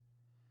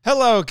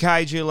Hello,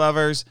 kaiju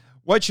lovers.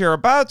 What you're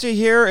about to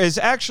hear is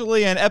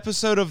actually an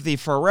episode of the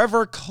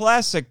Forever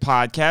Classic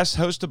podcast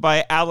hosted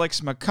by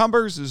Alex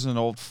McCumbers, who's an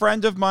old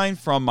friend of mine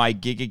from my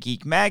Giga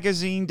Geek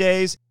magazine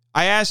days.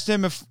 I asked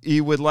him if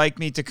he would like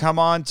me to come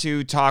on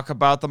to talk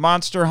about the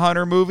Monster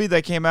Hunter movie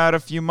that came out a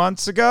few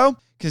months ago,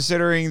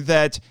 considering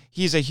that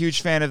he's a huge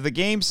fan of the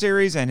game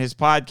series and his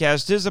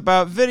podcast is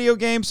about video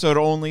games, so it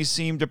only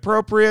seemed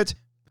appropriate.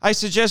 I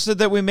suggested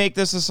that we make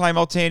this a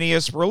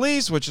simultaneous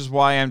release, which is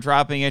why I'm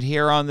dropping it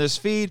here on this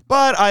feed,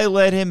 but I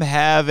let him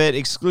have it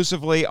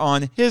exclusively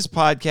on his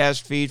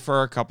podcast feed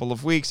for a couple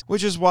of weeks,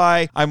 which is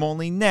why I'm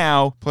only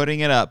now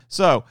putting it up.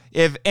 So,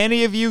 if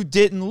any of you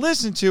didn't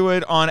listen to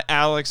it on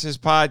Alex's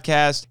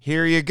podcast,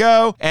 here you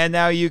go, and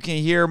now you can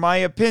hear my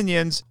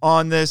opinions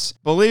on this,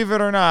 believe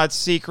it or not,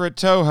 secret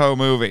Toho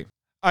movie.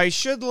 I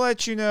should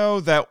let you know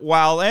that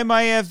while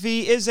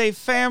MIFV is a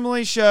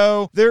family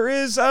show, there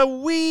is a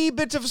wee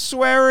bit of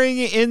swearing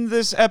in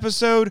this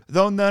episode,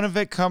 though none of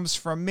it comes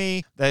from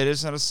me. That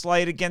isn't a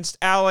slight against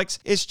Alex,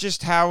 it's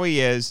just how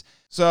he is.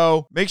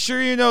 So make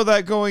sure you know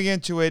that going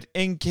into it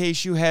in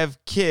case you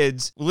have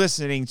kids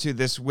listening to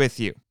this with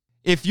you.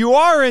 If you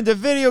are into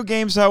video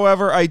games,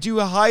 however, I do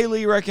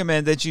highly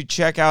recommend that you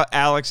check out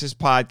Alex's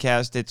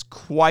podcast. It's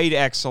quite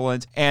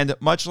excellent, and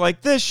much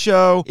like this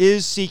show,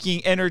 is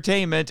seeking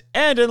entertainment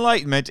and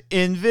enlightenment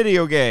in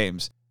video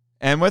games.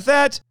 And with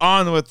that,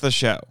 on with the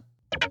show.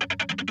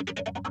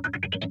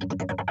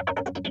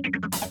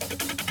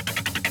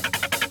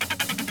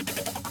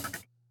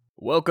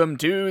 Welcome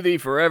to the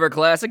Forever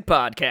Classic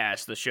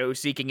Podcast, the show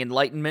seeking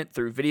enlightenment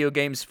through video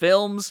games,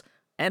 films,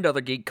 and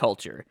other geek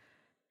culture.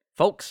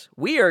 Folks,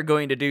 we are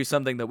going to do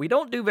something that we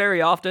don't do very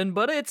often,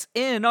 but it's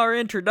in our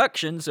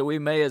introduction, so we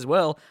may as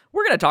well.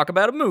 We're going to talk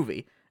about a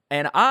movie,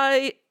 and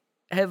I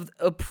have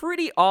a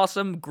pretty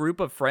awesome group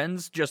of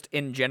friends just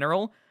in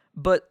general,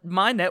 but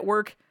my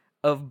network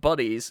of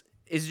buddies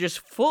is just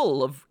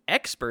full of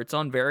experts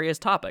on various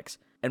topics,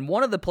 and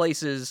one of the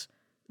places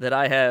that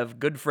I have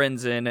good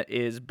friends in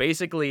is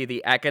basically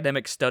the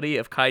academic study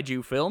of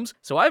kaiju films,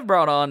 so I've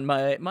brought on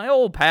my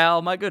old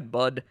pal, my good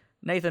bud,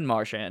 Nathan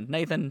Marchan.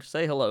 Nathan,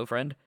 say hello,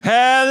 friend.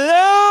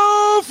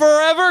 Hello,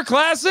 Forever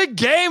Classic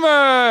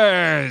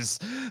Gamers!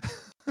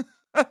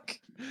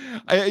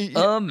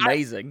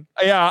 Amazing.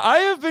 I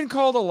have been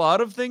called a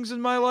lot of things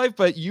in my life,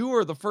 but you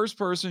are the first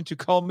person to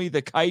call me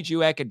the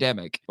Kaiju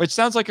Academic, which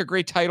sounds like a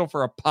great title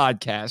for a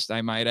podcast,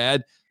 I might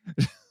add.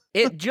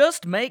 It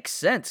just makes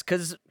sense,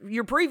 because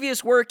your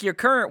previous work, your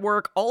current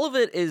work, all of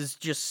it is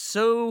just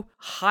so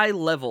high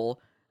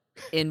level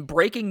in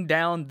breaking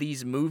down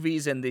these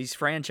movies and these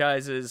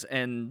franchises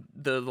and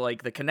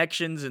the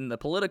connections and the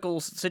political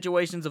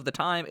situations of the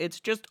time. It's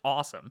just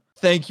awesome.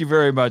 Thank you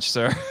very much,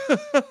 sir.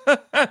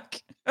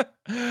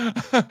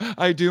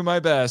 I do my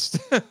best.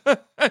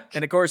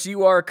 And of course,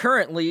 you are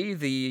currently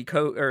the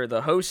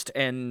host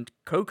and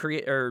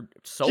co-creator,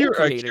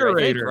 curator, I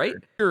think, right?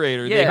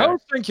 Curator, yeah. The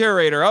host and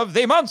curator of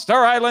the Monster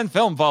Island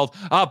Film Vault.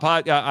 This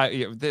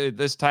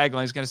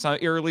tagline is going to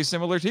sound eerily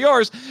similar to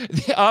yours.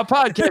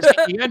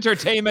 Podcast,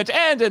 entertainment,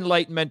 and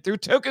enlightenment through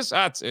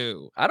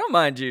tokusatsu. I don't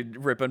mind you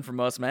ripping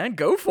from us, man.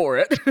 Go for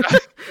it.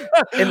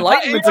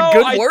 Enlightenment's a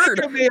good word.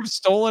 I think I may have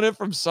stolen it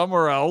from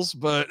somewhere else,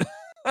 but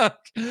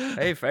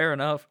hey, fair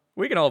enough.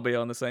 We can all be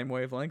on the same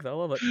wavelength. I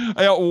love it.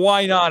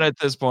 Why not at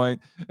this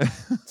point?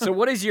 So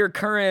what is your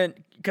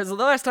current... Because the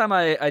last time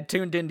I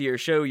tuned into your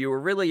show, you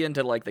were really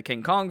into, like, the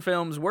King Kong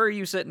films. Where are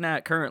you sitting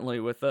at currently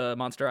with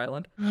Monster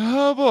Island?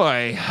 Oh,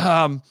 boy.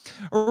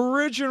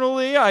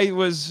 Originally, I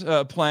was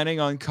planning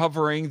on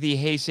covering the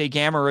Heisei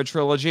Gamera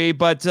trilogy,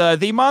 but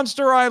the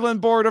Monster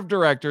Island Board of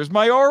Directors,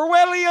 my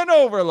Orwellian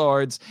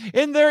overlords,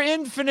 in their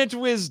infinite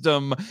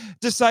wisdom,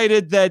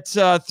 decided that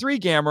 3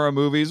 Gamera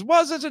movies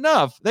wasn't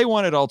enough. They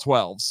wanted all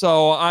 12.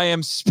 So I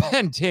am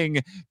spending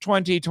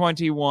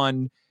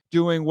 2021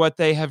 doing what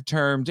they have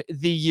termed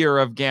the Year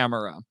of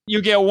Gamera.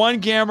 You get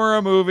 1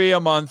 Gamera movie a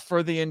month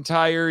for the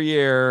entire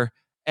year,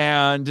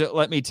 and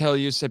let me tell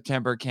you,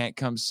 September can't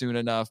come soon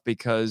enough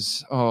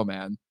because, oh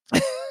man.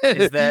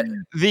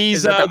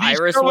 these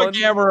Iris one?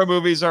 Gamera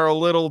movies are a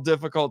little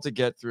difficult to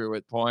get through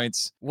at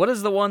points. What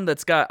is the one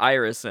that's got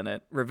Iris in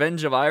it?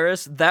 Revenge of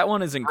Iris? That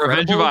one is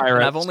incredible. Revenge of Iris.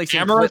 And I've only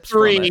seen Gamera clips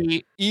 3, from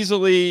it.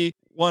 easily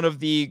one of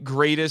the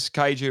greatest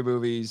kaiju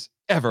movies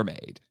ever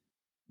made.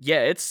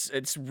 Yeah,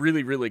 it's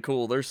really, really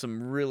cool. There's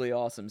some really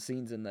awesome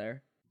scenes in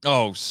there.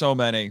 Oh, so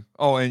many.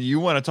 Oh, and you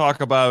want to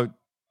talk about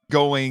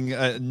going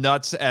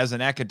nuts as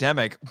an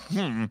academic?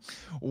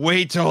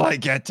 Wait till I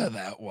get to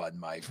that one,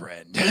 my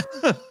friend.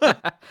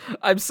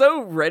 I'm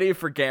so ready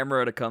for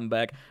Gamera to come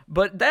back.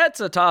 But that's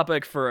a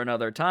topic for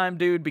another time,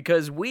 dude,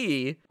 because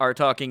we are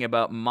talking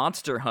about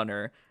Monster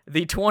Hunter,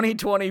 the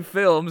 2020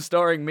 film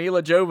starring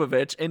Mila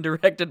Jovovich and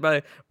directed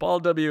by Paul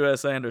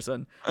W.S.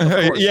 Anderson.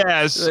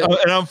 Yes, and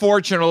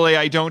unfortunately,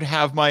 I don't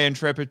have my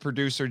intrepid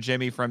producer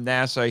Jimmy from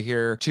NASA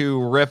here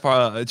to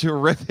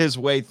rip his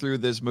way through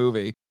this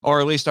movie, or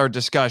at least our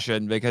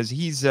discussion, because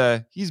he's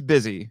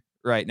busy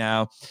right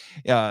now.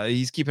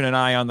 He's keeping an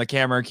eye on the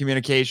camera and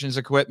communications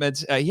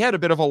equipment. He had a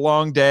bit of a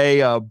long day.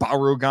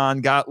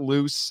 Barugan got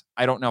loose.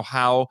 I don't know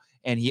how.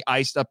 And he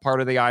iced up part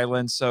of the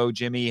island. So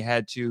Jimmy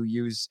had to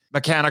use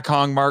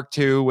Mechanicong Mark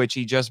II, which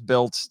he just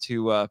built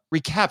to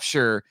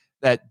recapture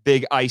that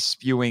big ice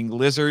spewing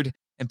lizard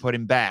and put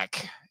him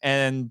back.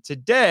 And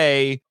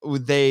today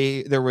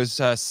there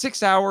was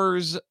 6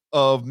 hours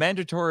of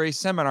mandatory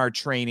seminar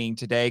training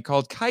today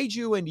called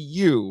Kaiju and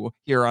You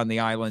here on the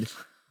island.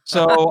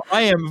 So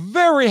I am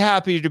very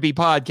happy to be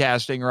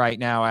podcasting right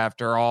now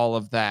after all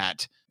of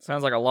that.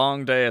 Sounds like a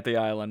long day at the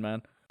island,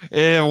 man.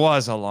 It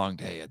was a long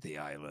day at the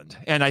island.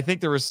 And I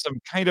think there was some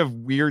kind of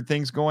weird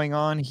things going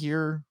on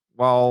here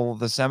while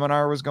the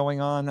seminar was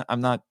going on. I'm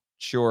not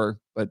sure,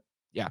 but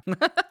yeah.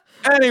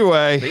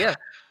 Anyway. But yeah.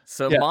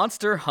 So yeah.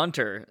 Monster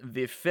Hunter,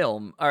 the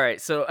film. All right,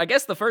 so I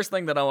guess the first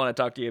thing that I want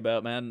to talk to you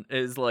about, man,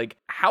 is like,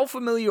 how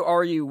familiar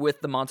are you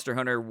with the Monster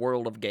Hunter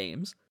world of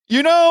games?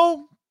 You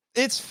know,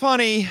 it's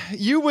funny.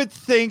 You would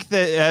think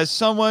that as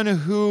someone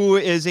who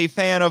is a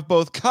fan of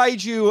both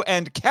Kaiju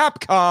and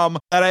Capcom,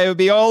 that I would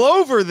be all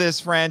over this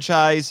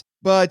franchise.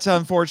 But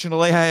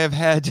unfortunately, I have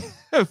had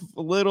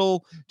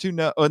little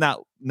to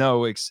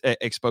no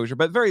exposure,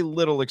 but very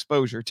little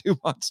exposure to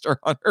Monster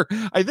Hunter.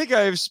 I think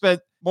I have spent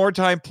more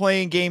time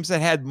playing games that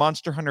had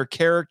Monster Hunter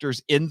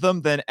characters in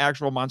them than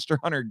actual Monster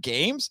Hunter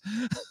games.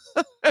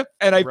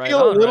 And I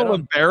feel a little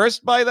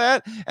embarrassed by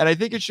that. And I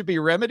think it should be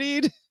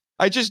remedied.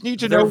 I just need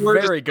to know where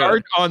to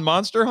start on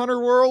Monster Hunter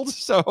World,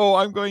 so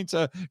I'm going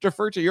to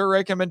defer to your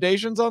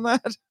recommendations on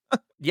that.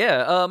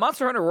 Yeah,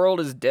 Monster Hunter World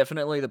is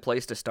definitely the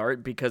place to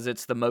start because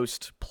it's the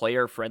most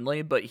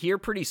player-friendly, but here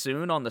pretty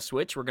soon on the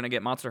Switch, we're going to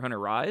get Monster Hunter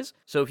Rise,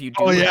 so if you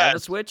do have a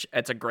Switch,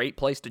 it's a great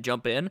place to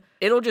jump in.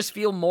 It'll just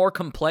feel more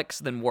complex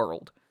than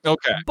World.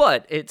 Okay.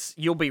 But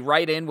you'll be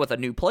right in with a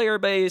new player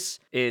base.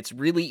 It's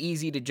really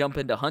easy to jump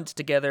into hunts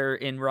together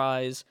in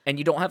Rise, and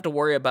you don't have to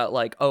worry about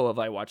like, oh, have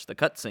I watched the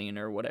cutscene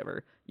or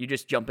whatever. You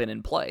just jump in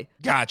and play.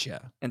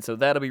 Gotcha. And so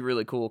that'll be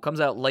really cool.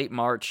 Comes out late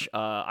March.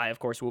 I, of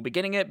course, will be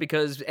getting it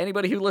because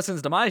anybody who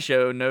listens to my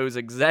show knows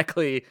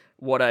exactly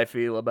what I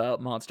feel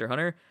about Monster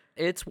Hunter.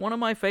 It's one of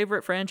my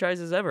favorite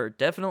franchises ever.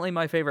 Definitely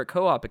my favorite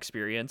co-op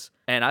experience.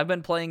 And I've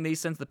been playing these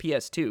since the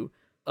PS2.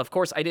 Of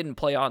course, I didn't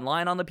play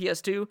online on the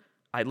PS2.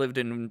 I lived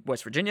in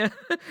West Virginia,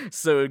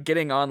 so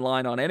getting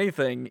online on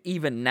anything,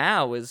 even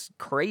now, is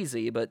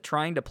crazy, but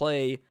trying to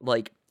play,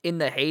 like, in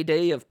the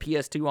heyday of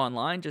PS2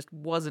 online just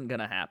wasn't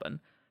going to happen.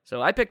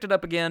 So I picked it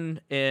up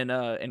again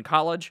in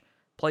college,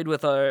 played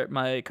with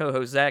my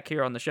co-host Zach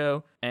here on the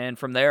show, and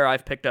from there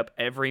I've picked up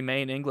every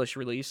main English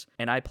release,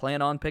 and I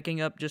plan on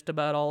picking up just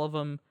about all of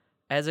them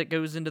as it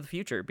goes into the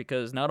future,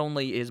 because not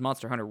only is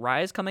Monster Hunter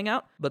Rise coming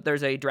out, but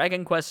there's a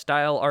Dragon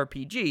Quest-style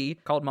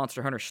RPG called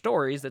Monster Hunter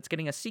Stories that's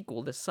getting a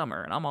sequel this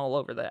summer, and I'm all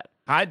over that.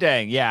 Hot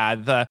dang,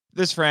 yeah,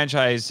 this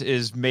franchise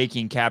is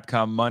making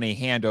Capcom money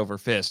hand over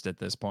fist at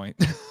this point.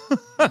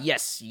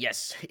 Yes,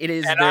 it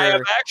is. And I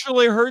have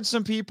actually heard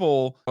some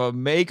people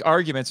make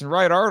arguments and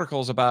write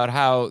articles about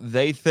how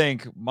they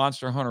think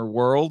Monster Hunter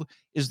World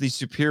is the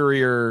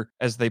superior,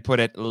 as they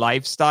put it,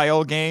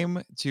 lifestyle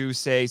game to,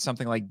 say,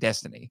 something like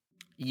Destiny.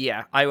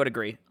 Yeah, I would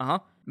agree.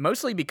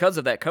 Mostly because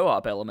of that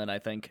co-op element, I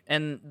think.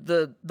 And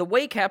the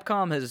way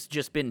Capcom has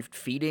just been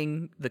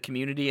feeding the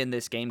community in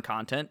this game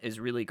content is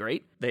really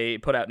great. They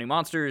put out new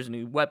monsters,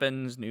 new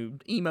weapons, new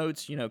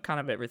emotes, kind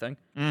of everything.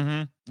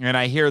 Mm-hmm. And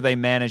I hear they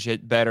manage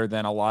it better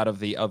than a lot of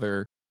the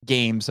other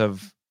games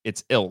of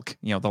its ilk,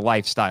 the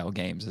lifestyle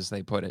games, as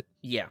they put it.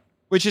 Yeah.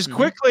 Which is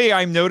quickly,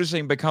 I'm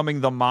noticing,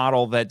 becoming the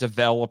model that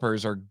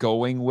developers are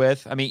going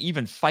with. I mean,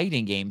 even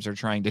fighting games are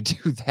trying to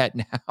do that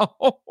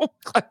now.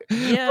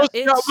 Yeah,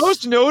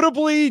 most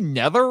notably,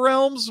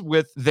 NetherRealms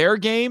with their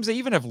games. They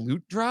even have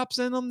loot drops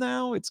in them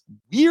now. It's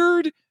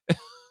weird.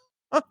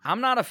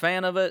 I'm not a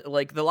fan of it.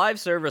 Like, the live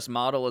service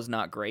model is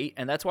not great,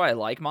 and that's why I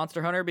like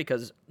Monster Hunter,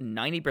 because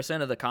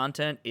 90% of the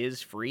content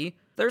is free.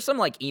 There's some,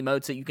 like,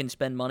 emotes that you can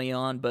spend money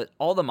on, but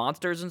all the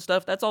monsters and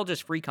stuff, that's all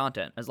just free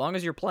content. As long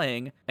as you're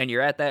playing and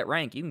you're at that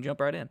rank, you can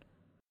jump right in.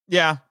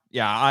 Yeah,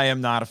 I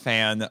am not a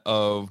fan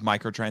of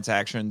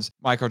microtransactions.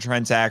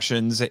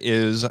 Microtransactions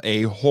is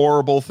a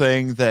horrible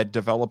thing that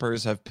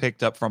developers have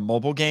picked up from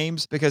mobile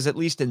games, because at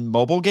least in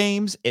mobile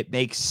games, it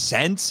makes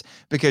sense,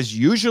 because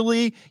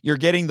usually you're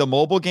getting the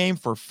mobile game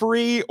for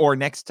free or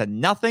next to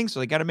nothing, so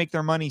they got to make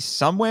their money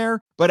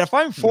somewhere. But if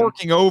I'm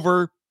forking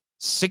over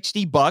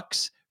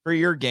 $60 for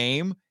your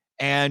game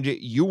and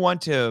you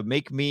want to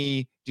make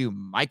me do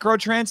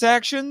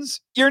microtransactions,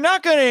 you're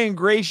not going to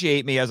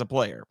ingratiate me as a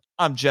player.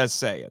 I'm just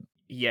saying.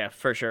 Yeah,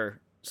 for sure.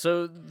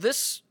 So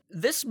this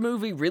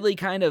movie really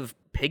kind of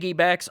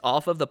piggybacks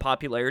off of the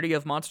popularity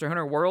of Monster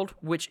Hunter World,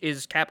 which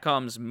is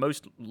Capcom's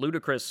most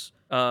ludicrous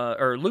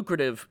or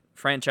lucrative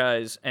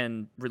franchise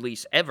and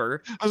release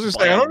ever. I was just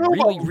saying, I don't know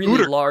really, about really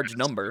ludicrous. Large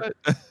number.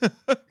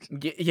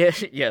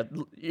 Yeah,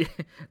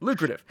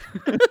 lucrative.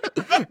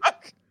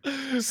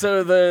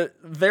 So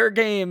their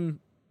game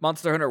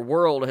Monster Hunter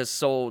World has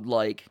sold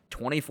like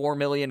 24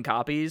 million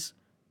copies.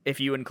 if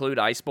you include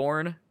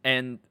Iceborne,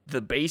 and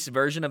the base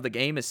version of the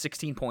game is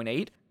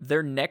 16.8.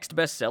 Their next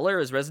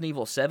bestseller is Resident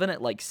Evil 7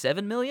 at like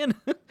 7 million.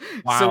 So it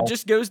Wow.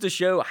 just goes to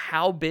show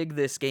how big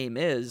this game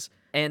is.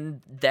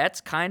 And that's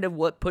kind of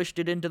what pushed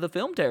it into the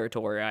film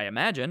territory, I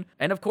imagine.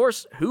 And of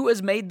course, who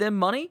has made them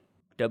money?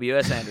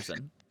 W.S.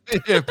 Anderson.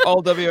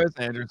 Paul W.S.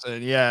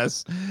 Anderson,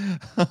 yes.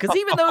 Because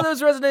even though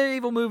those Resident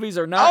Evil movies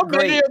are How not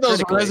many great of those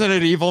critically,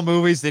 Resident Evil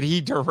movies did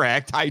he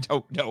direct? I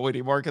don't know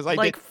anymore because I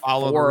Like didn't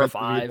follow the 4 or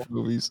Resident 5. Evil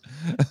movies.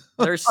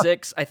 there's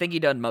 6. I think he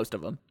done most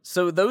of them.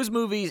 So those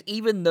movies,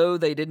 even though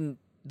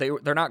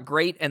they're not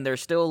great, and they're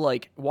still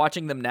like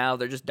watching them now,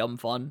 they're just dumb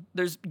fun.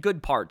 There's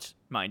good parts,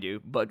 mind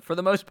you, but for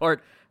the most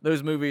part,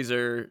 those movies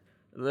are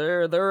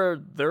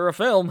they're a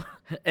film.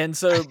 And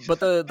so, but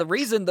the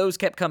reason those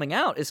kept coming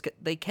out is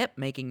they kept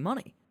making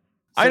money.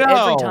 So I know.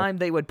 every time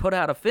they would put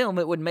out a film,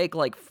 it would make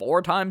like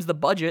 4 times the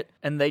budget,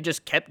 and they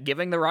just kept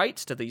giving the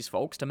rights to these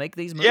folks to make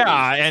these movies.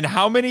 Yeah, and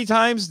how many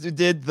times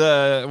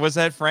was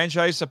that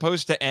franchise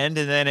supposed to end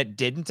and then it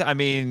didn't? I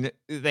mean,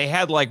 they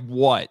had like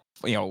what?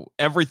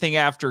 Everything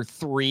after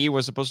 3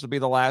 was supposed to be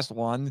the last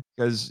one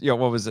because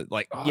what was it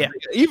like? Yeah.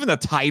 Even the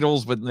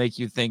titles would make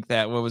you think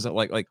that. What was it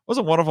like? Like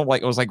wasn't one of them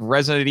like it was like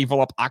Resident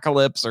Evil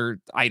Apocalypse or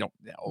I don't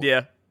know.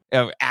 Yeah.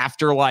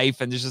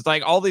 Afterlife, and it's just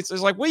like all these.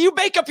 It's like, will you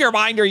make up your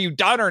mind? Are you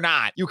done or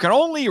not? You can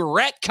only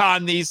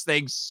retcon these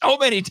things so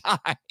many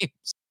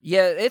times.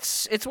 Yeah,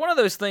 it's one of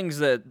those things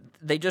that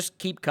they just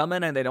keep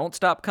coming and they don't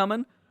stop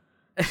coming.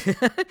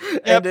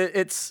 And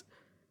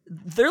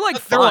they're like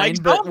fine,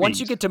 like but zombies. once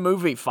you get to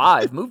movie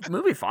 5,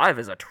 movie 5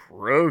 is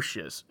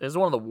atrocious. It's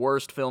one of the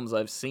worst films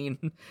I've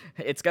seen.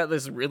 It's got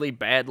this really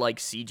bad like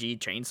CG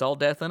chainsaw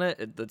death in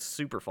it. That's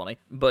super funny.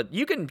 But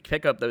you can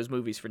pick up those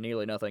movies for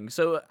nearly nothing.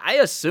 So I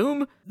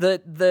assume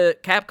that the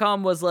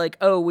Capcom was like,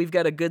 "Oh, we've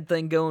got a good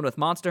thing going with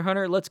Monster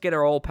Hunter. Let's get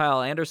our old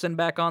pal Anderson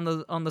back on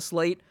the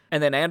slate."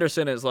 And then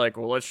Anderson is like,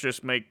 "Well, let's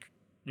just make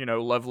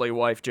lovely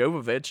wife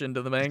Jovovich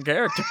into the main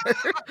character."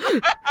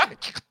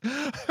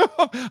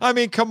 I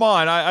mean, come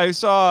on. I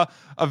saw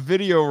a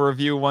video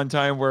review one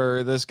time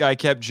where this guy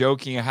kept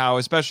joking how,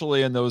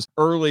 especially in those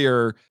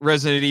earlier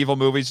Resident Evil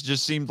movies, it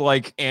just seemed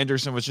like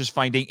Anderson was just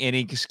finding any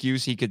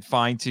excuse he could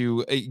find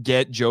to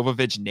get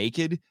Jovovich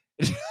naked.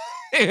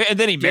 And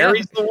then he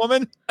marries the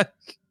woman.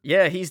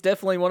 Yeah, he's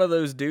definitely one of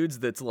those dudes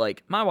that's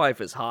like, my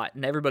wife is hot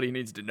and everybody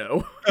needs to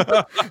know.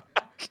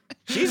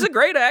 She's a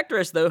great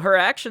actress, though. Her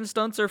action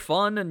stunts are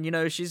fun,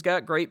 and, she's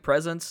got great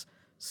presence.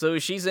 So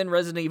she's in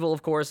Resident Evil,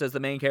 of course, as the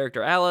main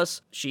character,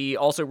 Alice. She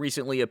also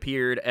recently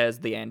appeared as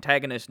the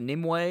antagonist,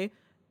 Nimue,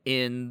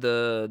 in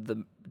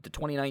the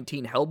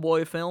 2019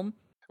 Hellboy film.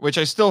 Which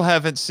I still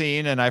haven't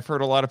seen, and I've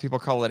heard a lot of people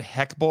call it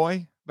Heck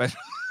Boy. But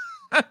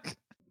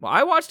Well,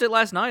 I watched it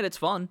last night. It's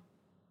fun.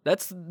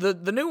 That's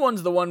the new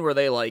one's the one where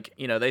they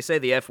they say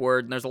the F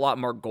word and there's a lot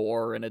more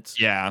gore and it's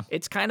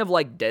kind of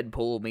like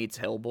Deadpool meets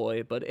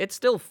Hellboy, but it's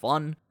still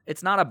fun.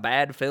 It's not a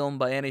bad film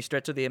by any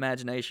stretch of the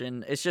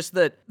imagination. It's just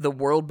that the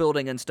world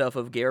building and stuff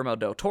of Guillermo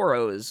del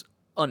Toro is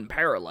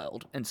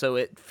unparalleled, and so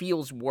it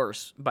feels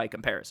worse by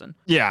comparison.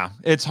 Yeah,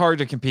 it's hard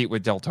to compete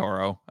with Del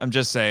Toro. I'm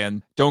just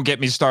saying, don't get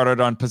me started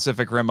on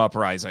Pacific Rim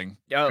Uprising.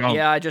 Oh,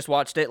 yeah, I just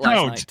watched it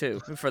last night, too,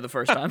 for the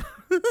first time.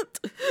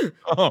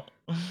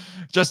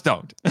 Just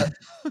don't.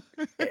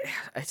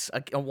 It's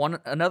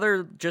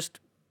another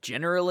just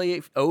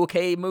generally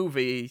okay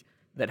movie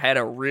that had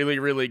a really,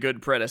 really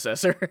good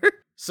predecessor.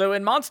 So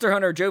in Monster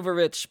Hunter,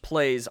 Jovovich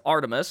plays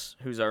Artemis,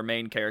 who's our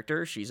main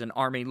character. She's an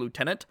army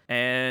lieutenant,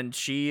 and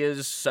she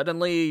is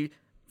suddenly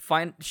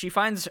she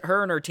finds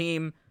her and her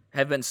team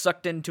have been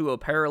sucked into a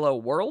parallel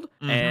world,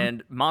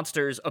 and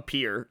monsters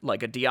appear,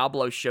 like a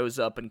Diablo shows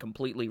up and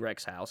completely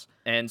wrecks house.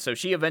 And so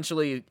she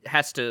eventually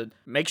has to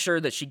make sure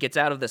that she gets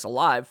out of this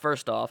alive,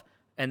 first off,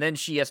 and then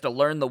she has to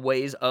learn the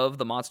ways of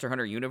the Monster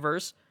Hunter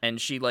universe,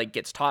 and she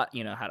gets taught,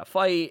 how to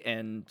fight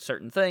and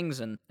certain things,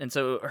 and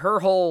so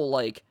her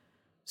whole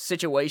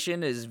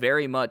situation is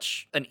very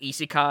much an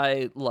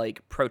isekai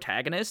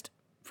protagonist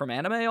from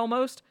anime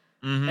almost.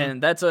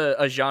 And that's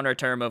a genre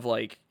term of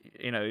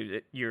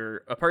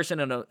you're a person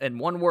in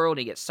one world,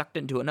 and you get sucked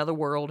into another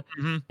world,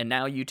 and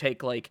now you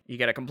take you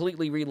got to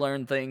completely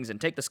relearn things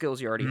and take the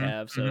skills you already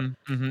have. So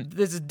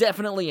this is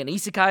definitely an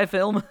isekai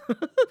film.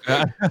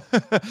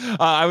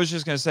 I was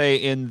just gonna say,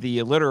 in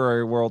the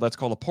literary world, that's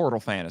called a portal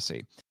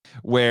fantasy,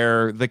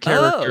 where the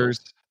characters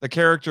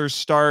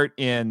start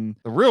in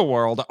the real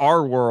world,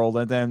 our world,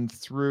 and then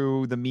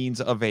through the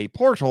means of a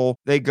portal,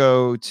 they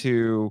go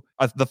to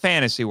the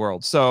fantasy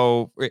world.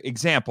 So,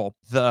 example,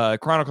 the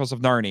Chronicles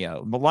of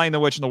Narnia, The Lion, the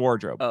Witch, and the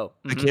Wardrobe.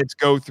 The kids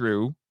go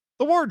through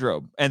the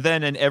wardrobe. And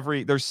then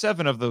there's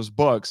 7 of those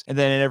books, and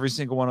then in every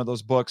single one of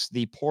those books,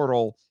 the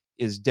portal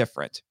is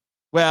different.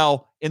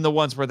 Well, in the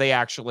ones where they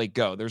actually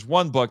go, there's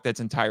one book that's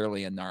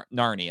entirely in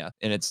Narnia,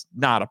 and it's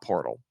not a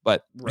portal,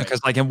 but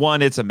because in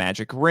one, it's a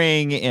magic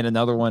ring, in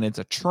another one, it's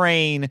a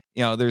train.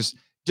 There's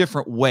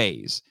different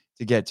ways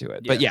to get to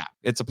it. But yeah,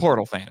 it's a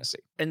portal fantasy.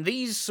 And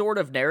these sort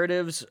of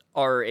narratives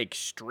are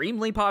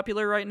extremely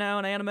popular right now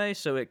in anime,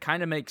 so it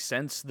kind of makes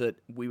sense that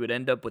we would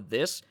end up with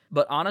this.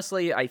 But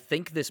honestly, I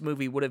think this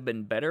movie would have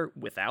been better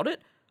without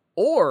it,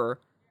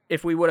 or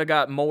if we would have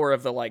got more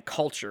of the like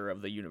culture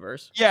of the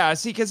universe. Yeah,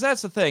 see, because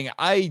that's the thing.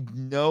 I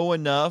know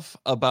enough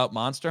about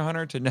Monster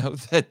Hunter to know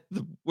that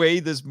the way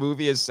this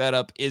movie is set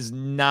up is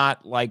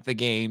not like the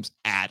games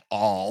at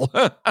all.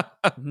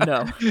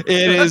 No.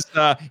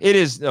 It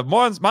is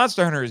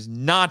Monster Hunter is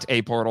not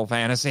a portal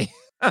fantasy.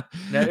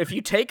 Now, if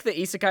you take the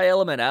isekai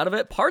element out of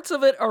it, parts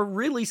of it are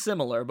really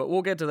similar, but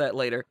we'll get to that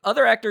later.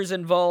 Other actors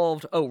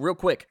involved, real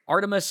quick,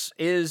 Artemis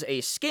is a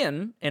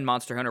skin in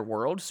Monster Hunter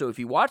World, so if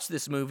you watch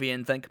this movie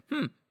and think,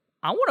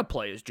 I want to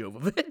play as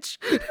Jovovich,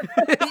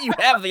 you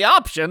have the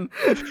option.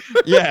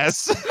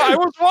 Yes, I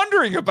was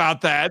wondering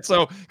about that.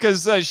 So,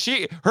 because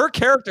her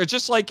character,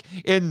 just like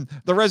in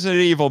the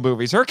Resident Evil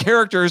movies, her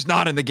character is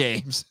not in the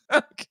games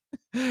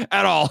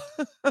at all.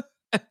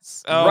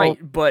 So,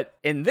 right, but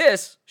in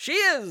this, she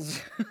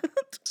is, which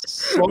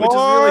is really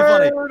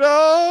funny.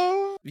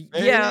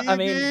 Yeah, I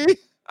mean,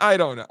 I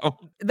don't know.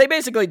 They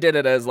basically did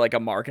it as like a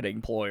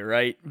marketing ploy,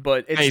 right?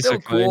 But it's still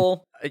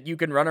cool. You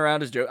can run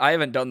around as Joe. I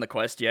haven't done the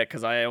quest yet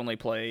because I only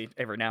play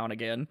every now and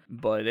again.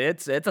 But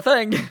it's a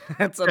thing.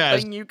 It's a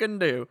thing you can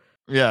do.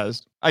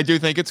 Yes, I do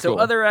think it's cool. So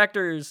other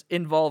actors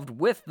involved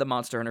with the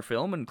Monster Hunter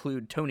film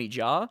include Tony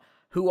Jaa,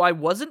 who I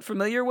wasn't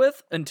familiar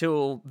with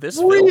until this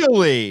film.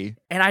 Really?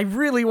 And I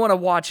really want to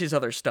watch his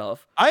other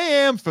stuff. I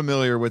am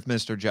familiar with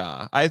Mr.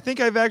 Jaa. I think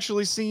I've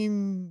actually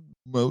seen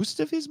most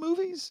of his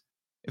movies.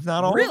 If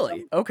not all.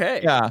 Really? Okay.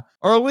 Yeah.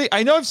 Or at least,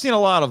 I know I've seen a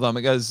lot of them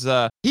because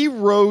he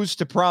rose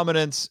to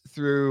prominence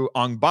through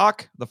Ong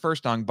Bak, the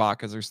first Ong Bak,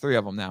 because there's 3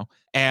 of them now.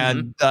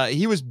 And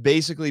he was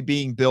basically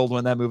being billed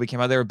when that movie came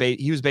out.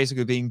 He was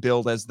basically being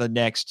billed as the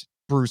next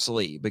Bruce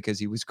Lee because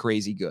he was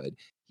crazy good.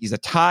 He's a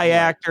Thai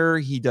actor.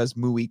 He does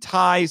Muay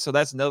Thai. So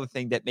that's another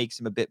thing that makes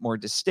him a bit more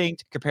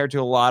distinct compared to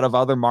a lot of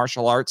other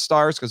martial arts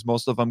stars because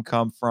most of them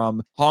come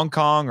from Hong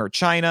Kong or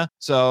China.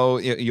 So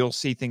you'll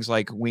see things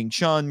like Wing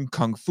Chun,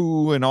 Kung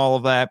Fu, and all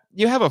of that.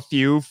 You have a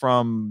few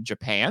from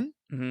Japan.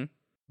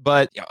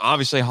 But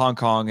obviously Hong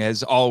Kong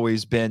has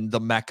always been the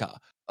mecca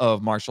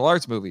of martial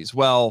arts movies.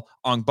 Well,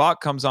 Ong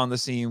Bak comes on the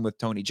scene with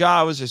Tony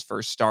Jaa. It was his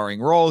first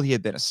starring role. He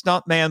had been a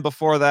stuntman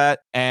before that,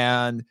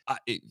 and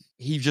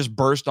he just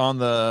burst on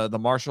the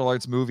martial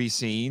arts movie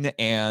scene.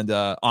 And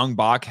Ong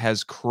Bak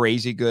has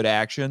crazy good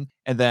action.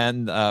 And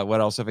then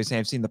what else have I seen?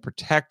 I've seen The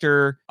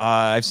Protector.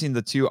 I've seen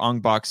the 2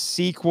 Ong Bak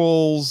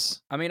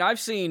sequels. I mean, I've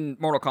seen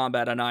Mortal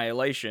Kombat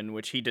Annihilation,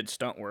 which he did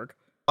stunt work.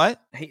 What?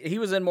 He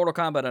was in Mortal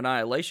Kombat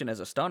Annihilation as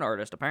a stunt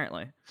artist,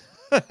 apparently.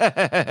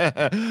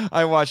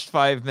 I watched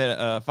 5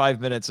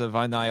 minutes of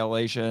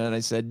Annihilation and I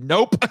said,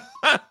 nope.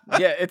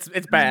 Yeah, it's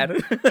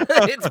bad.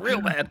 It's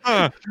real bad.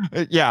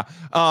 Yeah.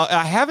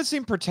 I haven't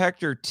seen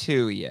Protector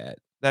 2 yet.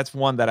 That's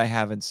one that I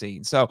haven't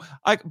seen. So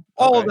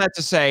all of that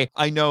to say,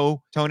 I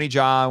know Tony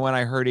Jaa. When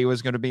I heard he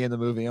was going to be in the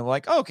movie, I'm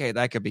like, okay,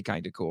 that could be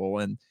kind of cool.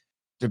 And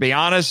to be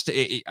honest,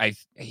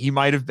 he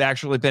might have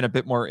actually been a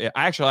bit more.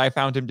 Actually, I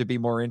found him to be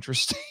more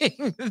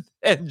interesting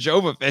than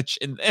Jovovich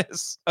in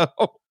this. So.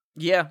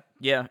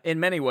 Yeah,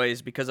 in many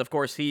ways, because of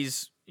course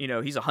he's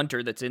a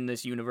hunter that's in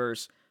this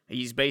universe.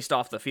 He's based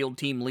off the field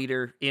team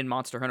leader in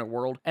Monster Hunter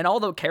World. And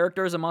all the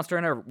characters in Monster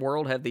Hunter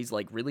World have these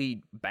like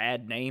really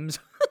bad names.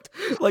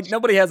 Like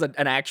nobody has an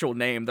actual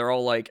name. They're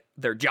all like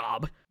their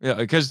job. Yeah,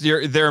 because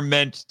they're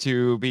meant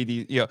to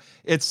be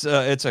it's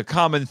a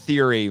common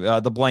theory,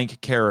 the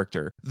blank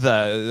character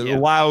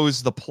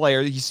allows the player,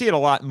 you see it a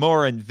lot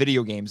more in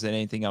video games than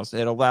anything else.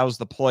 It allows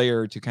the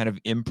player to kind of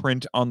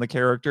imprint on the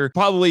character.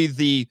 Probably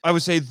I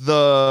would say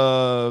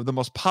the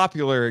most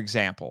popular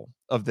example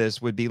of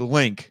this would be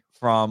Link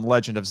from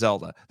Legend of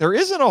Zelda. There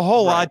isn't a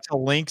whole lot to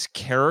Link's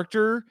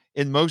character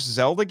in most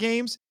Zelda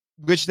games,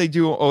 which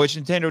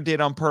Nintendo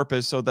did on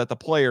purpose so that the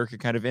player could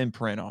kind of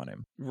imprint on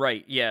him.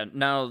 Right, yeah.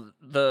 Now,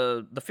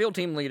 the field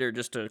team leader,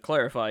 just to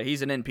clarify,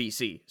 he's an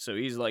NPC, so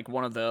he's like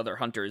one of the other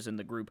hunters in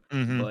the group.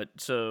 But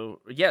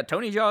so, yeah,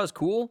 Tony Jaa is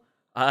cool.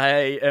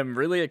 I am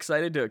really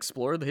excited to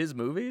explore his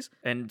movies.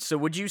 And so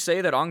would you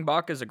say that Ong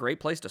Bak is a great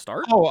place to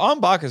start? Oh,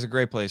 Ong Bak is a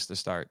great place to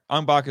start.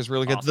 Ong Bak is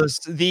really good.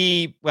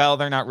 Awesome. Well,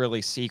 they're not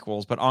really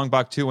sequels, but Ong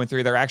Bak 2 and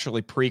 3, they're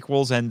actually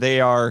prequels, and they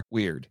are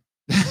weird.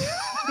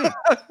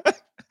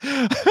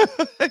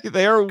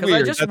 They are weird. Because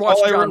I just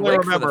watched John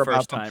Wick for the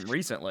first time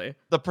recently.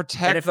 The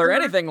Protector. And if they're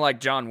anything like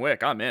John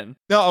Wick, I'm in.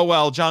 No,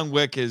 well, John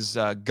Wick is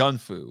gun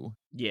fu.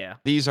 Yeah.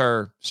 These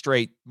are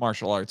straight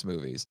martial arts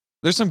movies.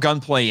 There's some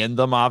gunplay in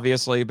them,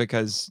 obviously,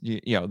 because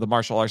the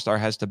martial arts star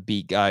has to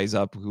beat guys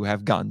up who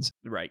have guns.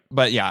 Right.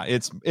 But yeah,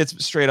 it's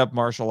straight up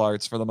martial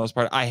arts for the most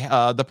part.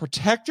 The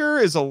Protector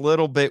is a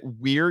little bit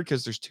weird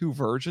because there's 2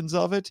 versions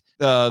of it.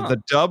 The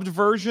dubbed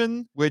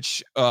version,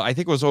 which I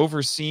think was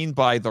overseen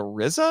by the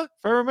RZA, if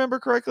I remember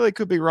correctly. I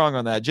could be wrong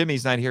on that.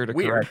 Jimmy's not here to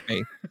correct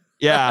me.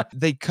 Yeah,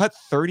 they cut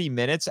 30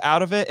 minutes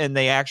out of it, and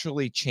they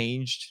actually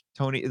changed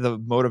the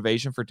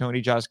motivation for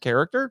Tony Jaa's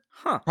character.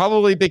 Huh.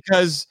 Probably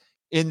because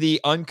in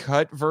the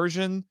uncut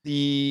version,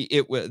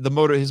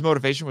 his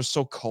motivation was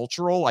so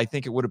cultural. I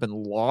think it would have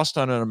been lost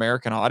on an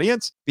American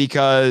audience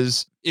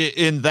because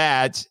in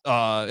that,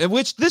 in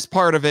which this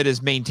part of it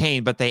is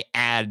maintained, but they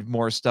add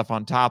more stuff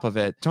on top of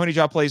it. Tony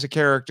Jaa plays a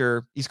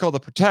character. He's called the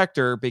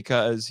Protector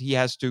because he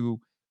has to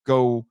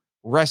go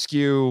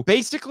rescue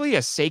basically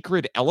a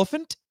sacred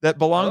elephant that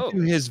belonged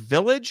to his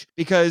village,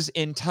 because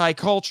in Thai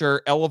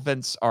culture,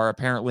 elephants are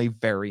apparently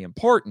very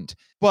important.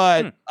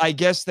 But I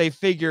guess they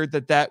figured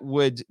that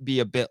would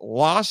be a bit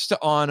lost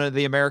on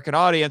the American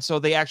audience, so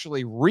they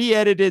actually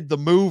re-edited the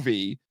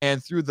movie,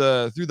 and through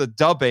the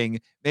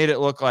dubbing made it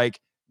look like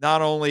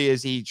not only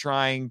is he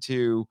trying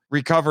to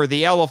recover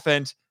the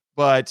elephant,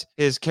 but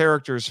his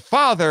character's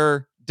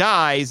father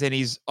dies and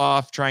he's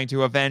off trying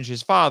to avenge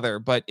his father.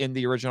 But in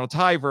the original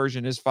Thai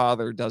version, his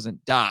father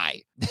doesn't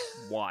die.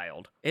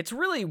 Wild. It's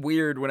really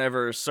weird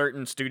whenever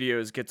certain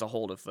studios gets a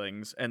hold of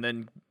things and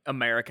then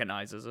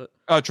Americanizes it.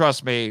 Oh,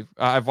 trust me,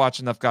 I've watched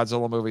enough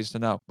Godzilla movies to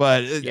know.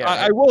 But Yeah,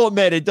 I will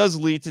admit, it does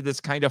lead to this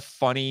kind of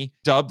funny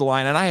dubbed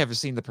line, and I haven't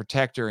seen The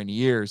Protector in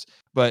years,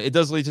 but it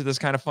does lead to this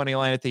kind of funny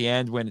line at the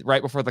end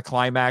right before the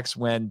climax,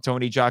 when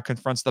Tony Jaa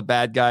confronts the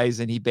bad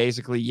guys and he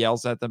basically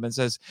yells at them and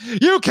says,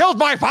 "You killed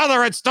my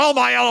father and stole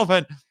my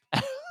elephant."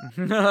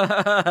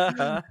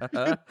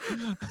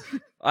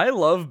 I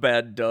love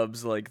bad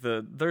dubs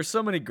there's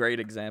so many great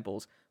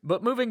examples.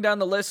 But moving down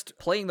the list,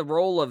 playing the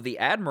role of the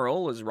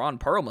Admiral is Ron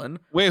Perlman.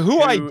 Wait,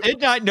 who I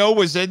did not know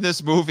was in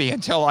this movie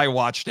until I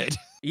watched it.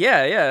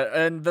 Yeah,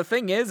 and the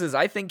thing is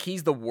I think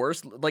he's the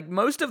worst. Like,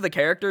 most of the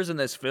characters in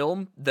this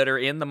film that are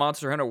in the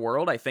Monster Hunter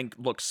world, I think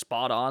look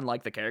spot on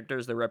like the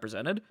characters they're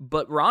represented.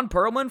 But Ron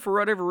Perlman, for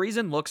whatever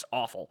reason, looks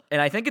awful.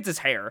 And I think it's his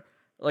hair.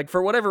 Like,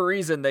 for whatever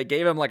reason, they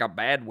gave him like a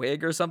bad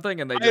wig or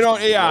something, and they just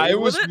it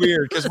was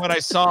weird, because when I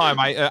saw him,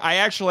 I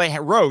actually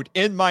wrote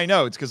in my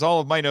notes, because all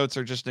of my notes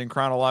are just in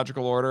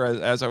chronological order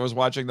as I was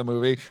watching the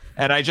movie,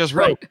 and I just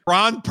wrote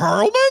Ron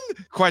Perlman ?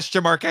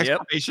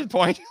 Exclamation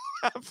point.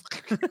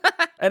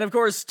 And of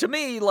course, to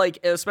me, like,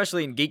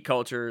 especially in geek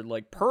culture,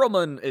 like,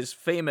 Perlman is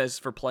famous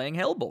for playing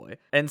Hellboy,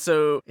 and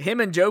so him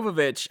and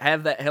Jovovich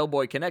have that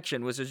Hellboy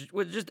connection, which is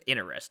just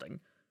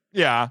interesting.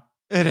 Yeah,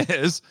 it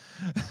is.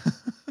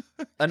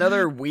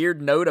 Another weird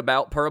note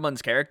about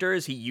Perlman's character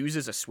is he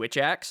uses a switch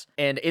axe,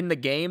 and in the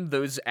game,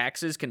 those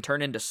axes can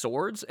turn into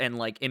swords and,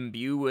 like,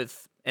 imbue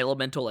with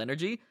elemental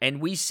energy,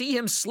 and we see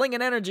him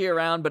slinging energy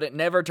around, but it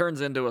never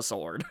turns into a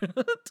sword.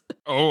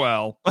 Oh,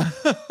 well.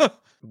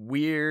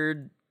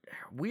 Weird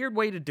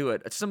way to do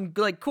it. Some,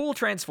 like, cool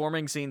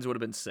transforming scenes would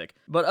have been sick.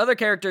 But other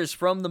characters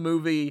from the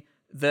movie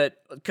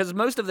because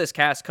most of this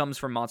cast comes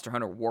from Monster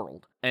Hunter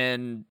World,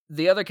 and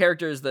the other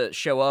characters that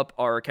show up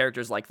are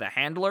characters like the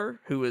Handler,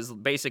 who is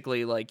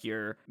basically like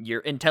your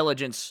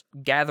intelligence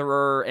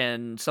gatherer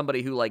and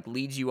somebody who like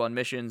leads you on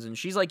missions, and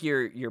she's like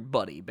your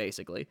buddy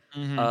basically.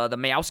 Mm-hmm. The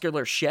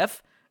Meowscular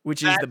Chef,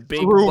 which is the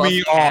big threw buff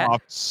me cat.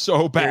 off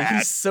so bad. Yeah,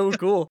 he's so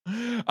cool.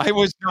 I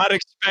was not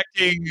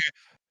expecting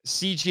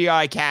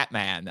CGI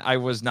Catman. I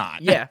was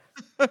not. Yeah.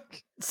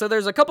 So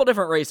there's a couple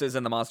different races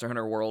in the Monster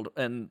Hunter world,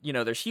 and, you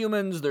know, there's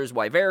humans, there's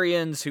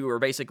Wyverians, who are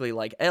basically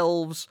like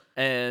elves,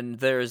 and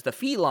there's the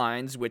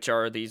felines, which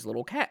are these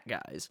little cat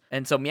guys.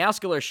 And so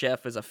Meowscular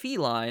Chef is a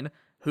feline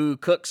who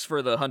cooks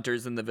for the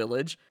hunters in the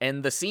village,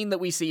 and the scene that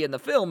we see in the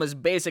film is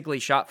basically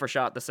shot for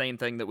shot the same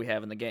thing that we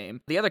have in the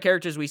game. The other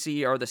characters we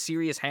see are the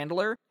Serious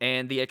Handler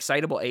and the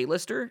Excitable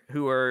A-Lister,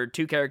 who are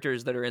two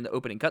characters that are in the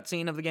opening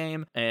cutscene of the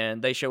game,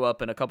 and they show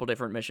up in a couple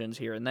different missions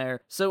here and there.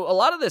 So a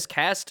lot of this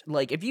cast,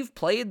 like, if you've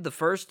played the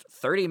first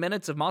 30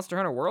 minutes of Monster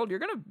Hunter World, you're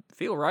gonna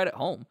feel right at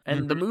home.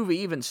 And the movie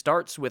even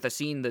starts with a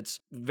scene that's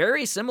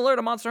very similar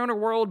to Monster Hunter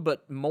World,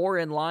 but more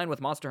in line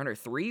with Monster Hunter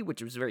 3,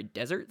 which was very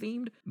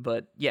desert-themed.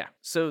 But yeah,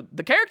 so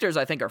the characters,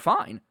 I think, are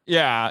fine.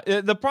 Yeah,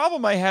 the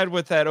problem I had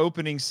with that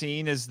opening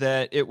scene is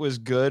that it was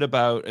good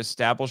about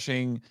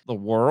establishing the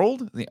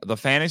world, the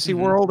fantasy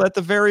world at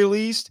the very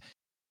least,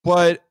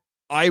 but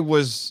I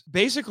was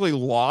basically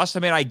lost. I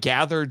mean, I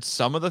gathered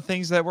some of the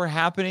things that were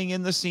happening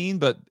in the scene,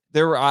 but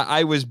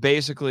I was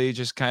basically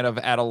just kind of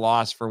at a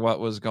loss for what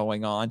was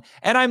going on.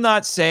 And I'm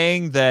not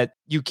saying that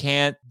you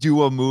can't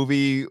do a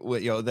movie,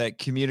 that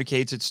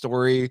communicates its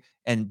story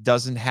and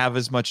doesn't have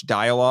as much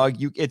dialogue.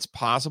 It's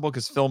possible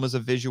because film is a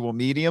visual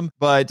medium,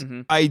 but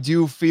I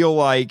do feel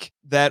like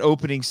that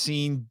opening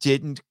scene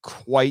didn't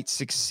quite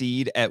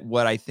succeed at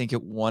what I think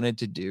it wanted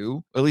to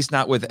do, at least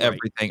not with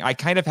everything. I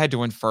kind of had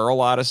to infer a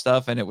lot of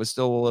stuff, and it was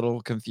still a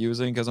little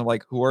confusing because I'm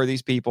like, who are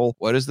these people?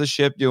 What is the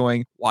ship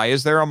doing? Why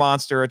is there a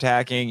monster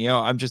attacking? There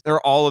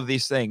are all of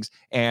these things,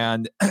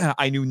 and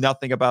I knew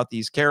nothing about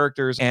these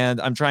characters, and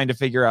I'm trying to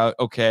figure out,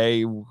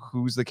 okay,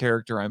 who's the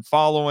character I'm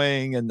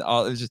following, and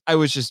I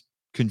was just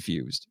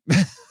confused.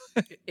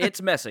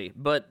 It's messy,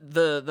 but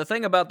the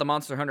thing about the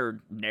Monster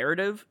Hunter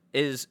narrative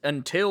is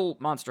until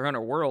Monster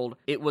Hunter World,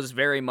 it was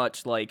very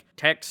much like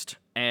text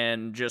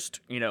and just,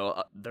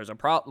 there's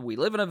a we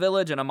live in a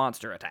village and a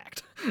monster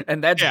attacked.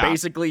 And that's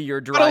basically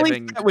your But at least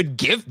driving that would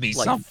give me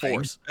something.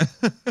 force.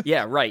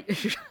 Yeah, right.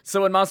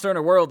 So in Monster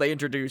Hunter World, they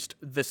introduced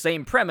the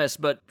same premise,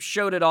 but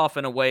showed it off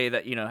in a way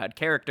that, had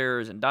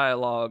characters and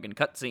dialogue and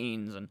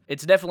cutscenes. And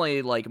it's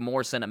definitely like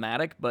more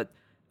cinematic, but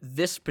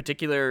this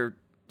particular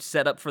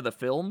setup for the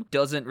film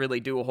doesn't really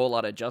do a whole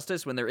lot of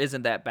justice when there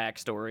isn't that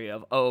backstory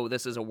of, oh,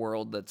 this is a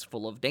world that's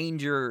full of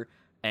danger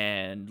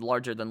and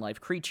larger than life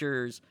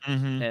creatures.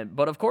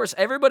 But of course,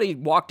 everybody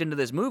walked into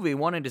this movie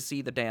wanting to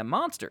see the damn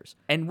monsters,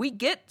 and we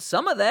get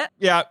some of that.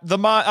 Yeah,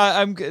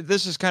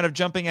 this is kind of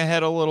jumping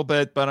ahead a little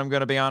bit, but I'm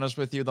going to be honest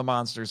with you. The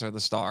monsters are the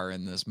star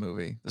in this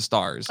movie. The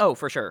stars. Oh,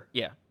 for sure.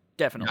 Yeah,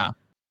 definitely. Yeah.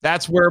 I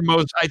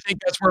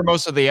think that's where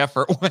most of the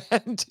effort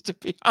went, to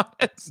be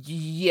honest.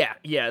 Yeah,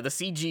 the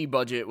CG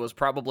budget was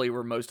probably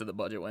where most of the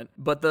budget went.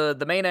 But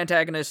the main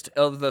antagonist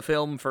of the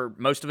film for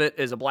most of it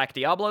is a Black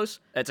Diablos.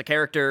 It's a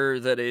character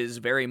that is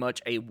very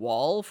much a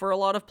wall for a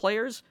lot of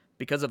players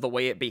because of the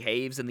way it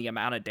behaves and the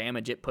amount of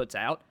damage it puts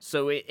out.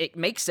 So it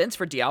makes sense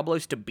for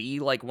Diablos to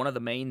be like one of the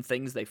main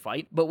things they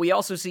fight. But we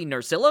also see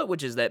Nursilla,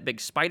 which is that big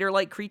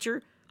spider-like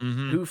creature,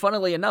 who,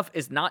 funnily enough,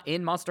 is not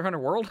in Monster Hunter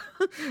World.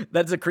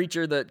 That's a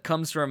creature that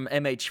comes from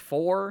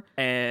MH4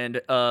 and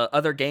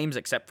other games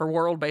except for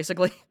World,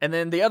 basically. And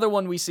then the other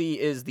one we see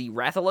is the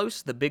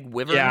Rathalos, the big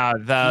wyvern. Yeah,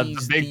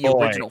 He's the big the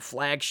boy. original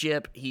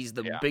flagship. He's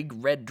the big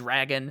red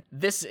dragon.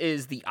 This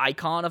is the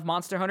icon of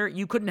Monster Hunter.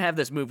 You couldn't have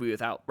this movie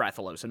without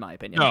Rathalos, in my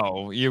opinion.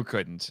 No, you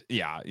couldn't.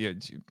 Yeah,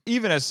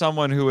 even as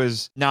someone who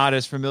is not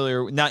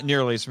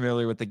nearly as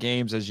familiar with the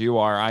games as you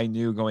are, I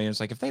knew going in, it's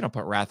like, if they don't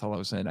put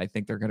Rathalos in, I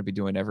think they're going to be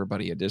doing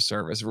everybody a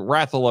disservice.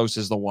 Rathalos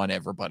is the one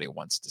everybody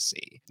wants to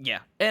see. Yeah,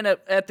 and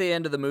at the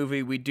end of the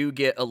movie, we do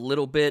get a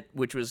little bit,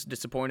 which was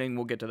disappointing.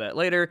 We'll get to that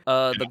later.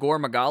 The Gore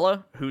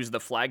Magala, who's the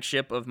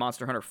flagship of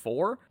Monster Hunter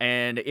 4,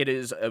 and it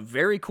is a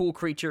very cool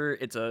creature.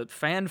 It's a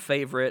fan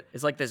favorite.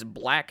 It's like this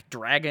black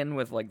dragon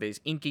with like these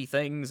inky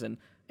things, and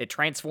it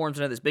transforms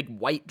into this big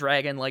white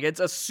dragon. Like, it's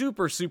a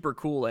super, super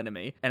cool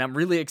enemy, and I'm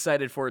really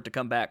excited for it to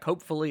come back,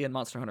 hopefully, in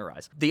Monster Hunter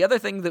Rise. The other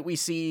thing that we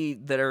see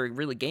that are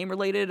really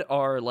game-related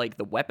are, like,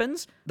 the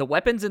weapons. The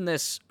weapons in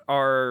this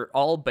are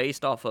all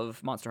based off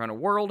of Monster Hunter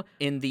World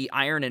in the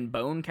Iron and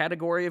Bone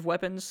category of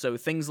weapons, so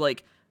things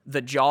like the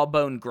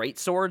Jawbone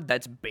Greatsword,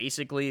 that's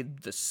basically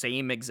the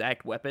same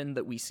exact weapon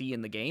that we see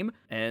in the game.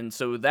 And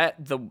so that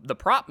the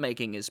prop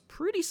making is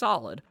pretty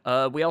solid.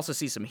 We also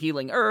see some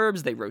healing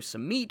herbs, they roast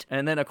some meat,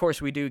 and then of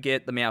course we do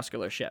get the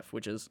Meowscular Chef,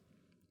 which is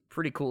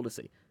pretty cool to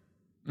see.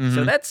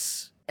 So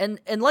that's and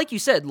like you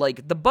said,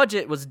 like the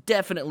budget was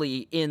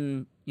definitely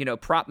in,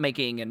 prop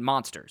making and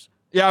monsters.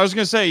 Yeah, I was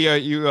gonna say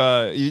you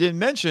didn't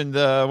mention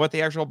what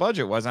the actual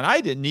budget was, and I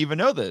didn't even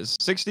know this.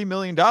 $60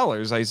 million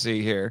I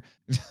see here.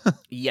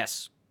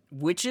 Yes.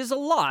 Which is a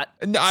lot.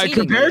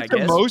 Compared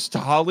to most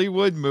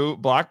Hollywood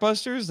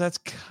blockbusters, that's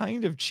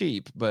kind of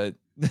cheap, but...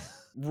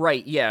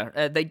 Right,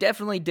 yeah. They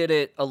definitely did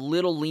it a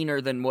little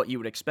leaner than what you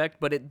would expect,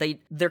 but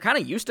they're kind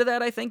of used to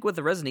that, I think, with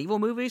the Resident Evil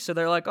movies, so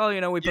they're like, oh,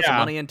 we put some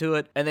money into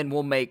it, and then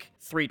we'll make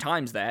 3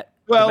 times that.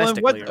 Well, and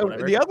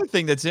the other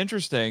thing that's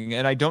interesting,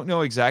 and I don't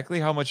know exactly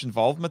how much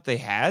involvement they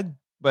had,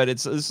 but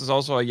this is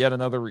also yet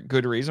another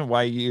good reason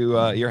why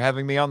you're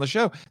having me on the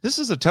show. This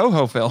is a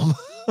Toho film.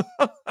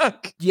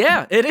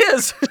 Yeah, it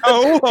is.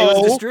 Toho. It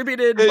was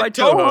distributed by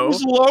Toho.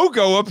 Toho's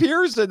logo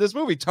appears in this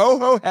movie.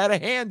 Toho had a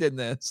hand in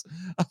this.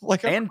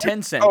 And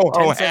Tencent.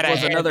 Tencent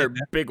was another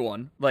big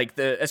one. Like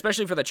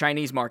especially for the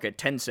Chinese market,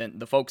 Tencent,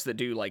 the folks that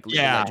do like League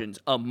of Legends,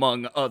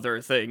 among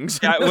other things.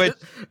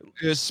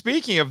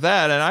 Speaking of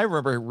that, and I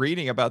remember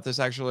reading about this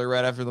actually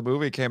right after the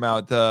movie came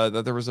out,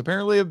 that there was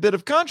apparently a bit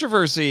of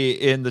controversy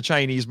in the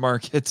Chinese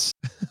markets.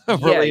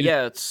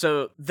 Yeah.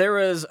 So there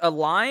was a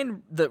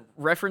line that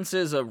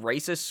references a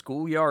racist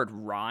schoolyard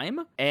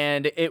rhyme,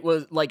 and it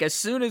was like as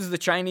soon as the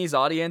Chinese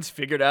audience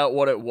figured out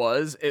what it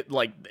was it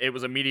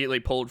was immediately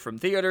pulled from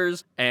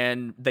theaters,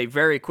 and they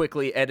very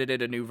quickly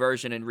edited a new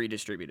version and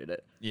redistributed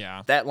it.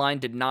 Yeah. That line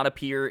did not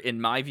appear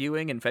in my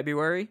viewing in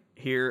February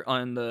here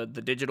on the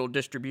digital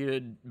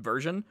distributed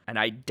version, and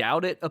I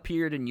doubt it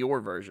appeared in your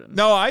version.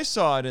 No, I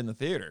saw it in the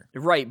theater.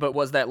 Right, but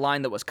was that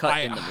line that was cut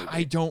in the movie?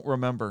 I don't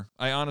remember.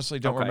 I honestly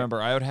don't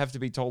remember. I would have to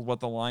be told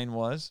what the line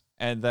was,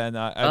 and then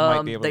I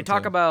might be able to... They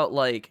talk about,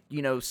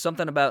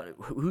 something about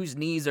whose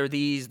knees are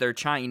these? They're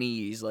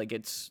Chinese. Like,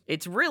 it's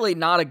really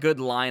not a good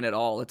line at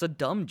all. It's a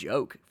dumb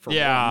joke.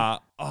 Yeah.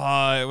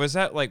 Was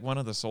that like one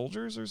of the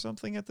soldiers or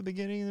something at the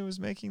beginning that was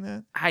making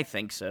that? I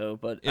think so,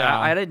 but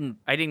I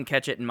didn't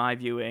catch it in my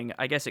viewing.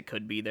 I guess it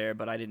could be there,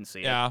 but I didn't see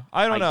it. Yeah,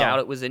 I don't know. I doubt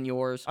it was in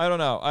yours. I don't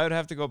know. I would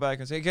have to go back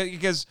and say,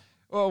 because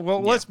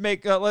Well,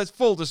 let's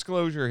full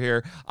disclosure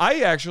here.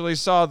 I actually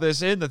saw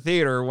this in the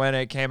theater when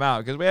it came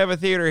out because we have a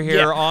theater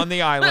here on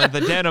the island,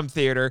 the Denham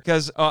Theater,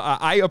 because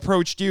I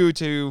approached you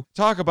to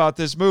talk about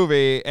this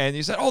movie and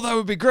you said, oh, that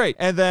would be great.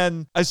 And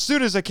then as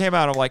soon as it came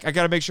out, I'm like, I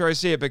got to make sure I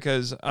see it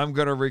because I'm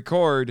going to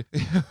record.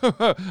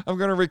 I'm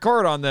going to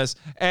record on this.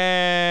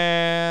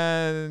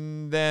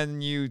 And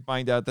then you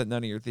find out that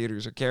none of your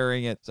theaters are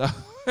carrying it. So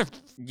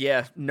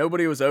yeah,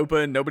 nobody was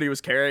open. Nobody was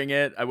carrying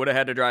it. I would have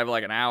had to drive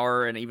like an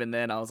hour. And even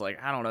then I was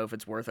like, I don't know if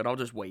it's worth it. I'll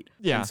just wait.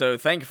 Yeah. And so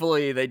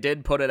thankfully they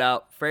did put it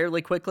out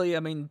fairly quickly. I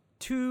mean,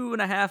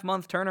 2.5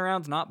 month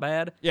turnaround's not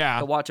bad. Yeah.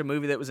 To watch a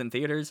movie that was in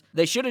theaters.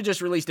 They should have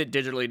just released it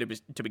digitally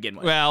to begin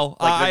with. Well,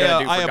 like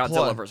I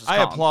Godzilla vs. Kong.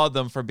 I applaud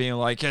them for being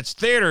like, it's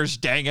theaters,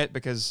 dang it,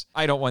 because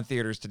I don't want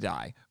theaters to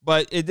die.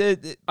 But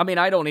I mean,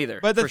 I don't either.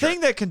 But the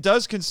thing that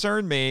does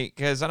concern me,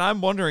 and I'm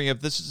wondering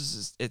if this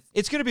is,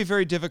 it's going to be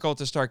very difficult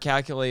to start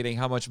calculating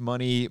how much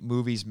money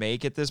movies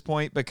make at this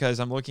point, because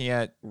I'm looking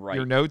at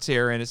your notes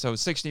here, and it's a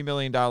 $60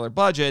 million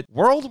budget.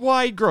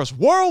 Worldwide gross,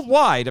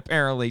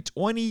 apparently,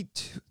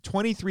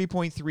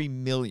 23.3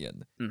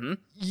 million. Mm-hmm.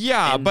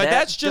 Yeah, and but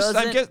that's just,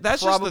 I guess,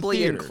 that's just the probably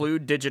theater.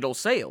 include digital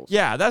sales.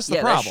 Yeah, that's the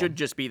problem. That should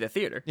just be the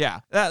theater.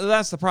 Yeah,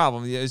 that's the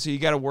problem. So you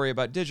got to worry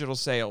about digital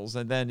sales,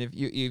 and then if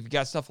you've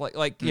got stuff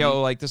like you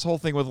know, like this whole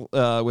thing with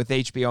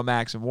HBO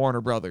Max and Warner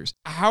Brothers.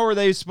 How are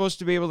they supposed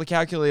to be able to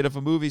calculate if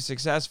a movie's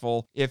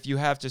successful if you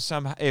have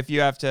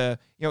to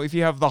if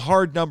you have the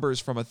hard numbers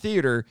from a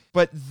theater,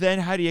 but then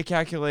how do you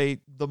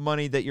calculate the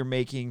money that you're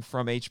making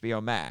from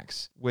HBO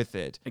Max with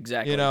it?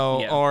 Exactly. You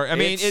know, or I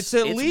mean, it's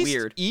at least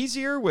weird.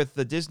 Easier with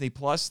the Disney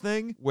Plus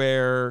thing,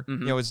 where you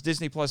know it's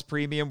Disney Plus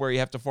Premium, where you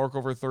have to fork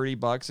over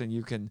 $30 and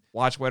you can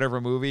watch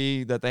whatever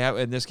movie that they have.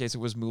 In this case, it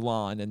was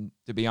Mulan, and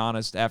to be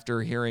honest,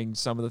 after hearing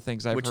some of the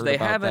things I've heard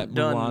about that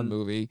Mulan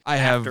movie, I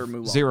have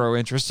zero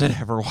interest in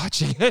ever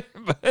watching it.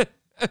 But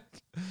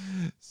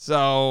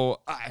so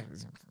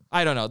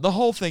I don't know. The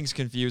whole thing's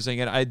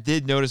confusing, and I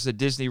did notice that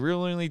Disney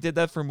really only did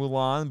that for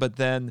Mulan. But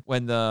then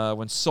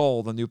when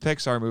Soul, the new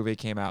Pixar movie,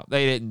 came out,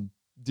 they didn't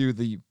do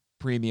the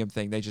premium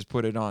thing. They just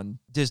put it on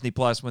Disney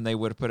Plus when they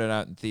would have put it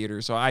out in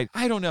theaters. So I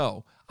don't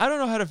know. I don't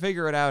know how to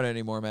figure it out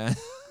anymore, man.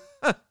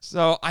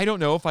 So I don't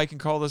know if I can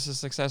call this a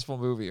successful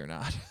movie or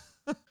not.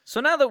 So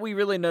now that we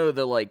really know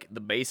the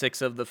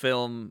basics of the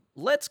film,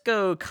 let's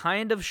go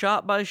kind of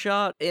shot by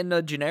shot in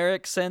a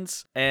generic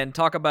sense and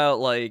talk about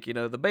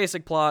the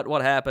basic plot,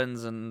 what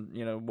happens, and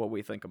what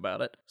we think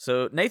about it.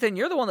 So Nathan,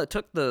 you're the one that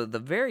took the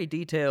very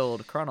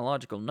detailed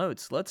chronological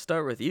notes. Let's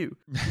start with you,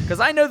 because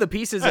I know the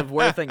pieces of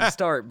where things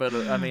start, but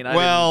I mean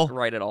I didn't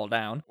write it all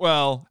down.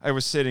 Well, I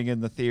was sitting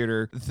in the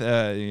theater,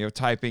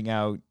 typing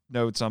out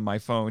notes on my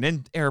phone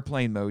in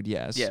airplane mode,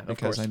 yes,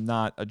 because I'm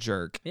not a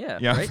jerk. Yeah,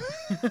 right.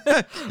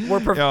 We're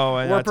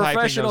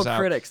professional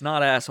critics,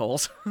 not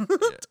assholes.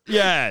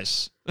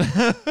 Yes.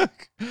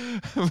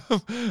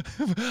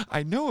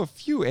 I know a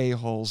few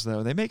a-holes,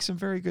 though. They make some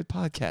very good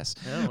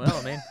podcasts. Yeah, well,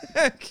 I mean,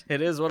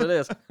 it is what it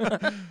is.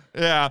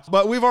 Yeah,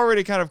 but we've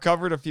already kind of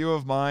covered a few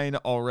of mine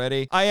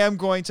already.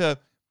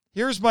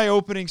 Here's my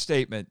opening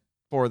statement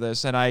for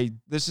this, and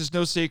this is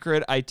no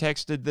secret. I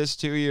texted this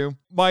to you.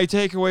 My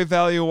takeaway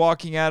value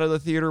walking out of the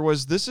theater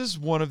was, this is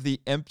one of the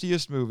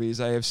emptiest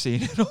movies I have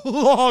seen in a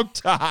long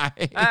time.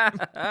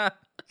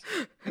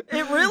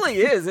 It really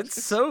is.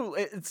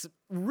 It's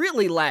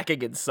really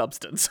lacking in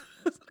substance.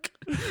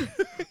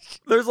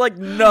 There's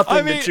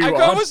nothing to chew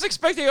on. I was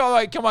expecting,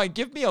 come on,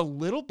 give me a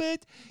little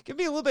bit. Give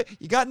me a little bit.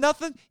 You got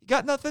nothing? You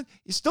got nothing?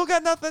 You still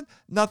got nothing?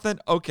 Nothing?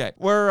 Okay.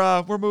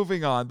 We're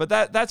moving on. But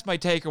that's my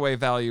takeaway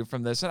value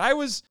from this. And I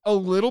was a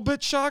little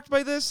bit shocked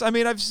by this. I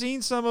mean, I've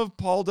seen some of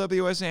Paul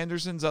W.S.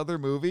 Anderson's other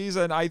movies,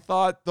 and I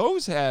thought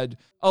those had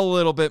a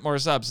little bit more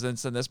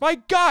substance than this. My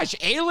gosh,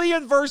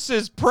 Alien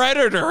versus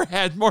Predator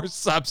had more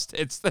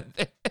substance than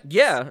this.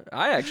 Yeah,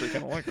 I actually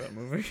kind of like that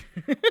movie.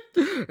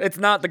 It's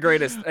not the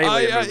greatest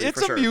Alien movie,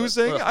 it's for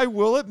amusing, sure, I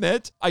will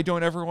admit. I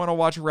don't ever want to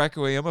watch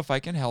Requiem if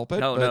I can help it.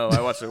 No, I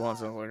watched it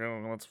once and I was like,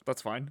 oh,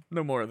 that's fine.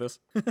 No more of this.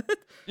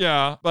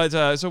 Yeah,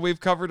 but so we've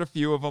covered a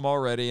few of them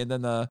already. And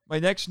then my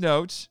next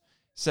note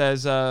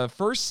says,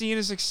 first scene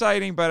is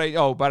exciting, but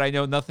I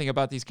know nothing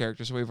about these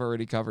characters, so we've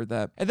already covered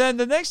that. And then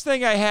the next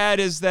thing I had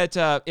is that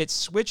it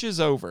switches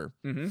over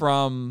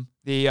from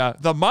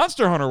the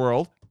Monster Hunter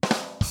world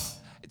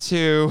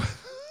to...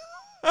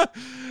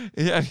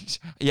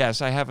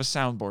 Yes, I have a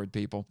soundboard,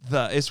 people.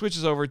 It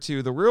switches over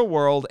to the real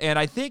world, and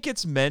I think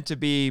it's meant to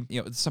be,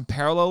 some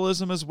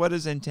parallelism is what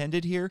is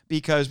intended here,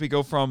 because we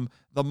go from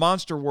the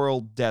Monster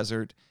World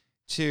desert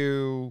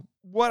to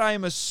what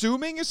I'm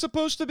assuming is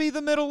supposed to be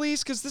the Middle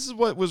East, because this is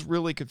what was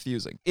really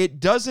confusing. It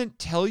doesn't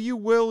tell you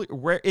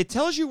where it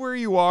tells you where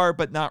you are,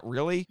 but not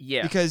really.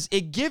 Yeah. Because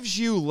it gives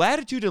you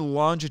latitude and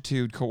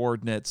longitude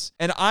coordinates,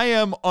 and I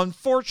am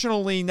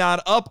unfortunately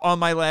not up on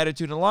my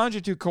latitude and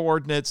longitude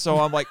coordinates, so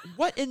I'm like,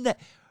 what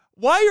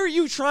why are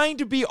you trying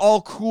to be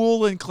all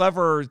cool and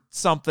clever or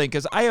something?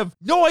 Because I have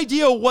no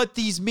idea what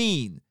these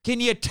mean. Can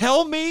you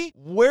tell me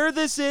where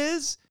this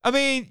is? I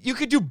mean, you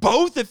could do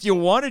both if you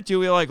wanted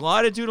to. You're like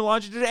latitude and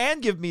longitude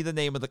and give me the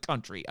name of the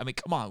country. I mean,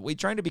 come on. We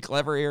trying to be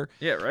clever here?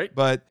 Yeah, right?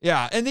 But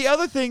yeah, and the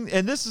other thing,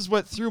 and this is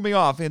what threw me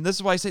off, and this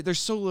is why I say there's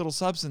so little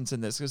substance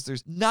in this, because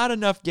there's not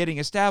enough getting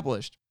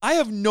established. I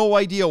have no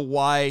idea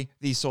why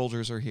these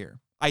soldiers are here.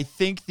 I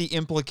think the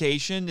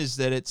implication is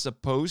that it's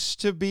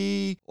supposed to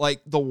be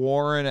like the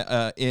war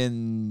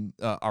in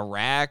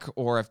Iraq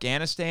or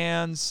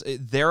Afghanistan's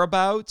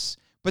thereabouts,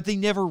 but they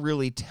never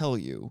really tell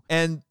you.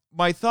 And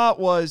my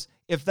thought was,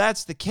 if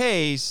that's the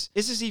case,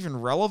 is this even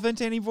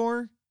relevant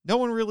anymore? No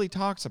one really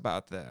talks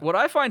about that. What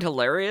I find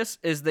hilarious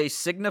is they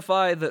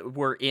signify that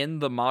we're in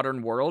the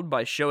modern world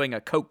by showing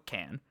a Coke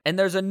can. And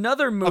there's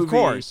another movie Of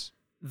course.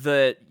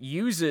 that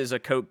uses a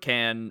Coke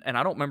can, and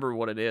I don't remember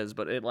what it is,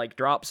 but it like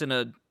drops in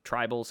a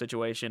tribal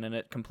situation and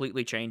it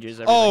completely changes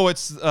everything. Oh,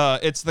 it's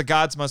the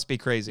gods must be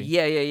crazy.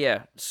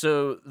 Yeah.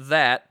 So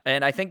that,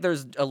 and I think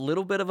there's a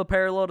little bit of a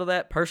parallel to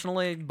that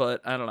personally, but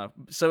I don't know.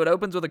 So it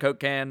opens with a Coke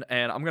can,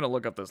 and I'm going to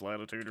look up this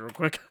latitude real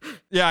quick.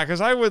 Yeah,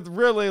 because I would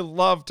really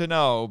love to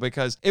know,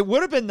 because it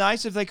would have been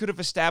nice if they could have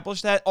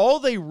established that. All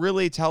they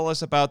really tell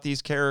us about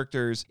these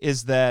characters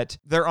is that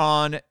they're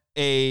on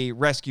a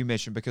rescue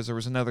mission because there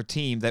was another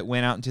team that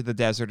went out into the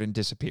desert and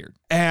disappeared.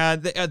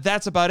 And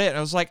that's about it. And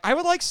I was like, I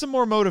would like some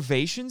more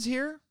motivations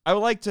here. I would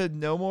like to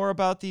know more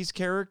about these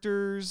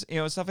characters,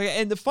 stuff like that.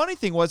 And the funny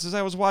thing was, as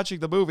I was watching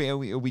the movie, and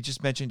we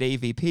just mentioned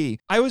AVP,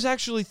 I was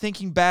actually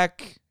thinking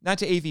back, not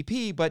to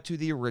AVP, but to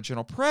the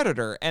original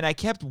Predator. And I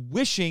kept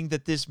wishing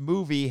that this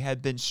movie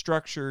had been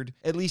structured,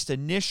 at least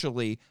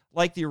initially,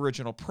 like the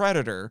original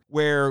Predator,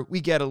 where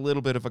we get a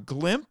little bit of a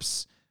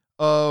glimpse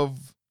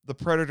of the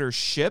Predator's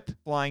ship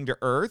flying to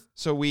Earth.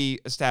 So we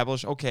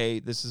establish, okay,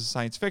 this is a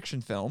science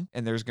fiction film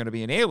and there's going to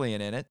be an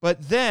alien in it.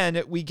 But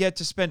then we get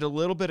to spend a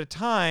little bit of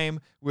time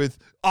with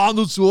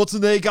Arnold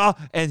Schwarzenegger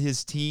and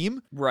his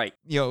team. Right.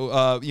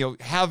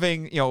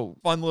 Having,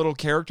 fun little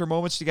character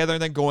moments together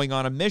and then going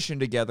on a mission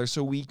together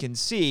so we can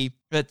see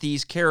that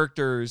these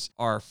characters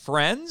are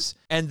friends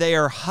and they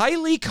are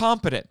highly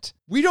competent.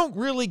 We don't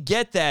really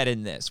get that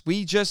in this.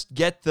 We just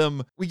get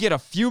them, we get a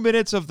few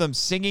minutes of them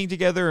singing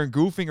together and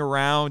goofing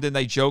around, and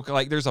they joke,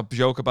 like there's a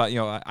joke about,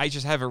 I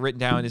just have it written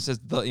down. It says,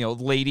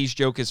 ladies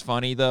joke is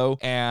funny though.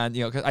 And,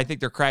 'cause I think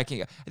they're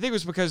cracking. I think it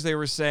was because they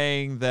were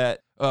saying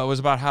that it was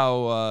about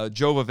how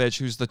Jovovich,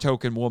 who's the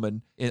token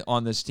woman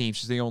on this team,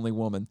 she's the only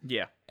woman.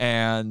 Yeah.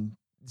 And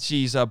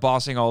she's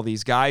bossing all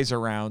these guys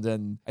around,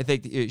 and I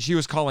think she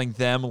was calling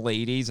them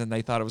ladies, and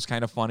they thought it was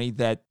kind of funny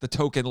that the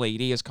token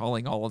lady is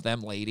calling all of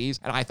them ladies.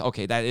 And I thought,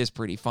 okay, that is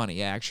pretty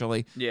funny,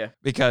 actually. Yeah.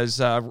 Because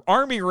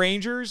Army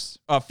Rangers,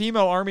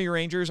 female Army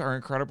Rangers are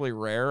incredibly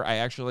rare. I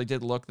actually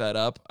did look that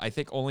up. I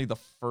think only the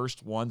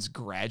first ones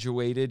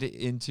graduated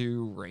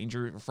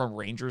from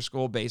Ranger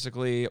School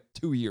basically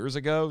 2 years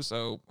ago,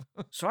 so...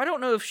 So I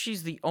don't know if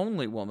she's the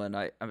only woman.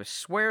 I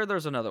swear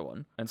there's another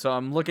one. And so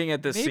I'm looking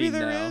at this Maybe scene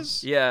there now.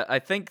 is? Yeah, I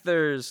think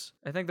there's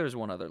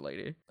one other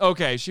lady.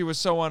 Okay, she was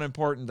so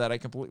unimportant that I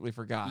completely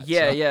forgot.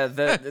 Yeah.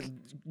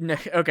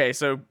 Okay,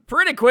 so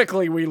pretty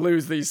quickly we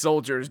lose these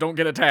soldiers. Don't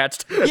get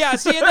attached. Yeah,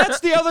 see, and that's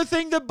the other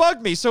thing that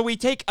bugged me. So we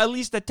take at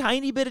least a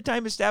tiny bit of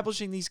time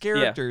establishing these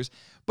characters,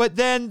 but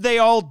then they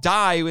all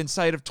die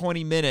inside of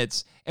 20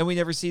 minutes, and we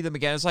never see them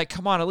again. It's like,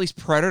 come on, at least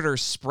Predator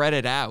spread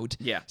it out.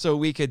 Yeah. So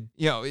we could,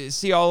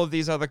 see all of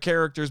these other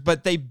characters,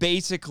 but they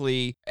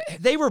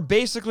were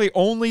basically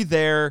only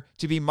there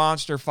to be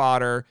monster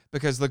fodder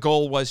because the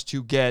goal was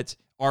to get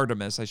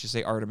Artemis, I should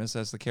say Artemis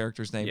as the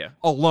character's name,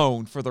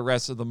 alone for the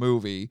rest of the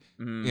movie,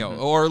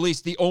 or at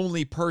least the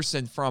only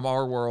person from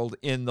our world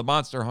in the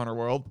Monster Hunter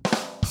world,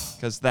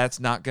 because that's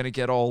not going to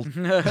get old.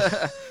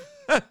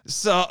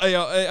 So,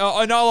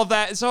 and all of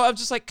that. So I'm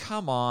just like,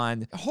 come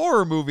on. Bad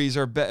horror movies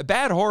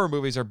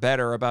are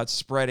better about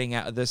spreading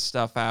out this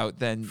stuff out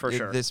than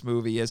this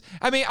movie is.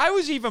 I mean, I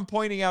was even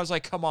pointing out, I was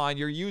like, come on,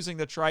 you're using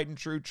the tried and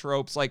true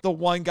tropes. Like the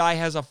one guy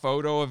has a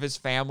photo of his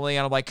family,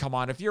 and I'm like, come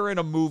on, if you're in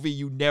a movie,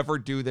 you never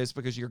do this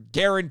because you're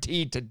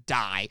guaranteed to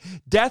die.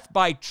 Death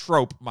by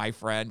trope, my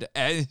friend.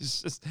 And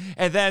it's just,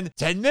 and then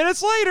 10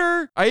 minutes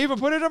later, I even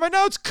put it in my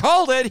notes,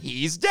 called it,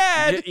 he's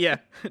dead. Yeah,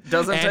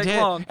 doesn't take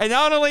long. And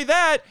not only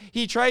that,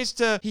 he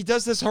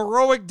does this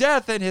heroic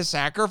death, and his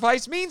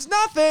sacrifice means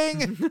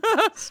nothing.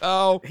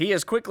 So he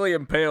is quickly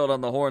impaled on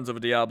the horns of a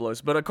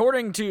Diablos. But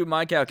according to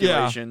my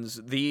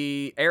calculations,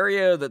 the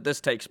area that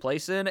this takes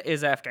place in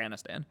is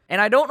Afghanistan. And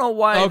I don't know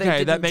why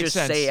they didn't just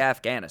say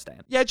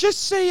Afghanistan. Yeah,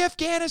 just say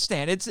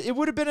Afghanistan. It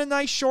would have been a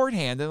nice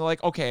shorthand, and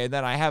like, okay, and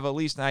then I have at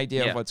least an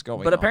idea of what's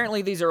going on. But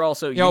apparently these are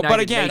also United but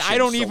again, Nations I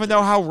don't soldiers. even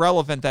know how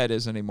relevant that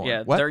is anymore.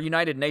 Yeah, what? they're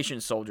United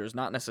Nations soldiers,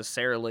 not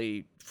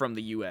necessarily from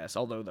the U.S.,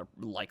 although they're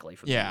likely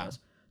from the U.S.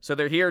 So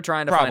they're here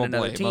trying to find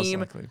another Most team,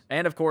 likely.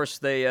 and of course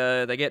they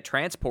get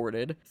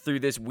transported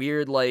through this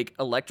weird like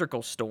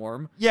electrical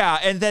storm. Yeah,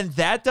 and then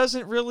that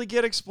doesn't really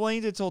get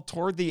explained until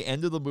toward the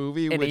end of the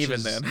movie, And which even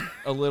is then.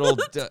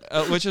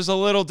 which is a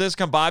little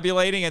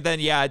discombobulating. And then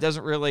it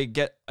doesn't really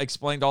get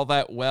explained all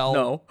that well.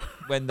 No.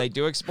 When they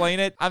do explain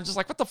it, I'm just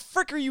like, what the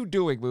frick are you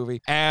doing,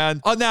 movie?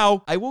 And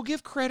now I will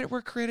give credit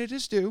where credit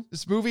is due.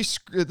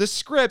 This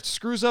script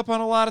screws up on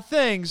a lot of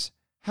things.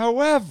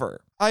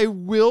 However, I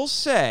will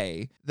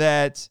say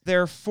that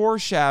their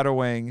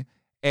foreshadowing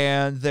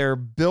and their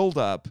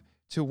buildup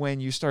to when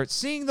you start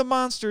seeing the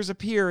monsters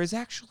appear is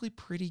actually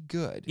pretty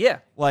good. Yeah.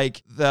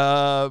 Like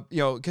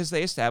because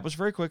they established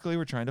very quickly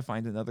we're trying to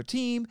find another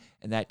team,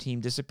 and that team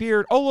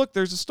disappeared. Oh, look,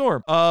 there's a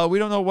storm. We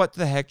don't know what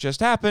the heck just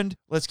happened.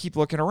 Let's keep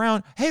looking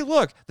around. Hey,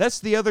 look, that's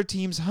the other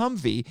team's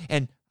Humvee.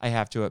 And I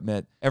have to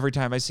admit, every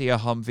time I see a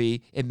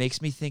Humvee, it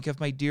makes me think of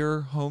my dear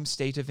home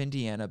state of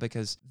Indiana,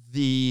 because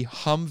the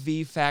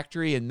Humvee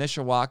factory in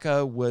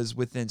Mishawaka was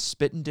within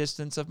spitting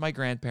distance of my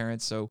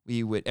grandparents. So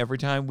every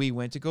time we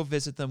went to go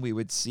visit them, we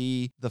would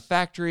see the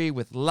factory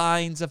with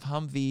lines of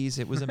Humvees.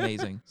 It was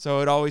amazing. So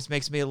it always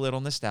makes me a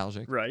little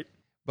nostalgic. Right.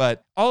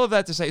 But all of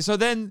that to say, so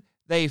then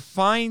they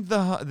find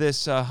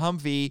this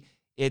Humvee.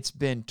 It's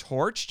been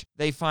torched.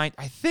 I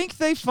think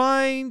they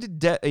find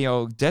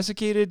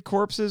desiccated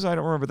corpses. I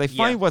don't remember. They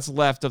find what's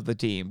left of the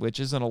team, which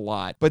isn't a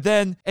lot. But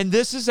then, and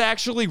this is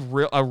actually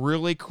a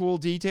really cool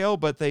detail,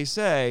 but they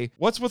say,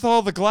 what's with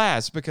all the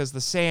glass? Because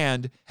the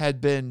sand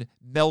had been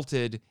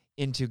melted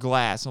into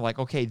glass. I'm like,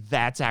 okay,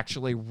 that's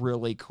actually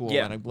really cool.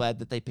 Yeah. And I'm glad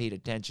that they paid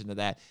attention to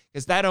that,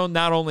 because that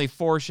not only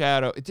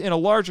in a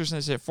larger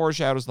sense, it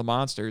foreshadows the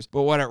monsters,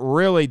 but what it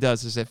really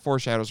does is it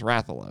foreshadows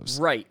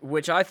Rathalos. Right,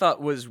 which I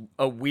thought was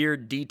a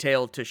weird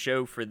detail to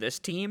show for this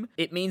team.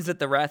 It means that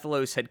the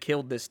Rathalos had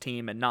killed this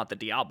team and not the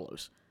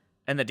Diablos.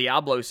 And the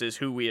Diablos is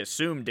who we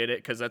assume did it,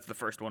 because that's the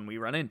first one we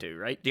run into,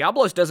 right?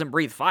 Diablos doesn't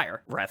breathe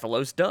fire.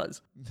 Rathalos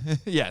does.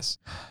 Yes.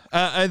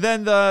 And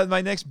then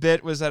my next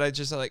bit was that I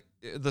just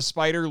the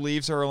spider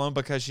leaves her alone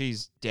because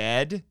she's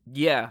dead.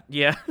 Yeah.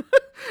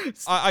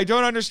 I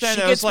don't understand.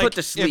 She that. gets Like, put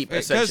to sleep,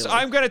 because essentially.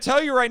 I'm going to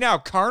tell you right now,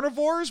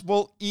 carnivores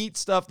will eat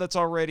stuff that's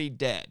already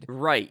dead.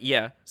 Right,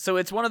 yeah. So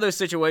it's one of those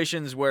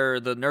situations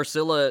where the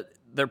Nursilla,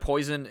 their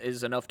poison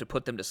is enough to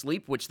put them to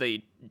sleep, which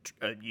they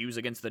use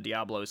against the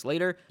Diablos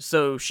later.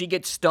 So she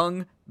gets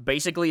stung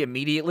basically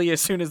immediately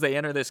as soon as they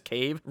enter this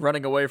cave,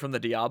 running away from the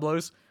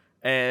Diablos.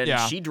 And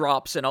she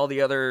drops, and all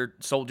the other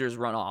soldiers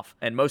run off.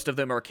 And most of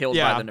them are killed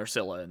by the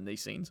Nursilla in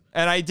these scenes.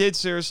 And I did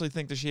seriously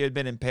think that she had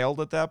been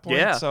impaled at that point.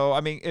 Yeah. So,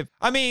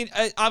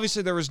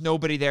 obviously there was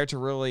nobody there to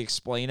really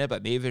explain it,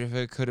 but maybe if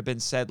it could have been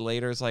said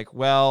later, it's like,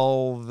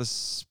 well, the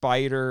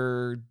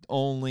spider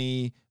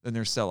the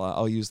Nursilla,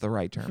 I'll use the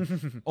right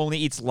term, only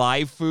eats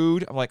live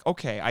food. I'm like,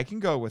 okay, I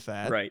can go with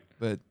that. Right.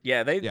 But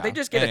yeah, they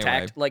just get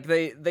attacked. Like,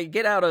 they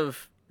get out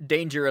of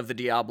danger of the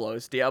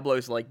Diablos.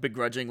 Diablos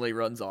begrudgingly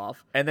runs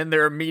off, and then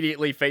they're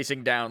immediately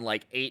facing down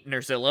 8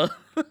 Nursilla.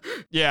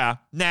 Yeah.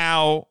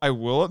 Now, I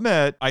will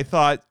admit, I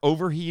thought her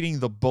overheating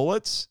the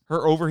bullets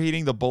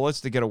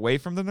to get away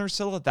from the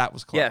Nursilla, that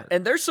was clever. Yeah,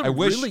 and there's some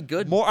really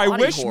good more. body I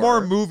wish horror.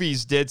 more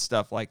movies did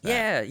stuff like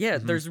that. Yeah,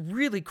 there's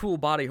really cool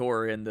body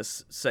horror in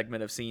this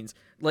segment of scenes.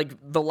 Like,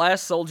 the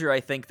last soldier,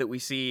 I think, that we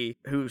see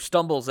who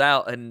stumbles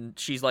out, and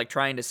she's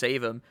trying to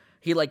save him.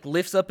 He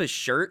lifts up his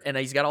shirt, and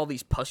he's got all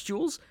these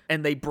pustules,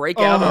 and they break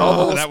out, and all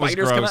the little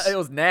spiders come out. It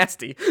was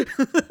nasty.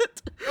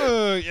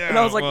 Yeah, and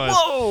I was like,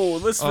 whoa,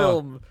 this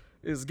film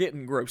is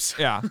getting gross.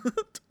 Yeah.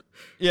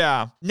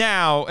 Yeah.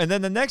 Now, and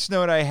then the next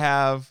note I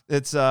have,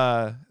 it's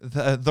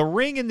the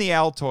ring in the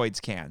Altoids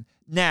can.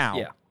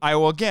 Now, I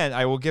will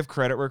give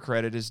credit where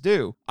credit is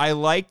due. I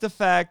like the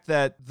fact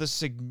that the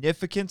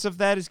significance of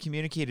that is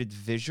communicated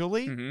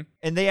visually,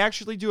 and they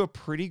actually do a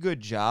pretty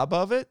good job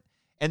of it.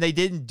 And they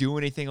didn't do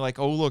anything like,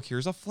 oh, look,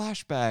 here's a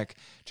flashback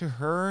to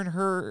her and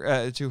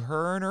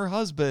her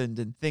husband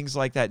and things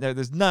like that. No,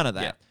 there's none of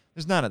that. Yeah.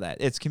 There's none of that.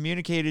 It's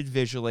communicated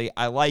visually.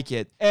 I like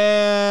it.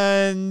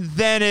 And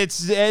then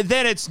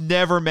it's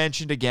never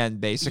mentioned again,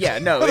 basically. Yeah,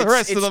 no, the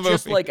rest of the it's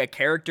just movie. a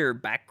character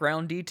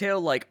background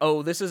detail.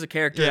 Oh, this is a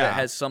character that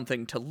has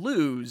something to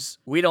lose.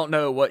 We don't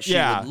know what she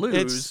would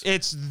lose.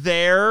 It's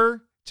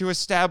there to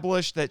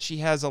establish that she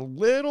has a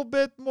little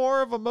bit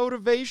more of a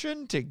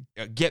motivation to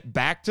get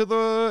back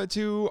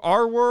to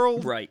our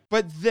world. Right.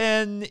 But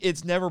then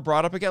it's never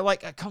brought up again.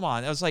 Come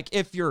on. I was like,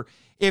 if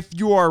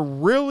you are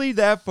really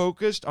that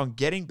focused on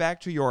getting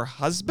back to your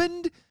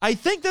husband, I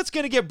think that's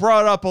going to get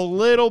brought up a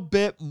little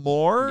bit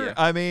more. Yeah.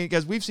 I mean,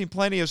 because we've seen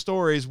plenty of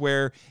stories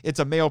where it's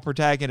a male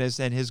protagonist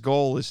and his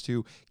goal is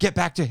to get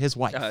back to his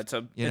wife. It's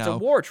a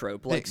war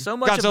trope. So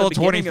much Godzilla of the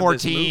beginning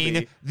 2014, of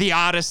this movie, The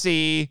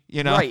Odyssey,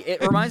 Right.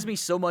 It reminds me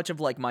so much of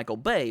Michael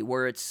Bay,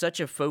 where it's such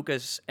a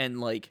focus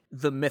and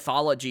the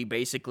mythology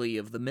basically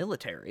of the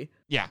military.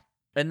 Yeah.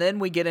 And then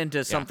we get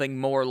into something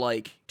more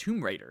like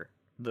Tomb Raider.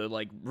 The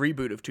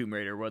reboot of Tomb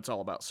Raider, where it's all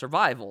about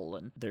survival,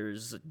 and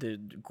there's the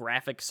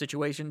graphic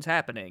situations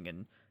happening,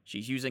 and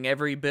she's using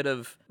every bit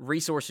of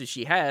resources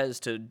she has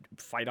to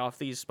fight off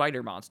these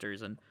spider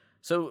monsters. And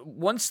So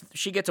once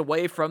she gets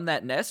away from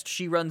that nest,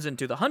 she runs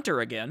into the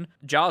hunter again,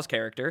 Jaws'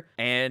 character,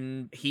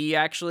 and he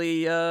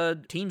actually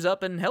teams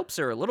up and helps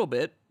her a little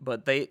bit,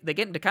 but they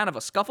get into kind of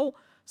a scuffle.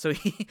 So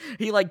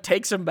he like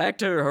takes him back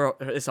to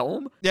his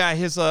home. Yeah,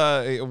 his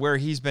where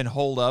he's been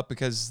holed up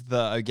because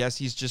I guess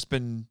he's just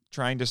been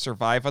trying to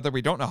survive. Although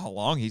we don't know how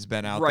long he's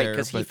been out there. Right,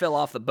 because he fell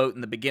off the boat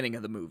in the beginning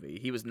of the movie.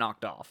 He was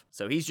knocked off,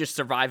 so he's just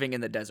surviving in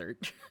the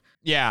desert.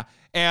 Yeah,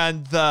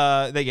 and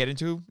they get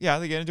into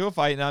a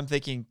fight, and I'm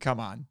thinking, come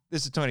on,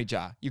 this is Tony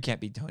Jaa. You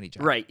can't beat Tony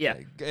Jaa. Right, yeah.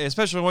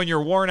 Especially when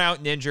you're worn out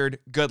and injured.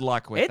 Good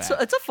luck with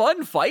that. It's a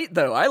fun fight,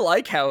 though. I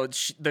like how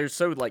they're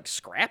so, like,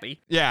 scrappy.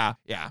 Yeah.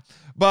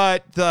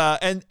 But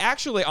and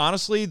actually,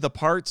 honestly, the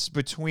parts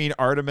between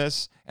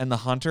Artemis and the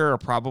hunter are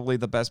probably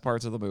the best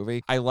parts of the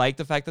movie. I like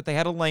the fact that they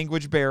had a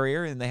language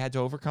barrier and they had to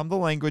overcome the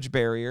language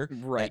barrier.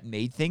 Right. That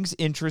made things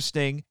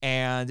interesting.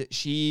 And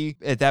she,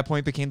 at that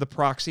point, became the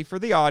proxy for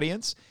the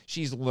audience.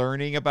 She's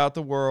learning about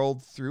the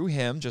world through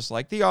him, just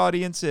like the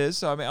audience is.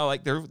 So I mean,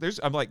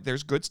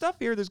 there's good stuff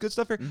here. There's good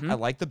stuff here. I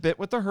like the bit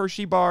with the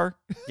Hershey bar.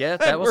 Yeah,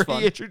 that was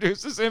fun. He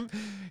introduces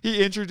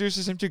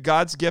him to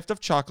God's gift of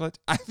chocolate.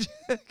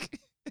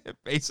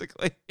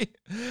 Basically.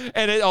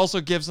 And it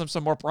also gives them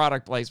some more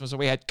product placement. So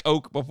we had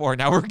Coke before.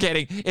 Now we're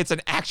getting, it's an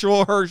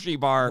actual Hershey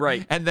bar.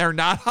 Right. And they're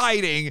not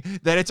hiding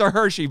that it's a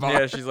Hershey bar.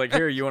 Yeah, she's like,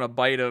 here, you want a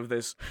bite of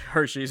this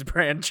Hershey's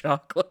brand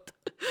chocolate?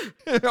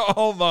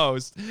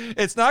 Almost.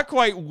 It's not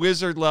quite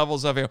wizard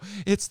levels of it.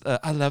 It's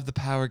I love the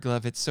power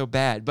glove. It's so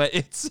bad, but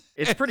it's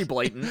pretty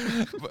blatant.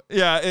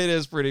 Yeah, it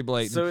is pretty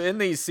blatant. So in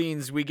these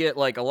scenes, we get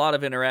like a lot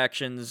of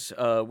interactions.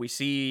 We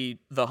see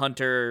the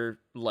hunter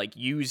like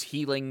use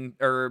healing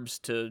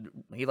herbs he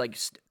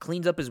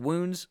cleans up his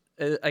wounds,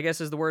 I guess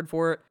is the word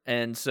for it.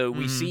 And so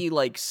we see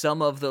like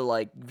some of the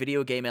like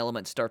video game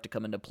elements start to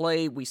come into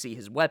play. We see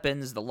his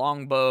weapons, the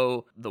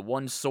longbow, the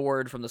one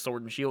sword from the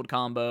sword and shield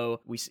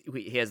combo.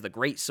 He has the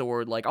great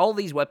sword. Like all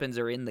these weapons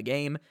are in the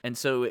game. And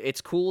so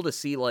it's cool to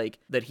see like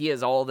that he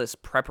has all this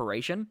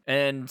preparation.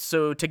 And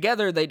so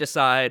together they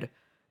decide,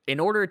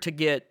 in order to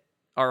get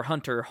our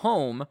hunter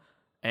home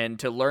and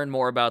to learn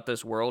more about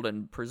this world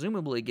and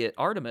presumably get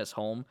Artemis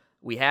home,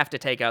 we have to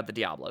take out the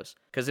Diablos.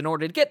 Because in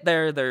order to get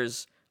there,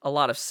 there's a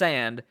lot of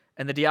sand,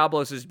 and the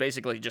Diablos is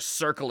basically just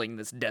circling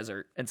this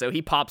desert. And so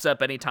he pops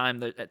up anytime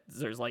that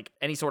there's like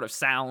any sort of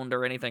sound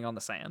or anything on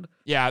the sand.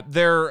 Yeah,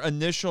 their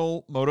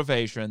initial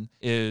motivation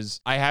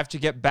is, I have to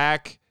get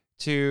back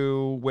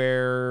to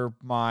where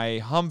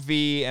my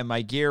Humvee and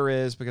my gear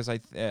is because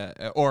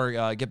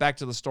get back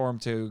to the storm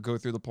to go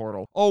through the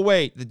portal. Oh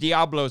wait, the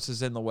Diablos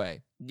is in the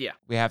way. Yeah.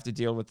 We have to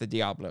deal with the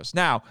Diablos.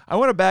 Now, I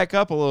want to back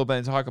up a little bit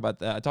and talk about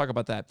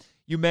that.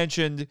 You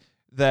mentioned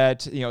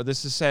that,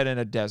 this is set in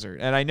a desert.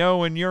 And I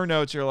know in your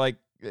notes you're like,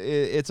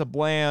 it's a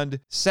bland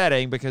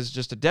setting because it's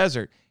just a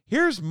desert.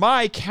 Here's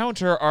my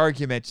counter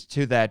argument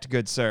to that,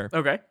 good sir.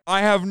 Okay.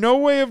 I have no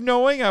way of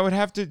knowing.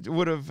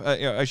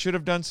 I should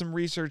have done some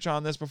research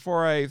on this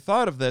before I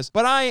thought of this,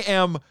 but I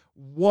am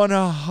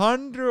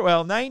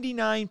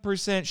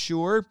 99%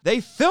 sure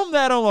they filmed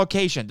that on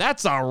location.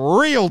 That's a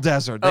real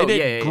desert. They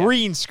didn't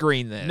green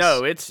screen this.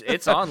 No,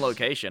 it's on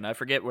location. I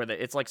forget where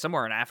it's like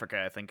somewhere in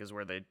Africa, I think, is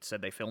where they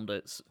said they filmed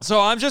it.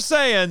 So I'm just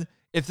saying,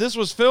 if this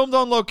was filmed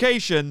on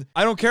location,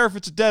 I don't care if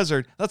it's a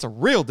desert, that's a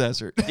real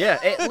desert. Yeah,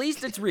 at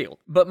least it's real.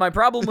 But my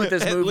problem with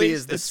this movie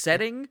is the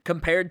setting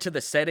compared to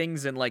the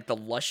settings and like the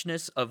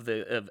lushness of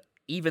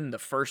even the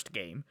first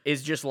game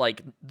is just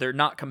like, they're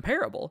not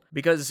comparable.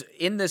 Because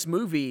in this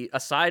movie,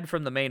 aside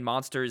from the main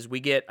monsters, we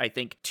get, I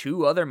think,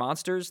 2 other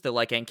monsters, the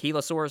like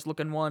ankylosaurus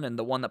looking one and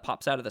the one that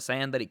pops out of the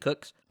sand that he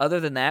cooks. Other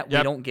than that,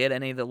 we don't get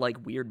any of the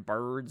like weird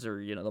birds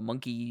or, the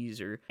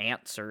monkeys or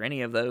ants or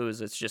any of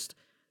those. It's just,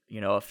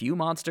 a few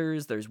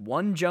monsters. There's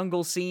one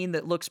jungle scene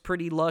that looks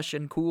pretty lush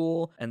and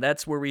cool, and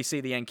that's where we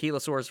see the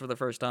ankylosaurus for the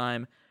first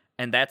time.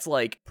 And that's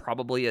like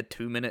probably a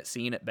 2-minute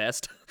scene at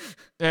best.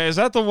 Is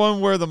that the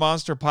one where the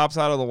monster pops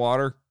out of the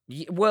water?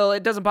 Well,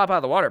 it doesn't pop out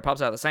of the water. It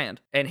pops out of the sand.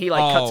 And he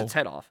cuts its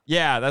head off.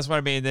 Yeah, that's what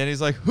I mean. Then he's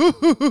like, hoo,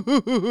 hoo, hoo,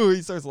 hoo, hoo.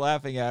 He starts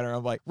laughing at her.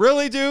 I'm like,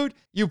 really, dude?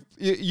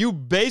 You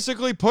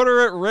basically put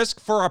her at risk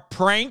for a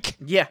prank?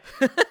 Yeah.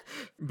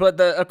 But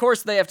of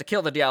course they have to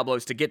kill the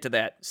Diablos to get to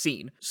that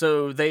scene.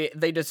 So they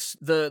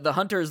just, the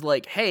hunter's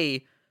like,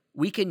 hey,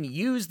 we can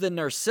use the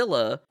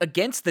Nursilla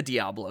against the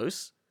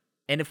Diablos.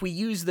 And if we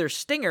use their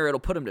stinger, it'll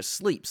put them to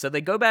sleep. So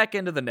they go back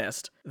into the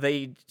nest.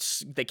 They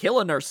kill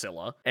a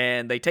Nursilla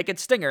and they take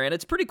its stinger. And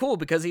it's pretty cool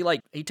because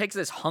he takes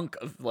this hunk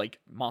of like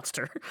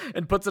monster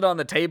and puts it on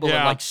the table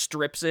and like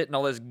strips it and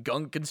all this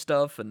gunk and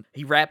stuff. And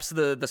he wraps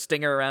the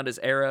stinger around his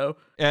arrow.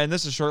 And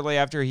this is shortly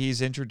after he's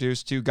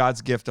introduced to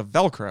God's gift of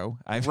Velcro.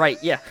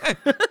 Right, yeah.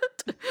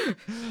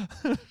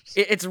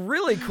 It's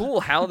really cool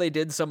how they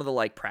did some of the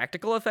like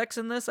practical effects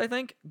in this, I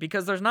think,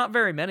 because there's not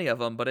very many of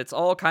them, but it's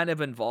all kind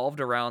of involved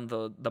around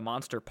the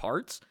monster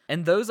parts,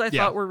 and those I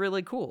thought were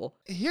really cool.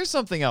 Here's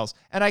something else,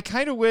 and I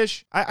kind of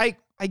wish I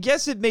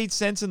guess it made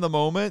sense in the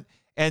moment,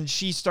 and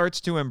she starts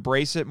to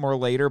embrace it more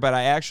later, but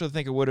I actually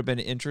think it would have been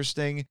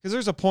interesting because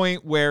there's a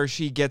point where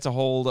she gets a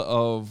hold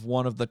of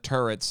one of the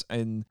turrets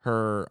in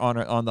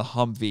on the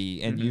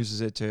Humvee and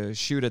uses it to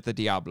shoot at the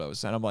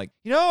Diablos. And I'm like,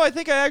 I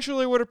think I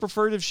actually would have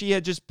preferred if she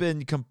had just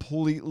been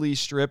completely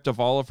stripped of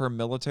all of her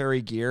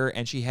military gear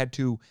and she had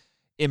to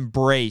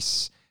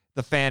embrace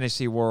the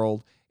fantasy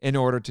world in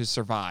order to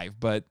survive,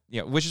 but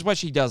which is what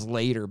she does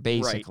later,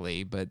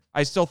 basically. Right. But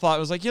I still thought it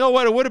was like,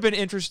 what? It would have been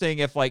interesting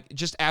if, like,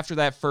 just after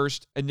that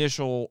first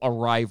initial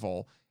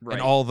arrival, right,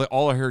 and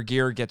all of her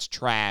gear gets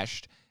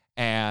trashed,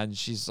 and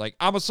she's like,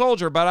 "I'm a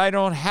soldier, but I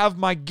don't have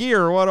my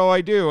gear. What do I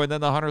do?" And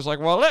then the hunter's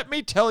like, "Well, let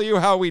me tell you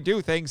how we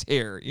do things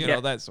here." You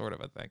know, that sort of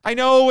a thing. I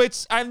know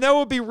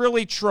it'd be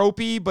really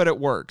tropey, but it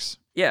works.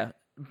 Yeah.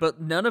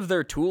 But none of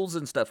their tools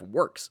and stuff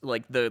works.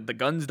 Like, the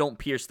guns don't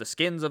pierce the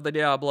skins of the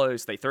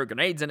Diablos. They throw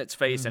grenades in its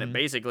face, and it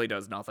basically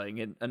does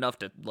nothing. Enough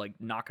to, like,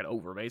 knock it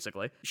over,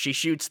 basically. She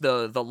shoots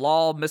the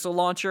Law missile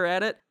launcher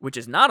at it, which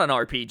is not an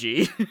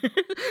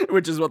RPG,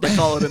 which is what they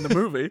call it in the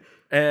movie.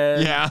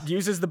 And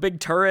uses the big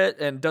turret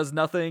and does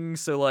nothing.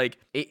 So, like,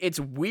 it's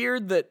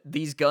weird that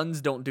these guns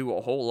don't do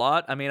a whole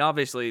lot. I mean,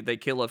 obviously, they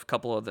kill a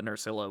couple of the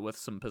Nursilla with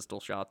some pistol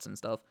shots and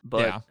stuff.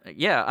 But,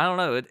 yeah I don't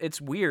know. It's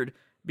weird.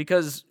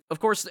 Because, of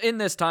course, in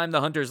this time, the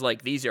hunter's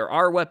like, these are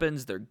our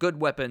weapons, they're good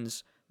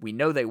weapons, we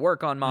know they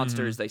work on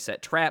monsters, they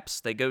set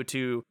traps, they go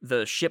to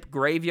the ship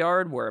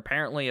graveyard, where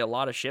apparently a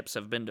lot of ships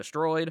have been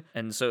destroyed,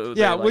 and so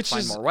they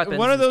find more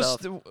weapons and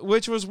stuff.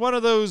 Which was one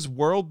of those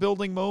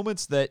world-building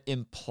moments that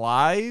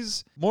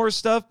implies more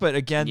stuff, but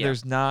again,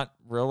 there's not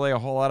really a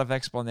whole lot of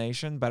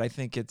explanation, but I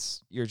think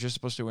you're just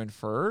supposed to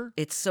infer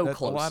it's so that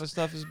close. A lot of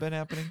stuff has been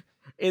happening.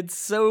 It's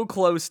so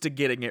close to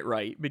getting it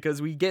right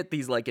because we get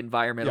these like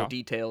environmental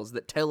details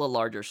that tell a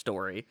larger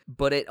story,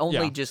 but it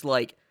only just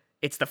like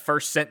it's the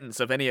first sentence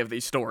of any of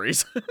these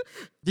stories.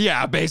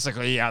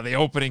 Basically, the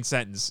opening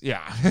sentence.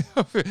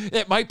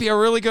 It might be a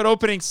really good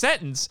opening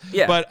sentence,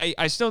 but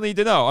I still need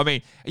to know. I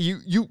mean,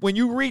 you when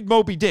you read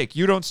Moby Dick,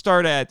 you don't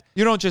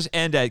just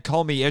end at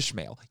 "Call me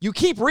Ishmael." You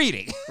keep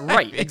reading.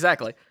 Right,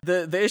 exactly.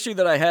 The issue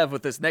that I have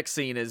with this next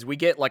scene is we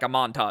get like a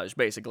montage,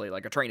 basically,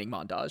 like a training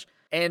montage.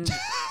 And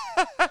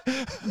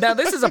now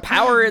this is a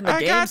power in the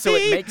game, so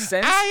it makes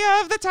sense.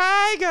 Eye of the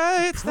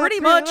tiger. It's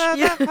pretty much.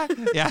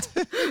 Yeah.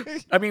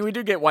 I mean, we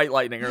do get White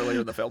Lightning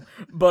earlier in the film,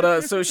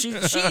 but so she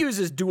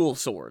uses dual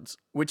swords,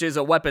 which is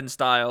a weapon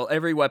style.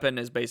 Every weapon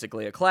is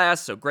basically a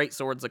class. So great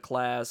sword's a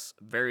class,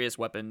 various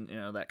weapon,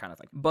 that kind of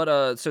thing.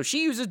 But so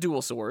she uses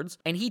dual swords,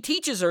 and he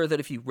teaches her that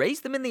if you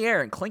raise them in the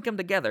air and clink them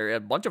together, a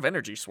bunch of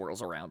energy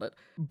swirls around it.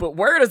 But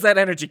where does that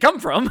energy come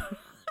from?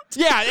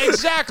 Yeah,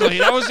 exactly.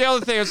 That was the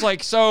other thing. It's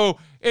like, so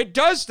it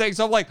does things.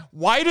 I'm like,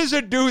 why does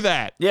it do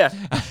that? Yeah.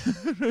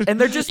 And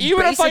they're just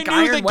even if I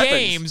knew the weapons.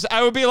 games,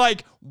 I would be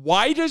like,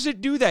 why does it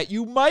do that?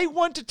 You might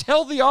want to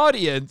tell the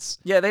audience.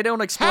 Yeah, they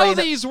don't explain how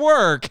these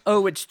work.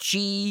 Oh, it's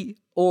chi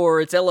or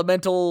it's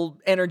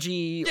elemental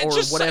energy or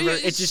whatever.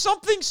 It's just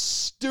something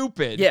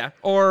stupid. Yeah.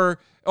 Or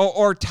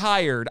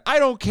tired. I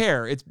don't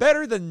care. It's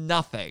better than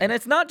nothing. And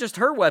it's not just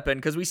her weapon,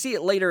 because we see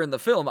it later in the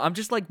film. I'm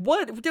just like,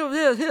 what?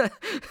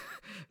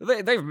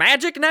 They have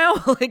magic now?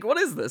 Like, what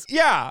is this?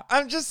 Yeah,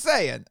 I'm just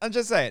saying.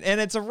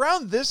 And it's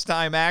around this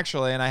time,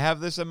 actually, and I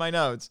have this in my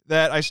notes,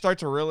 that I start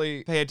to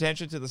really pay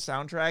attention to the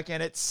soundtrack,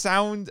 and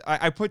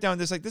I put down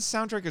this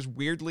soundtrack is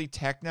weirdly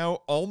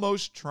techno,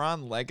 almost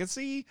Tron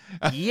Legacy.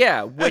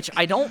 Yeah, which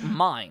I don't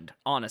mind,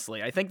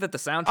 honestly. I think that the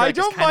soundtrack I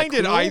don't mind cool.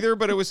 it either,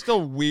 but it was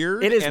still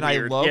weird. It is and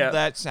weird. I love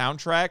that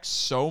soundtrack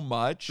so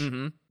much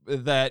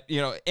that,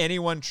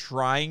 anyone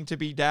trying to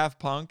be Daft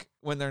Punk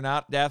when they're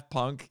not Daft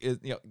Punk is,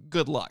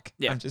 good luck.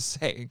 Yeah. I'm just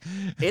saying.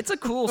 It's a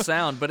cool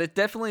sound, but it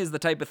definitely is the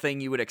type of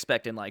thing you would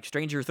expect in like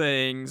Stranger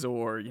Things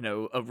or, a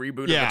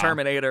reboot of the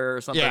Terminator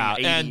or something. Yeah,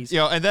 80s.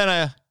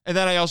 And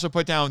then I also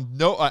put down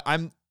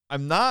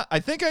I'm not. I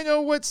think I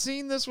know what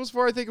scene this was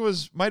for. I think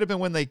might have been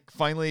when they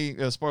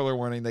finally, spoiler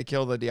warning, they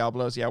kill the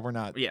Diablos. Yeah, we're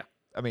not. Yeah.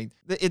 I mean,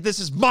 this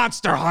is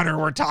Monster Hunter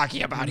we're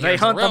talking about here. They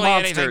hunt really the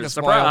monsters.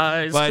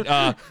 Surprise. But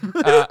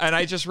and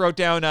I just wrote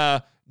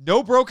down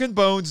no broken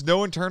bones,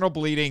 no internal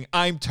bleeding.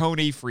 I'm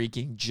Tony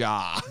freaking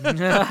Jaa.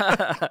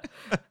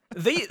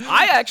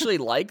 I actually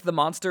like the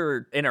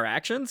monster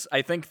interactions.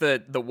 I think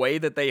that the way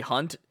that they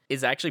hunt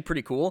is actually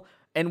pretty cool.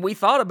 And we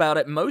thought about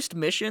it. Most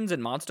missions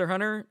in Monster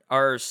Hunter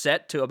are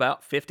set to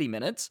about 50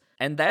 minutes.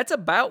 And that's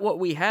about what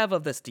we have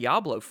of this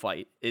Diablo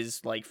fight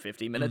is like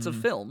 50 minutes of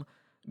film.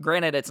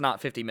 Granted, it's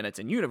not 50 minutes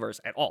in universe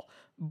at all,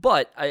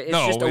 but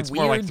it's a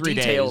weird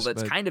detail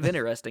that's kind of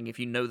interesting if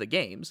you know the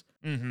games.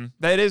 Mm-hmm.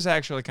 That is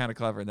actually kind of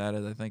clever now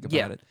that I think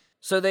about it.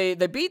 So they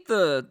beat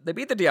the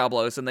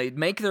Diablos and they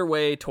make their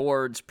way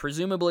towards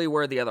presumably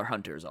where the other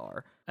hunters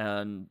are,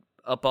 and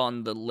up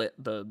on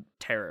the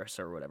terrace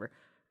or whatever.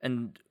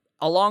 And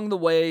along the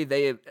way,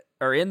 they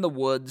are in the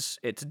woods.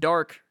 It's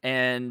dark,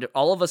 and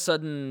all of a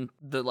sudden,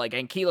 the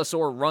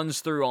Ankylosaur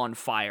runs through on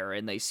fire,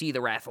 and they see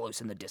the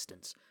Rathalos in the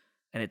distance.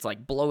 And it's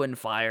like blowing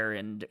fire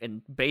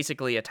and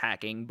basically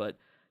attacking, but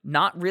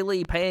not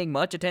really paying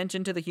much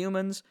attention to the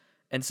humans.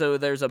 And so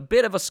there's a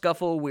bit of a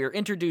scuffle. We're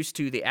introduced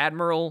to the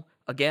Admiral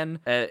again.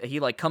 He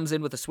like comes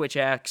in with a switch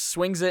axe,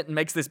 swings it, and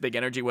makes this big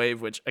energy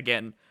wave, which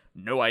again,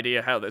 no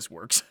idea how this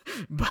works.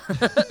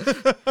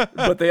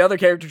 but the other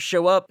characters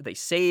show up, they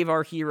save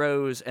our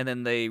heroes, and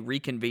then they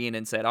reconvene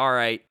and said, all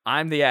right,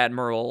 I'm the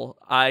Admiral,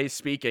 I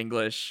speak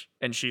English.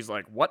 And she's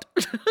like, what?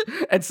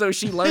 And so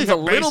she learns a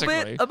little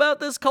bit about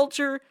this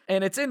culture,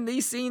 and it's in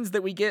these scenes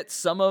that we get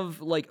some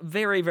of, like,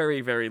 very, very,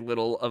 very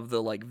little of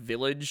the, like,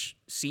 village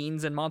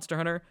scenes in Monster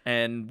Hunter.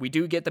 And we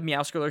do get the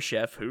Meowscular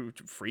chef, who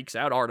freaks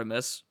out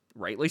Artemis,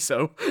 rightly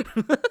so.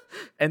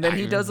 And then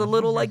he does a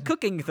little like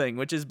cooking thing,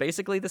 which is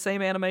basically the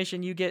same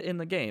animation you get in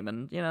the game,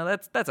 and you know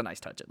that's a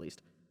nice touch at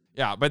least.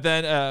 Yeah, but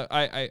then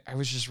I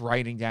was just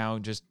writing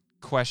down just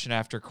question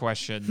after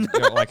question, you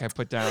know, like I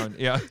put down,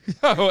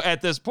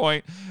 at this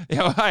point,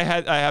 I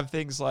have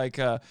things like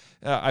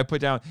I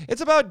put down,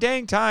 it's about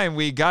dang time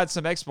we got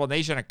some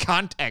explanation and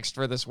context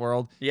for this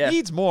world. Yeah.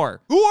 Needs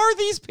more. Who are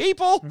these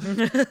people?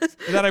 And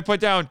then I put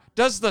down,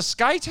 does the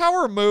Sky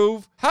Tower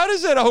move? How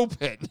does it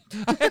open?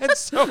 I had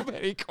so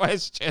many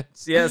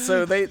questions. Yeah,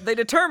 so they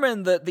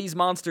determined that these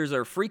monsters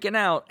are freaking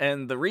out,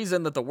 and the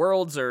reason that the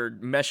worlds are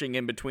meshing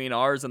in between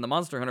ours and the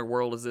Monster Hunter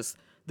world is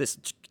this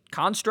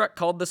construct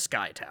called the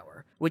Sky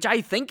Tower, which I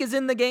think is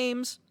in the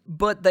games,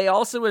 but they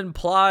also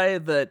imply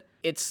that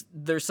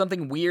there's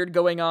something weird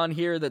going on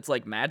here that's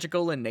like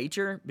magical in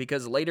nature,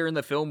 because later in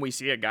the film we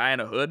see a guy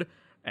in a hood,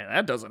 and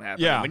that doesn't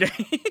happen in the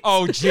game.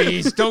 Oh,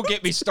 geez, don't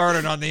get me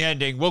started on the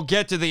ending. We'll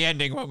get to the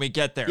ending when we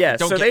get there. Yeah,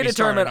 so they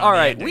determine, all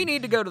right, we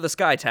need to go to the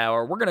Sky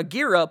Tower. We're going to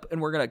gear up,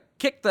 and we're going to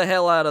kick the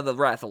hell out of the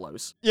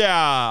Rathalos.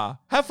 Yeah,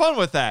 have fun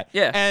with that.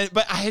 Yeah.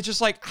 But I had just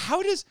like,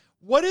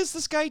 what is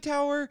the Sky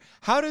Tower?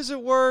 How does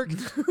it work?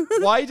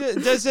 Why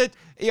does it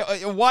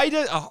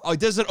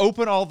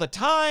open all the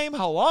time?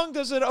 How long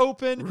does it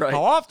open? Right.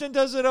 How often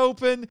does it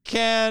open?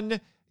 Can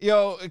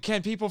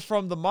people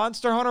from the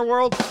Monster Hunter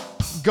world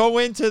go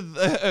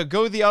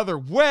the other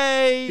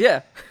way?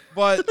 Yeah.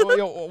 But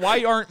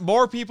why aren't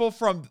more people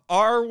from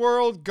our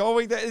world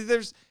going there?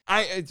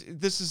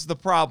 This is the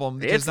problem,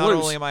 because It's not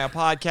loose. only am I a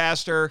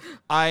podcaster,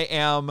 I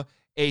am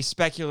a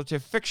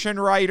speculative fiction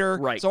writer.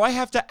 Right. So I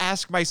have to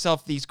ask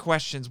myself these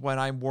questions when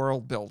I'm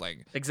world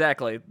building.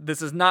 Exactly.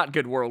 This is not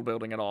good world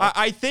building at all.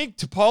 I think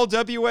Paul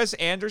W.S.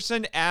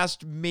 Anderson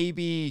asked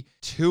maybe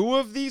 2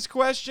 of these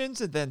questions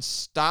and then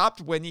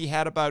stopped when he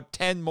had about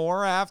 10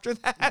 more after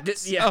that.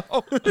 Yeah.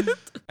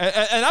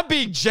 And I'm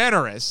being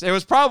generous. It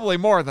was probably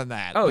more than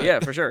that. Oh, yeah,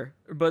 for sure.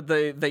 But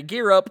they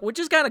gear up, which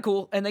is kind of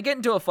cool, and they get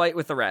into a fight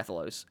with the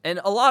Rathalos. And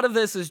a lot of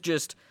this is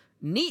just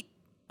neat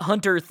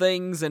hunter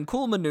things and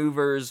cool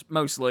maneuvers,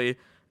 mostly.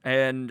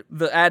 And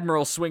the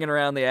Admiral swinging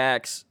around the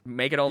axe,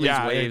 making all these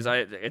waves.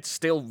 It's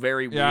still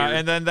very weird. Yeah,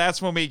 and then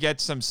that's when we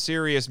get some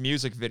serious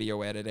music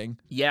video editing.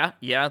 Yeah,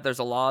 there's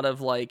a lot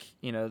of, like,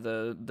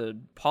 the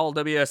Paul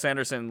W.S.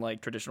 Anderson,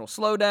 like, traditional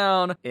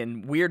slowdown.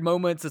 In weird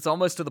moments, it's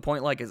almost to the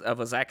point, like, of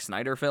a Zack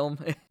Snyder film.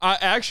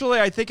 Actually,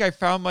 I think I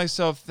found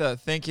myself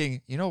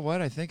thinking, you know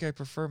what? I think I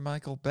prefer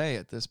Michael Bay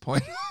at this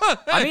point.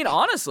 I mean,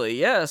 honestly,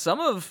 yeah, some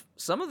of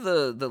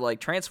the like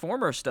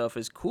Transformer stuff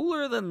is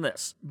cooler than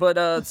this.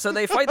 But so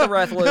they fight the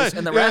Rathalos,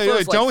 and the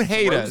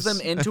Rathalos throws them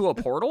into a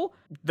portal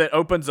that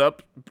opens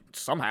up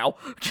somehow.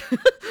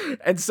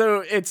 And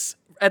so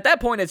at that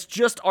point it's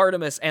just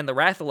Artemis and the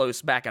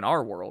Rathalos back in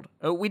our world.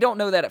 We don't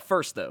know that at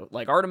first though.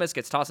 Like Artemis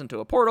gets tossed into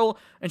a portal,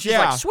 and she's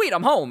like, "Sweet,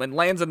 I'm home," and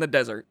lands in the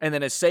desert, and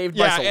then is saved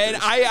by soldiers. And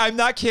I'm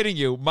not kidding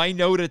you. My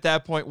note at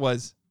that point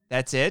was,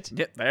 that's it?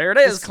 Yeah, there it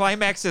is. This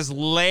climax is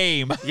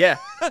lame. Yeah.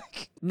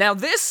 Now,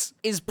 this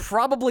is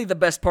probably the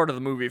best part of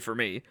the movie for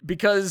me,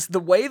 because the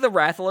way the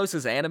Rathalos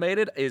is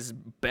animated is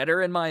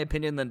better, in my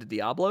opinion, than the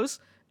Diablos.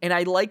 And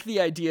I like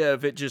the idea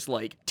of it just,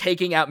 like,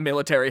 taking out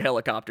military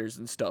helicopters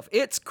and stuff.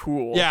 It's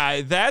cool.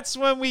 Yeah, that's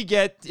when we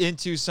get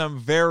into some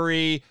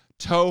very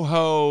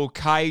Toho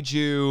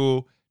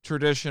kaiju,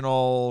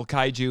 traditional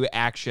kaiju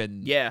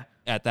action. Yeah.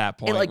 At that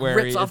point, it like where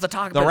rips off the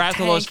top of the the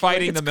Rathalos tank,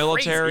 fighting like, the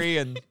military, crazy.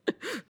 and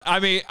I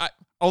mean,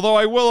 although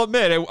I will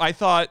admit, I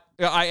thought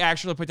I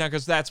actually put down,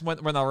 because that's when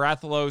the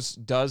Rathalos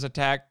does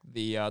attack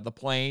the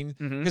plane,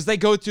 because they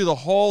go through the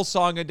whole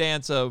song and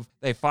dance of,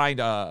 they find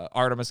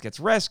Artemis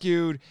gets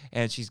rescued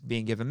and she's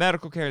being given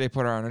medical care. They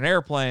put her on an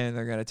airplane and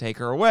they're gonna take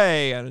her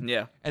away, and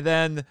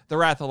then the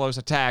Rathalos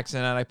attacks,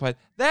 and then I put,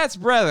 that's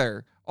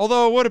brother.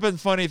 Although it would have been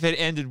funny if it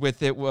ended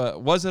with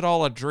was it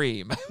all a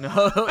dream?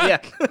 Yeah.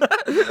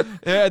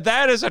 Yeah,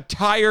 that is a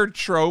tired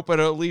trope, but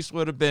at least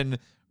would have been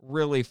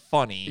really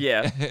funny.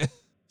 Yeah.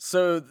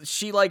 So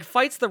she, like,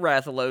 fights the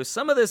Rathalos.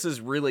 Some of this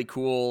is really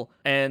cool,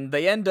 and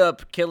they end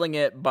up killing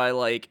it by,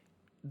 like,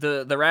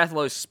 the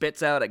Rathalos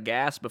spits out a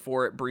gas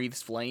before it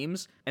breathes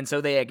flames, and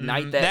so they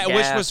ignite that gas.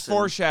 Which was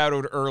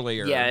foreshadowed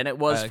earlier. Yeah, and it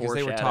was foreshadowed.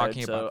 They were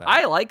talking about that.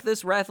 I like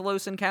this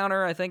Rathalos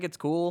encounter. I think it's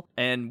cool,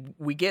 and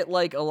we get,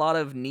 like, a lot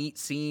of neat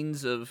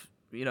scenes of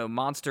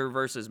monster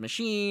versus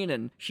machine,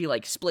 and she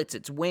like splits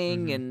its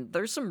wing, and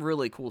there's some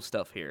really cool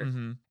stuff here.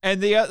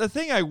 And the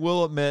thing I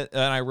will admit,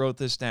 and I wrote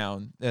this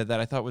down, that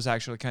I thought was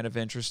actually kind of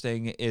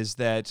interesting, is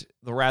that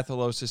the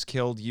Rathalos is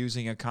killed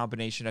using a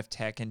combination of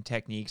tech and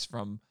techniques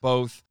from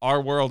both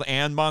our world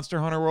and Monster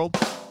Hunter World.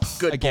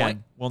 Good Again,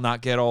 point. will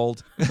not get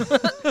old.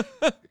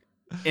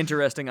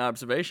 Interesting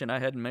observation. I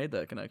hadn't made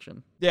that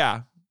connection.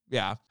 Yeah.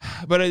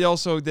 But I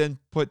also then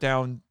put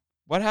down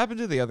what happened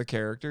to the other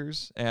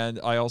characters, and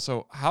I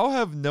also, how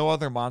have no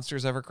other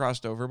monsters ever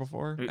crossed over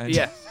before? And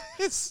Yeah.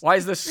 Why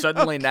is this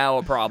suddenly now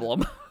a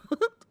problem?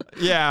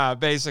 Yeah,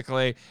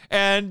 basically.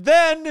 And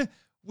then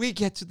we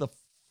get to the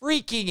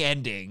freaking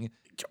ending.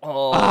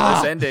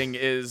 This ending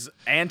is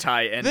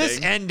anti-ending.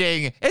 This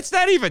ending, it's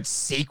not even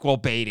sequel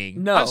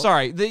baiting. No. I'm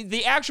sorry.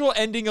 The actual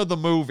ending of the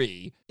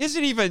movie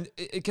isn't even,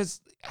 because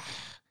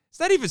it's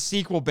not even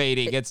sequel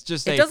baiting. It's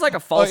just it does like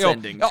a false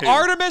ending, too.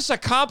 Artemis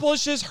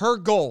accomplishes her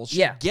goal.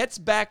 She gets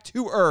back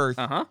to Earth.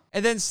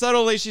 And then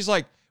suddenly she's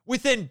like,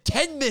 within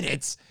 10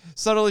 minutes,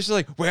 suddenly she's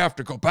like, we have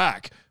to go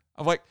back.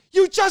 I'm like,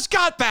 you just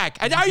got back,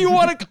 and now you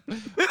want to...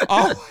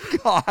 Oh,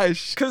 my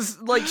gosh. Because,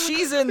 like,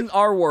 she's in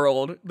our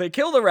world. They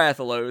kill the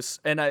Rathalos,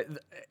 and at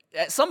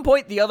some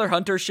point, the other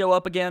hunters show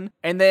up again,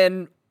 and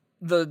then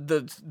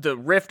the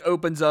rift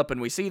opens up,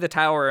 and we see the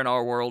tower in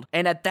our world.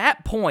 And at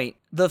that point,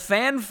 the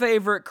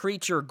fan-favorite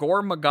creature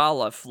Gore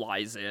Magala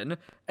flies in,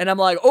 and I'm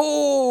like,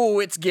 oh,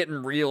 it's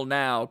getting real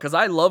now, because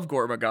I love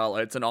Gore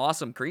Magala. It's an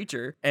awesome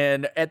creature.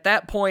 And at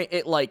that point,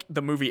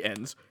 the movie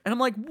ends. And I'm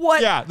like,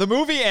 what? Yeah, the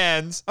movie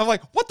ends. I'm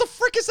like, what the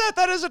frick is that?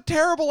 That is a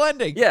terrible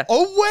ending. Yeah.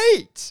 Oh,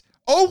 wait.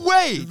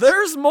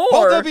 There's more.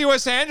 Paul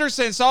W.S.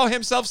 Anderson saw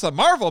himself some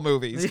Marvel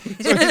movies.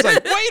 So he's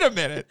like, wait a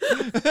minute.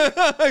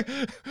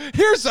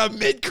 Here's a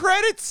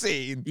mid-credit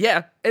scene.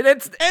 Yeah. And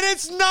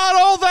it's not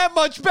all that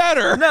much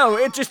better. No,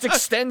 it just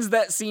extends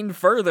that scene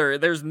further.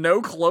 There's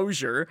no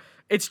closure.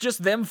 It's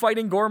just them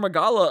fighting Gore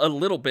Magala a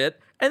little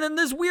bit, and then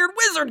this weird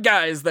wizard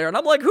guy is there, and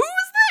I'm like, who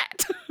is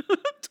that?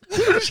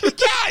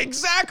 Yeah,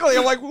 exactly.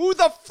 I'm like, who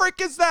the frick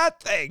is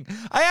that thing?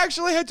 I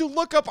actually had to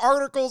look up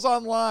articles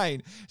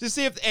online to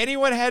see if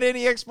anyone had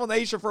any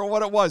explanation for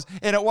what it was,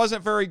 and it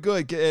wasn't very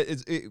good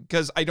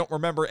because I don't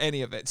remember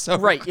any of it. So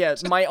right, yeah.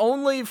 My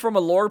only, from a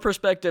lore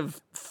perspective,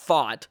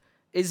 thought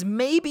is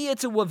maybe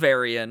it's a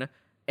Wavarian,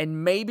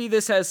 and maybe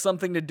this has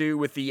something to do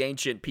with the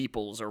ancient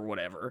peoples or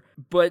whatever.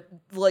 But,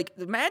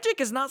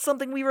 magic is not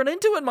something we run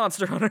into in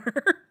Monster Hunter.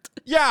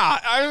 Yeah,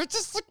 I was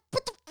just like,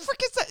 what the frick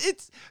is that?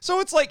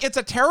 It's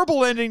a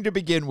terrible ending to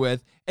begin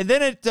with, and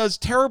then it does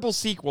terrible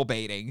sequel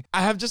baiting.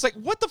 I'm just like,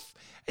 what the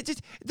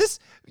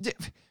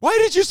why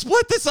did you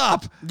split this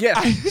up? Yeah.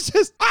 It's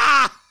just,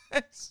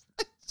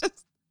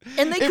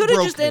 And they could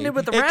have just ended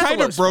with the Rathalos. It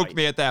kind of broke fight.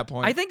 me at that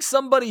point. I think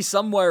somebody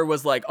somewhere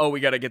was like, oh,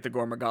 we got to get the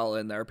Gore Magala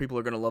in there. People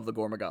are going to love the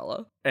Gore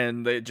Magala.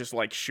 And they just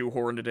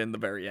shoehorned it in the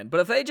very end. But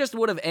if they just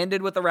would have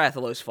ended with the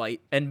Rathalos fight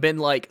and been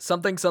like,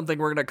 something, we're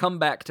going to come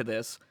back to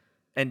this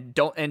and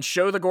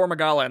show the Gore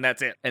Magala and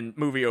that's it. And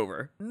movie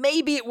over.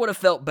 Maybe it would have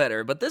felt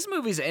better. But this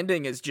movie's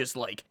ending is just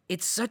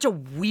it's such a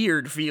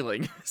weird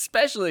feeling,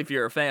 especially if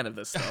you're a fan of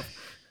this stuff.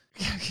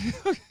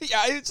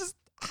 Yeah, it's just...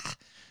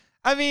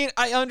 I mean,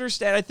 I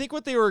understand. I think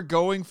what they were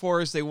going for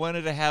is they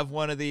wanted to have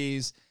one of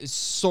these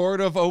sort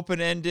of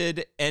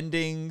open-ended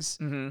endings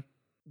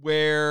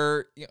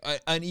where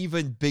an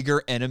even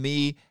bigger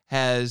enemy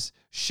has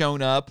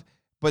shown up,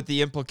 but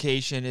the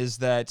implication is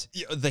that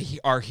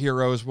our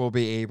heroes will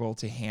be able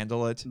to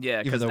handle it.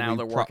 Yeah, because now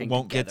they're working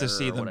won't get to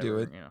see them do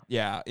it.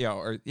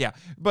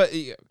 But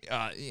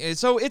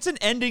so it's an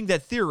ending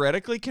that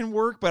theoretically can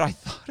work, but I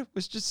thought it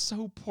was just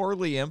so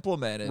poorly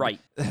implemented. Right.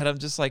 That I'm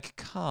just like,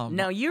 come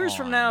Now, years on.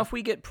 from now, if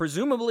we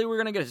presumably we're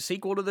going to get a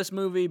sequel to this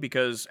movie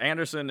because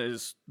Anderson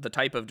is the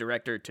type of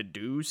director to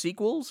do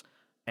sequels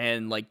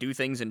and do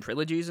things in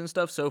trilogies and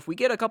stuff. So if we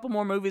get a couple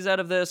more movies out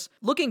of this,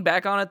 looking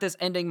back on it, this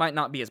ending might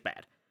not be as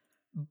bad.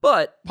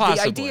 But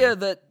Possibly. The idea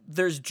that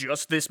there's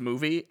just this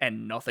movie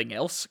and nothing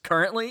else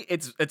currently,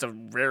 it's a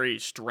very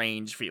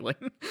strange feeling.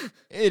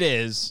 It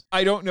is.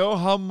 I don't know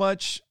how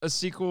much a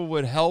sequel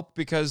would help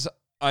because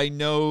I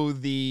know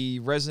the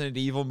Resident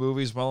Evil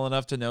movies well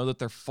enough to know that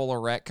they're full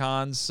of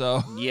retcons,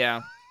 so...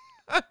 Yeah.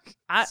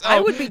 I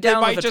would be down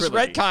with might a just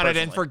trilogy, retcon it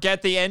and personally.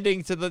 forget the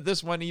ending to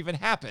this one even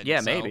happened. Yeah,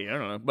 so. maybe. I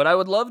don't know. But I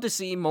would love to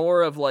see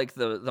more of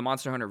the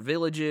Monster Hunter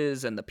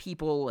villages and the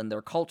people and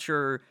their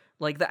culture.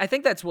 I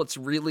think that's what's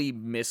really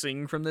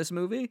missing from this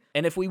movie.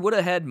 And if we would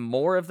have had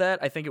more of that,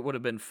 I think it would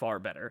have been far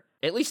better.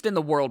 At least in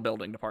the world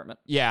building department.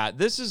 Yeah,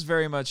 this is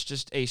very much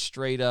just a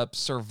straight up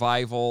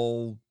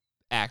survival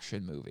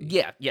action movie.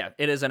 Yeah.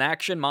 It is an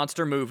action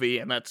monster movie,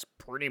 and that's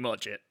pretty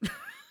much it.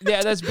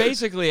 Yeah, that's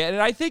basically it.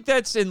 And I think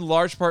that's in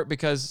large part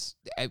because,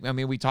 I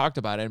mean, we talked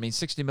about it. I mean,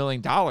 $60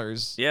 million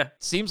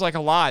seems like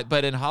a lot,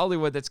 but in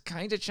Hollywood, that's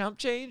kind of chump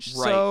change.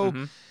 Right.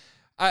 So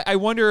I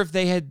wonder if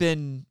they had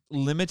been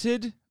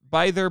limited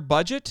by their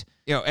budget,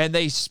 and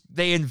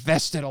they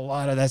invested a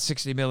lot of that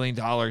 $60 million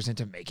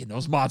into making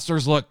those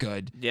monsters look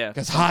good. Yeah.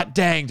 Because hot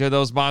dang, do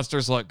those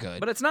monsters look good.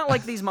 But it's not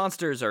like these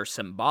monsters are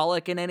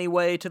symbolic in any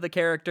way to the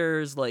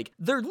characters. Like,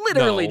 they're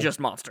literally just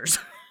monsters.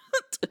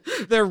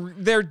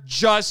 They're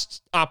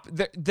just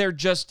they're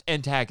just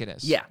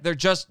antagonists. Yeah. They're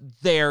just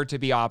there to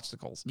be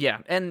obstacles. Yeah,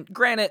 and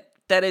granted,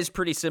 that is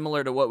pretty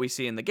similar to what we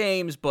see in the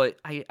games, but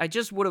I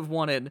just would have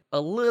wanted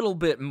a little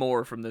bit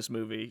more from this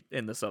movie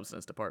in the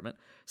substance department.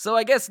 So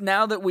I guess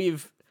now that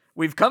we've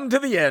come to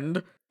the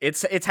end,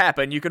 it's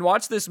happened. You can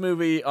watch this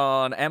movie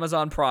on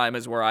Amazon Prime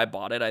is where I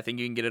bought it. I think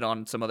you can get it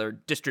on some other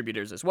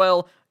distributors as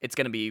well. It's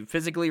going to be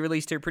physically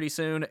released here pretty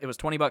soon. It was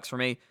 $20 for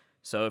me.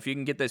 So if you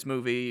can get this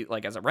movie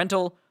like as a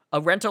rental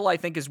I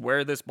think is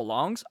where this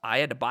belongs. I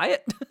had to buy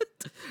it.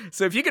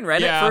 So if you can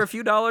rent it for a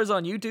few dollars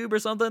on YouTube or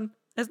something,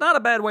 it's not a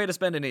bad way to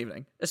spend an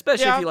evening,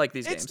 especially if you like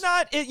these games.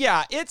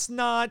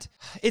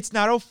 It's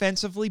not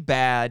offensively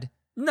bad.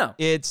 No.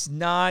 It's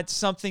not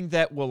something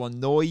that will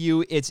annoy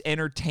you. It's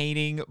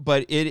entertaining,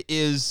 but it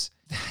is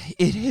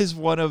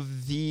one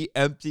of the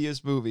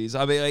emptiest movies.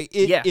 I mean,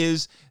 it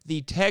is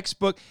the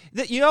textbook.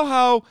 You know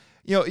how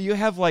you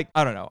have I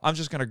don't know. I'm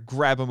just gonna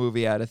grab a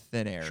movie out of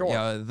thin air.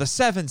 Sure. The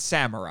Seven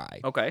Samurai.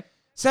 Okay.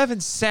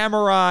 Seven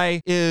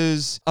Samurai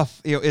is a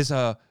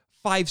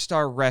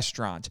 5-star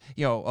restaurant,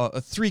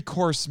 a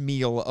 3-course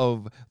meal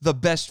of the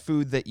best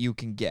food that you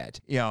can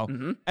get,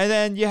 Mm-hmm. And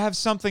then you have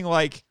something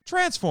like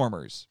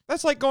Transformers.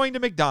 That's like going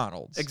to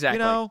McDonald's.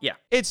 Exactly. Yeah.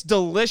 It's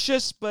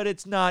delicious, but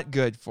it's not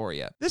good for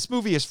you. This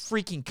movie is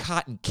freaking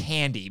cotton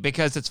candy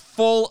because it's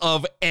full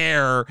of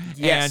air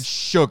and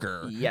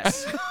sugar.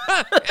 Yes.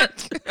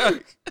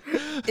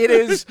 It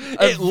is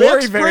a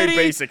very, very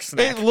basic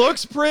snack. It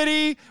looks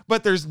pretty,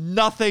 but there's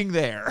nothing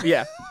there.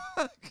 Yeah.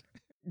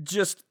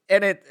 It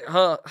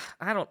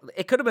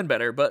could have been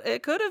better, but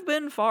it could have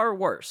been far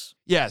worse.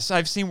 Yes,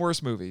 I've seen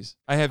worse movies.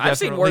 I've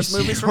seen worse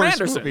movies from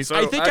Anderson. So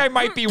I think I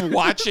might be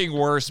watching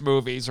worse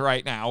movies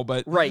right now,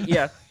 but... Right,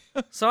 yeah.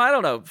 So I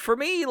don't know. For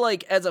me,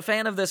 as a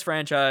fan of this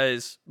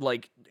franchise,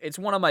 it's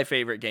one of my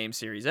favorite game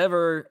series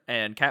ever,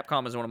 and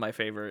Capcom is one of my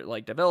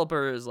favorite,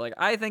 developers.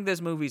 I think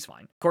this movie's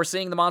fine. Of course,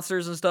 seeing the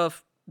monsters and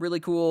stuff, really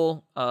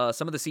cool.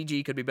 Some of the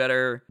CG could be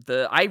better.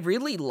 I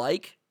really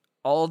like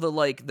all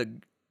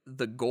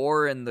the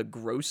gore and the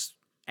gross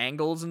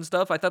angles and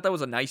stuff. I thought that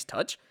was a nice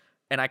touch.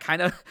 And I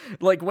kind of,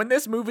 when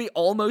this movie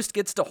almost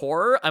gets to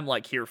horror, I'm,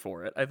 here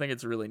for it. I think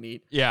it's really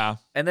neat. Yeah.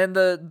 And then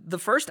the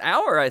first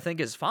hour, I think,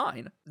 is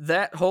fine.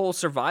 That whole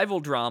survival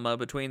drama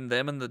between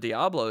them and the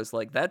Diablos,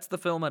 that's the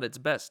film at its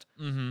best.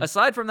 Mm-hmm.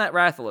 Aside from that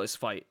Rathalos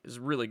fight, is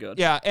really good.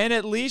 Yeah, and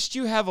at least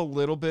you have a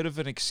little bit of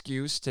an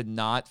excuse to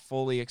not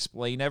fully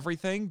explain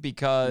everything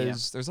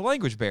because there's a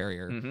language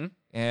barrier. Mm-hmm.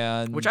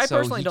 And which I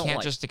personally don't can't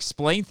like. Just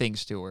explain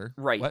things to her.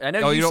 Right. What? I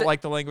know you don't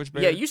like the language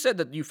barrier? Yeah, you said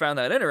that you found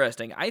that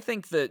interesting. I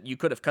think that you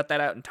could have cut that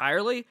out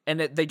entirely, and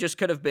that they just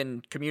could have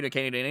been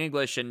communicating in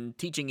English and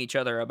teaching each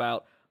other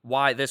about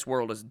why this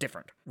world is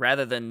different,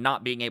 rather than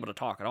not being able to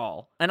talk at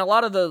all. And a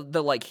lot of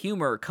the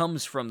humor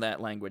comes from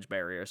that language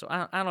barrier, so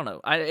I don't know.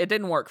 It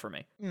didn't work for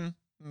me.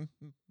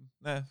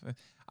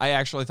 I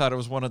actually thought it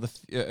was one of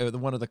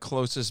the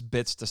closest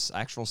bits to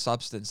actual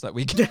substance that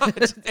we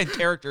got and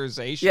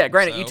characterization. Yeah,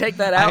 granted, so you take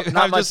that out,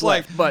 not I'm much just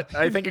left, but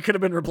I think it could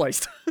have been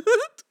replaced.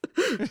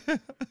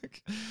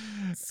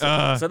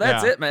 So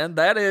that's it, man.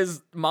 That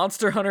is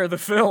Monster Hunter the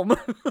film.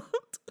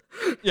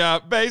 Yeah,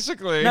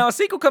 basically. Now, a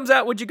sequel comes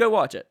out, would you go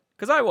watch it?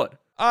 Because I would.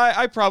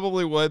 I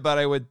probably would, but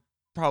I would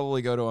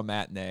probably go to a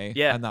matinee.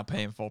 Yeah. I'm not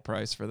paying full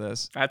price for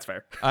this. That's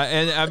fair.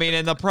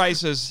 And the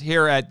prices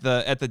here at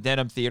the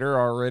Denham Theater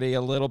are already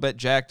a little bit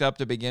jacked up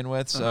to begin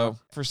with. So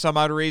for some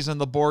odd reason,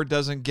 the board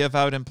doesn't give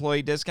out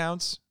employee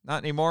discounts.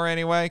 Not anymore,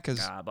 anyway.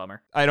 Because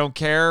bummer. I don't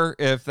care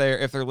if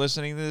they're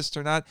listening to this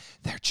or not.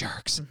 They're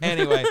jerks.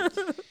 Anyway.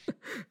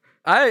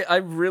 I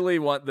really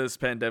want this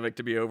pandemic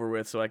to be over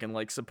with so I can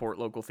support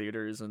local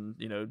theaters and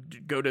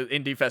go to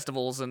indie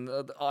festivals, and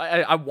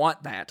I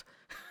want that.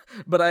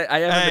 But I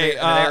haven't been in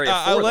an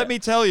area for let me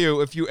tell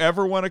you, if you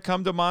ever want to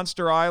come to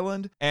Monster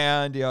Island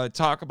and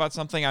talk about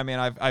something, I mean,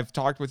 I've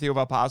talked with you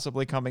about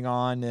possibly coming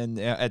on and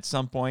at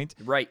some point.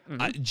 Right.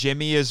 Mm-hmm.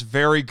 Jimmy is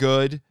very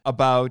good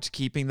about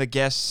keeping the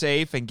guests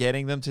safe and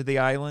getting them to the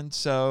island,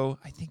 so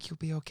I think you'll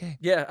be okay.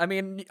 Yeah, I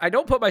mean, I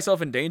don't put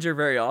myself in danger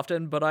very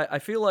often, but I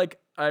feel like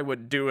I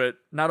would do it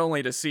not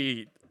only to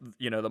see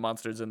the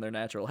monsters in their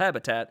natural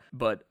habitat,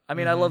 but I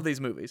mean, I love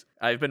these movies.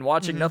 I've been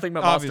watching nothing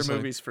but monster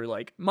movies for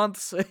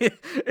months.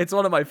 It's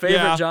one of my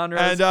favorite genres.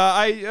 And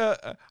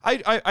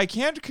I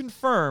can't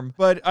confirm,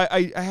 but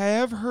I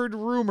have heard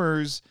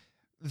rumors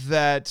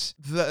that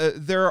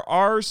there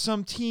are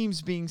some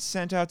teams being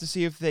sent out to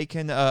see if they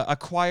can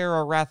acquire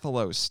a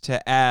Rathalos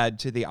to add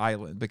to the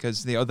island,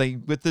 because they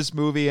with this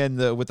movie and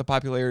with the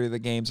popularity of the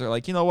games are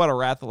like, a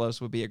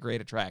Rathalos would be a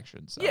great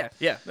attraction. So.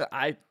 Yeah,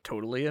 I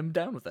totally am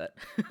down with that.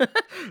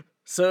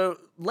 So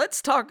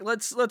let's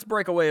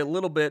break away a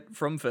little bit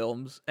from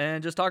films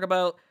and just talk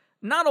about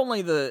not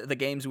only the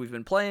games we've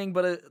been playing,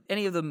 but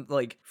any of them,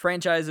 like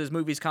franchises,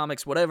 movies,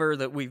 comics, whatever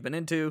that we've been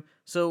into.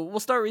 So we'll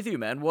start with you,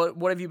 man.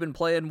 What have you been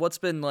playing? What's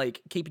been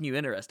like keeping you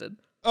interested?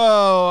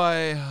 Oh,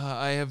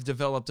 I have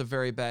developed a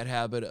very bad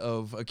habit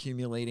of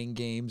accumulating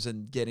games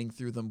and getting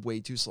through them way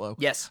too slow.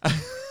 Yes.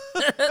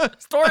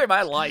 Story of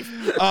my life.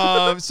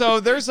 So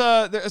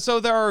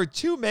there are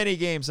too many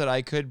games that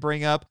I could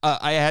bring up.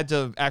 I had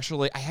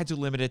to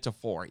limit it to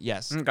 4.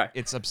 Yes. Okay.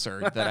 It's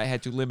absurd that I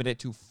had to limit it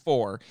to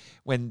 4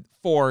 when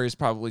 4 is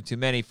probably too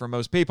many for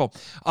most people.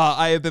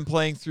 I have been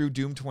playing through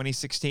Doom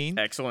 2016.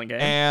 Excellent game.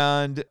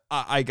 And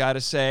I gotta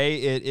say,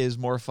 it is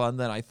more fun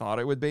than I thought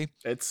it would be.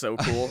 It's so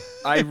cool.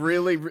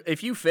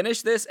 If you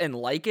finish this and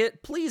like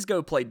it, please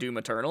go play Doom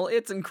Eternal.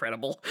 It's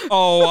incredible.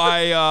 Oh,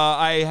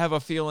 I have a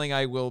feeling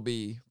I will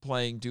be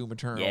playing Doom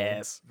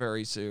Eternal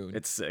very soon.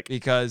 It's sick.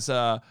 Because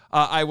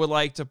I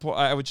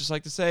would just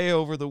like to say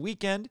over the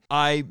weekend,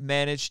 I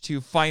managed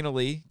to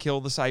finally kill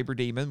the Cyber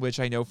Demon,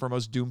 which I know for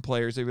most Doom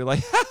players, they'd be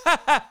like,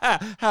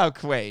 how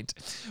quaint.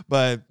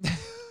 But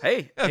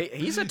hey,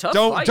 he's a tough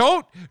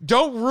fight.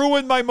 Don't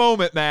ruin my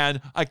moment,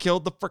 man. I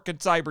killed the frickin'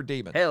 Cyber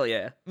Demon. Hell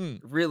yeah.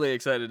 Really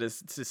excited to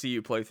see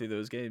you play through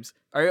those games.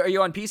 Are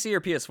you on PC or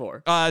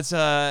PS4? It's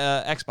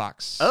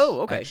Xbox.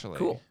 Oh, okay. Actually.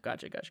 Cool.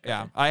 Gotcha.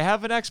 Yeah, I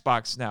have an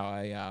Xbox now.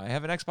 I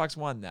have an Xbox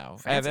One now.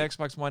 Fancy. I have an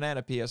Xbox One and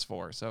a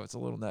PS4, so it's a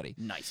little nutty.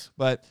 Nice.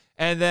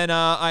 And then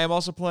I am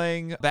also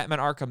playing Batman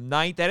Arkham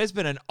Knight. That has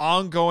been an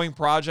ongoing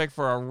project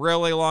for a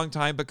really long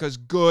time because,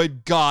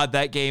 good God,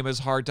 that game is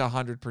hard to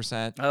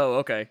 100%. Oh,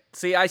 okay.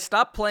 See, I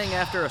stopped playing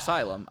after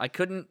Asylum. I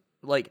couldn't,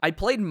 I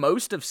played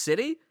most of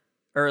City,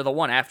 or the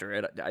one after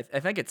it. I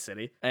think it's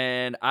City,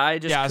 and I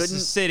just couldn't.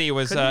 City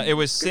was it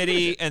was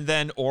City and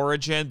then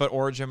Origin, but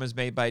Origin was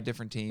made by a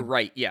different team.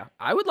 Right? Yeah,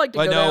 I would like to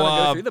go down and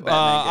go through the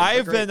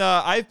Batman games.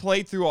 I've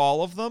played through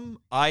all of them.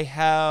 I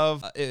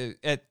have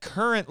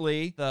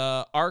currently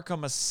the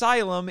Arkham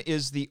Asylum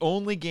is the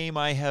only game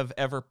I have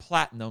ever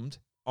platinumed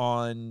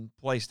on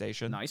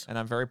PlayStation. Nice, and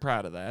I'm very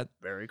proud of that.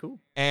 Very cool.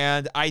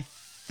 And I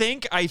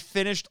think I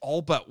finished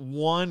all but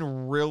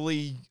one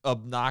really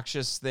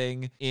obnoxious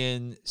thing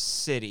in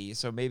City.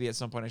 So maybe at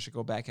some point I should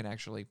go back and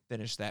actually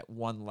finish that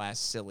one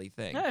last silly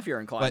thing. Yeah, if you're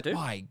inclined to.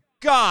 My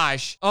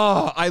gosh.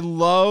 Oh, I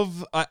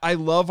love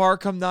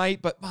Arkham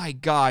Knight, but my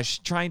gosh,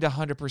 trying to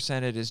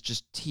 100% it is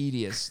just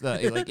tedious.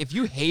 If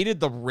you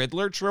hated the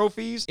Riddler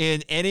trophies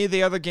in any of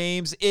the other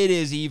games, it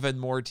is even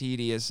more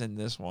tedious in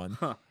this one.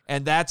 Huh.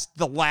 And that's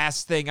the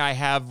last thing I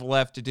have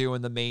left to do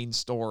in the main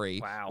story.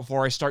 Wow.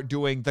 Before I start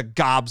doing the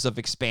gobs of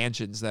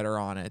expansions that are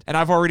on it. And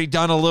I've already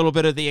done a little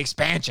bit of the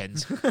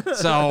expansions.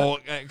 So,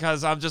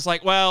 because I'm just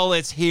like, well,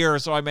 it's here,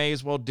 so I may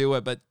as well do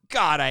it. But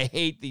God, I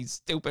hate these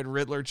stupid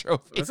Riddler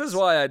trophies. This is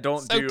why I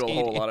don't do tedious. A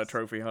whole lot of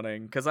trophy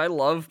hunting, because I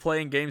love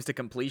playing games to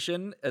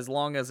completion as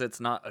long as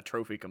it's not a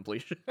trophy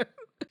completion.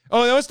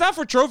 Oh, no, it's not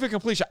for trophy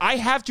completion. I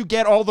have to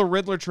get all the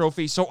Riddler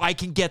trophies so I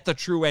can get the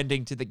true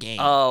ending to the game.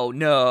 Oh,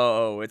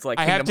 no. It's like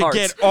I Kingdom have to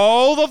Hearts. get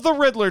all of the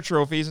Riddler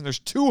trophies, and there's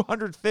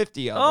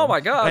 250 of them. Oh, my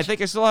gosh. And I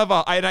think I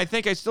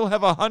still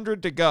have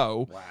 100 to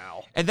go.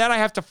 Wow. And then I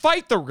have to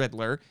fight the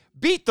Riddler,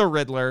 beat the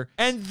Riddler,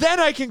 and then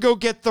I can go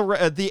get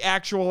the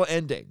actual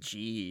ending.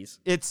 Jeez.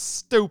 It's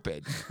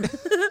stupid.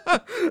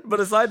 But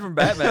aside from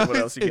Batman, what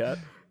else you got?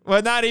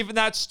 Well,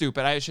 not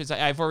stupid. I should say,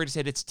 I've already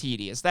said it's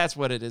tedious. That's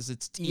what it is.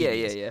 It's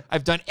tedious. Yeah.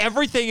 I've done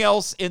everything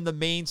else in the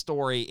main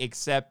story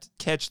except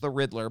catch the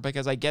Riddler,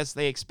 because I guess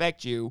they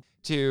expect you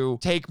to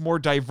take more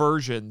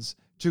diversions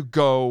to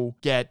go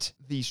get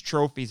these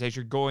trophies as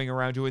you're going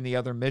around doing the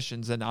other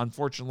missions. And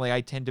unfortunately,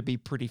 I tend to be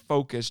pretty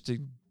focused to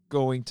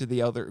going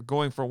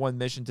from one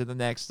mission to the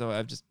next. So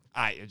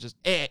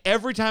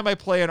every time I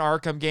play an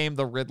Arkham game,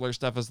 the Riddler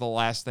stuff is the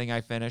last thing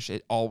I finish.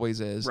 It always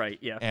is. Right,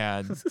 yeah.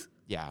 And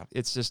yeah,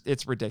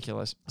 it's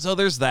ridiculous. So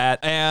there's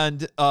that.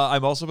 And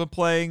I've also been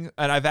playing,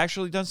 and I've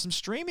actually done some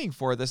streaming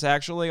for this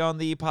actually on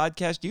the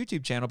podcast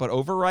YouTube channel, but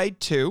Override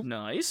 2.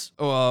 Nice.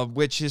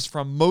 Which is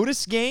from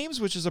Modus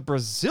Games, which is a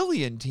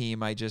Brazilian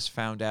team I just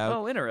found out.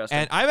 Oh, interesting.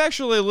 And I'm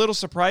actually a little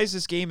surprised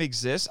this game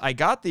exists. I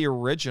got the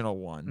original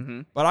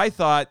one, but I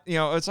thought,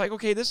 it's like,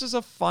 okay, this is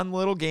a fun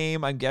little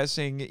game. I'm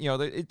guessing,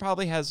 it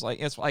probably has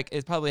like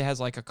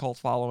a cult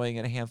following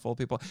and a handful of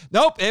people.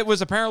 Nope, it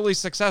was apparently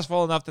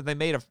successful enough that they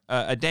made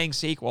a dang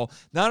sequel.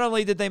 Not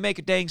only did they make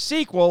a dang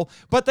sequel,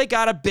 but they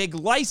got a big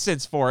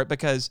license for it,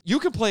 because you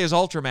can play as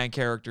Ultraman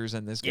characters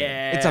in this game.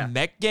 Yeah. It's a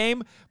mech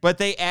game, but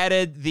they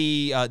added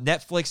the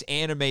Netflix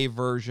anime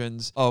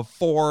versions of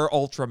 4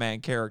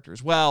 Ultraman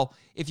characters. Well,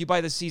 if you buy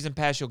the season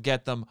pass, you'll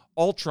get them.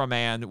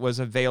 Ultraman was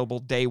available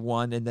day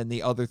 1, and then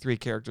the other 3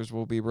 characters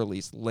will be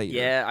released later.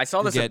 Yeah, I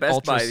saw this at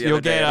Best Buy the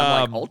other day, and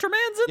I'm like,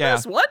 Ultraman's in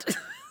this? What?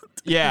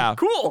 Yeah.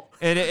 Cool.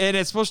 And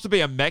it's supposed to be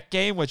a mech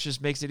game, which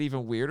just makes it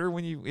even weirder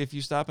if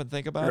you stop and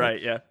think about it.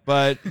 Right, yeah.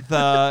 But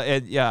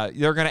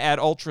they're going to add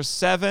Ultra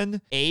 7,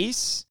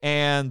 Ace,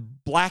 and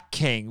Black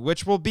King,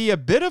 which will be a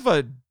bit of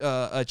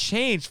a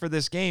change for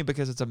this game,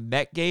 because it's a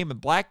mech game,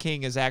 and Black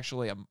King is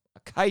actually a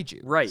kaiju.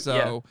 Right, So,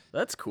 yeah.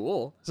 That's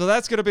cool. So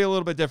that's going to be a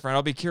little bit different.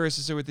 I'll be curious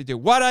to see what they do.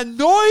 What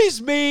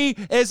annoys me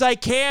is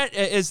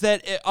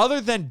that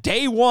other than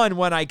day one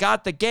when I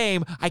got the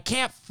game, I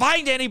can't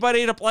find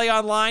anybody to play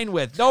online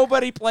with.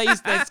 Nobody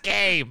plays this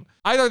game.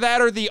 Either that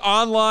or the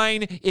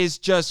online is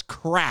just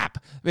crap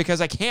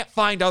because I can't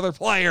find other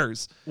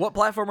players. What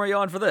platform are you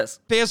on for this?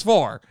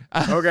 PS4.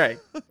 Okay.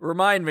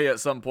 Remind me at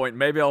some point.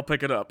 Maybe I'll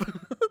pick it up.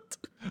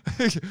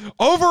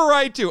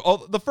 Override 2.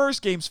 Oh, the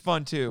first game's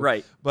fun too.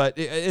 Right. But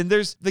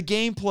the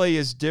gameplay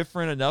is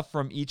different enough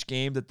from each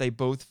game that they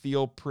both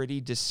feel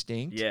pretty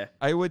distinct. Yeah.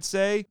 I would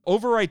say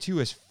Override 2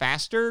 is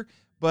faster,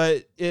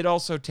 but it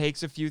also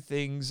takes a few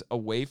things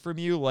away from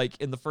you. Like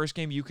in the first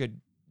game you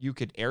could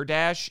air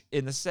dash.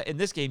 In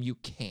this game you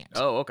can't.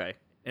 Oh, okay.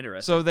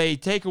 Interesting. So they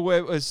take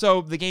away.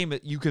 So the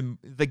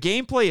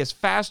gameplay is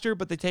faster,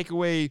 but they take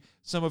away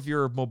some of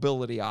your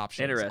mobility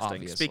options. Interesting.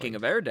 Obviously. Speaking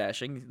of air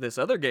dashing, this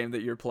other game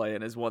that you're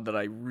playing is one that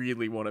I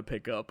really want to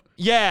pick up.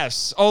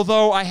 Yes,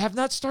 although I have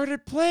not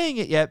started playing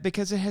it yet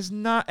because it has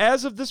not,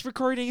 as of this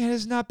recording, it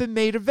has not been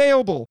made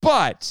available.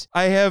 But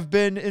I have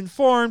been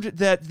informed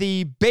that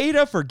the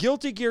beta for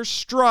Guilty Gear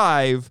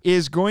Strive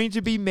is going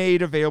to be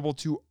made available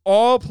to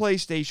all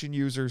PlayStation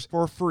users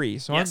for free.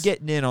 So Yes. I'm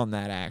getting in on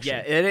that, actually.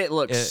 Yeah, and it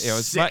looks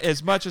sick.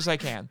 as much as I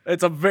can.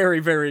 It's a very,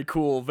 very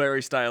cool,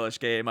 very stylish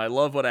game. I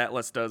love what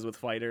Atlas does with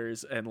fighters,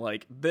 and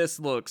like this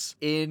looks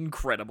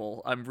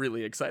incredible. I'm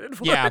really excited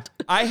for it.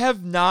 I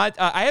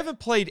haven't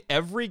played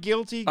every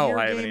Guilty Gear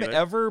game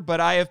ever, but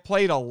I have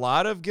played a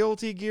lot of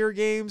Guilty Gear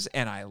games,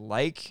 and I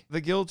like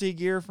the Guilty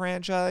Gear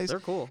franchise. They're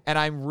cool. And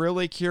I'm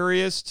really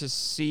curious to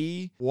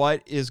see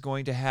what is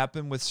going to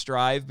happen with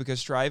Strive, because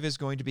Strive is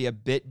going to be a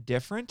bit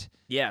different.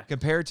 Yeah.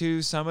 Compared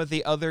to some of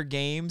the other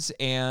games,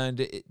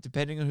 and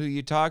depending on who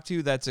you talk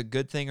to, that's a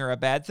good thing or a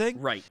bad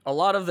thing. Right. A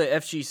lot of the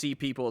FGC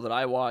people that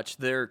I watch,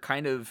 they're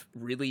kind of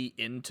really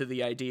into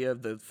the idea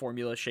of the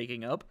formula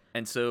shaking up,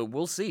 and so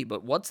we'll see.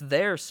 But what's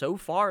there so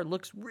far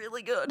looks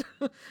really good.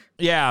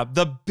 Yeah,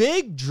 the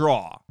big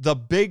draw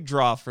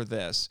for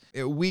this,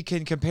 we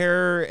can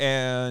compare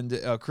and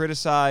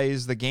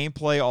criticize the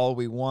gameplay all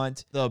we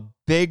want. The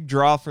big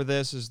draw for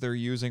this is they're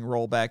using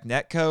rollback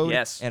netcode.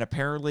 Yes. And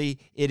apparently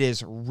it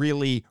is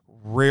really,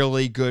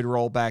 really good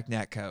rollback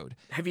netcode.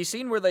 Have you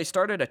seen where they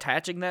started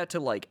attaching that to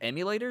like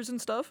emulators and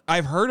stuff?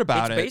 I've heard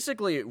about it. It's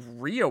basically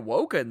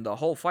reawoken the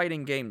whole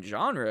fighting game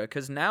genre,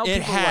 because now it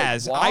people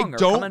has. like Wong I are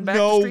don't coming back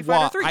know to Street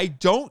Fighter why.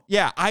 3.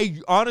 I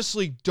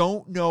honestly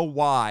don't know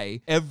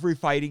why every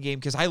fighting game,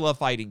 because I love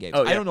fighting games.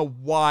 Oh, yeah. I don't know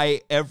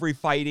why every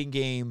fighting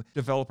game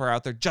developer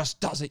out there just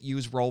doesn't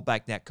use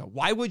rollback netcode.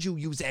 Why would you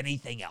use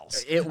anything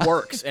else? It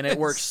works, and it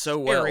works so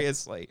well.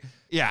 Seriously.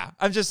 Yeah,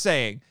 I'm just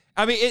saying.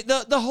 I mean,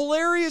 the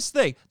hilarious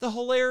thing,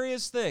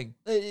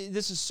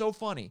 this is so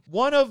funny.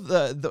 One of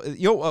in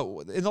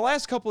the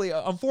last couple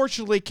of,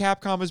 unfortunately,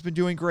 Capcom has been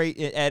doing great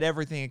at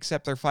everything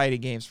except their fighting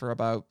games for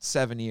about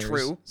 7 years.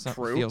 True.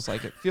 Feels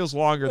like it. Feels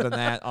longer than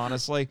that,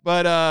 honestly.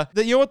 But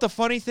you know what the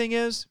funny thing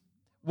is?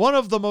 One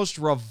of the most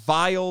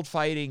reviled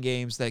fighting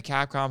games that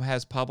Capcom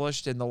has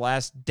published in the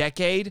last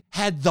decade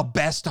had the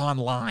best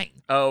online.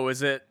 Oh,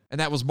 is it? And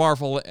that was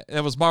Marvel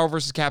vs.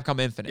 Capcom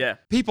Infinite. Yeah.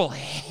 People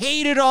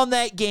hated on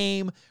that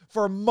game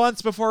for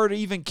months before it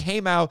even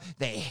came out.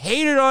 They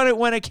hated on it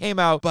when it came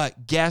out.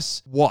 But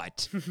guess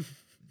what?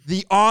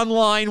 The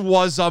online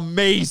was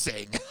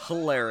amazing.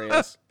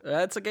 Hilarious.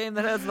 That's a game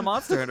that has the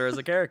Monster Hunter as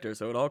a character,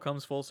 so it all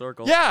comes full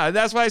circle. Yeah,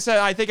 that's why I said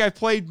I think I've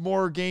played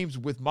more games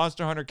with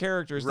Monster Hunter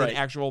characters than Right.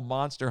 actual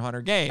Monster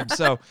Hunter games.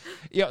 So,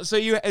 so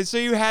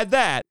you had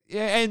that,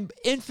 and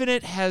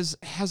Infinite has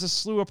a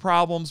slew of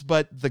problems,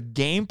 but the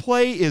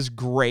gameplay is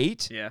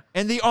great. Yeah.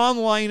 And the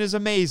online is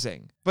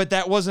amazing. But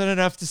that wasn't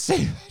enough to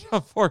save it,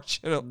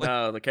 unfortunately.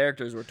 No, the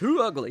characters were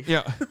too ugly.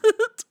 Yeah.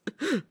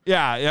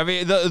 Yeah, I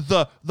mean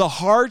the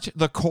heart,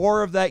 the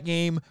core of that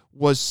game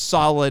was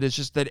solid. It's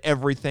just that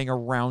everything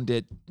around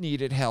it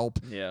needed help.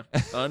 Yeah,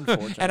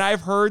 unfortunately. And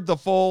I've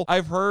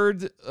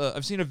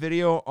seen a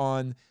video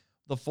on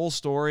the full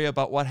story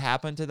about what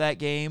happened to that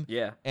game.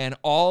 Yeah. And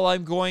all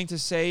I'm going to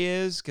say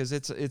is, because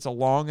it's a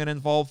long and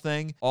involved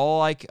thing,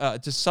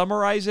 to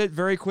summarize it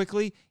very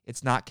quickly,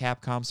 it's not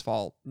Capcom's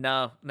fault.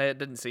 No, it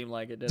didn't seem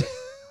like it, did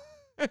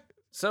it?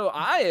 So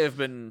I have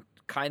been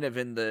kind of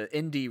in the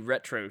indie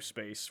retro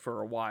space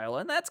for a while,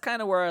 and that's kind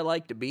of where I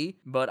like to be.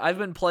 But I've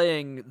been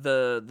playing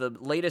the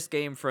latest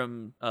game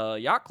from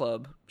Yacht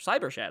Club,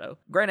 Cyber Shadow.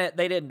 Granted,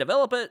 they didn't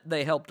develop it;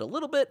 they helped a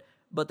little bit,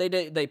 but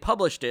they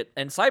published it.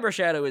 And Cyber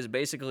Shadow is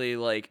basically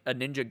like a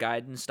Ninja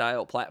Gaiden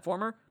style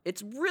platformer.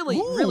 It's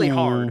really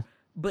hard,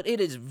 but it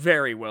is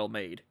very well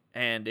made.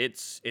 And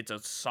it's a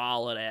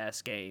solid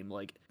ass game.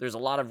 Like, there's a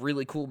lot of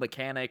really cool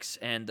mechanics,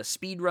 and the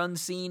speedrun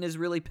scene is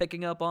really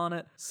picking up on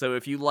it. So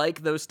if you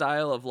like those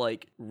style of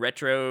like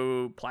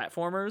retro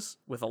platformers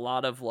with a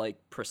lot of like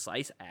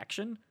precise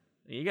action,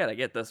 you gotta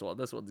get this one.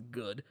 This one's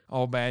good.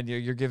 Oh man,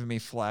 you're giving me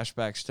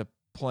flashbacks to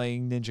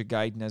playing Ninja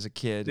Gaiden as a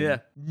kid. Yeah.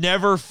 And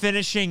never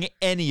finishing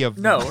any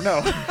of them.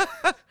 No.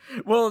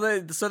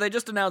 Well, so they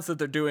just announced that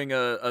they're doing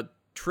a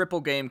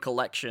triple game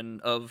collection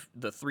of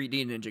the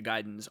 3D Ninja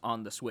Gaidens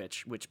on the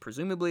Switch, which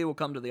presumably will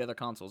come to the other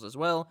consoles as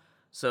well.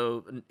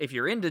 So if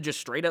you're into just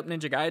straight up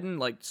Ninja Gaiden,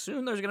 like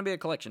soon there's going to be a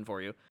collection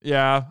for you.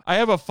 Yeah, I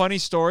have a funny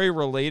story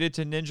related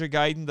to Ninja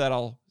Gaiden that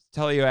I'll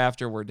tell you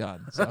after we're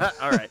done. So.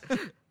 All right.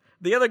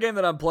 The other game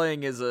that I'm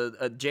playing is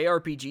a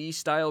JRPG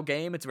style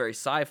game. It's very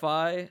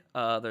sci-fi.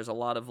 There's a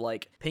lot of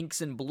like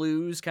pinks and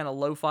blues, kind of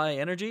lo-fi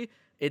energy.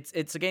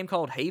 It's a game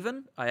called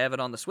Haven. I have it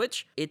on the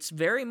Switch. It's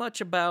very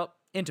much about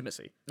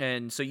intimacy.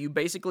 And so you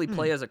basically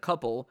play as a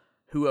couple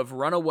who have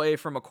run away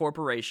from a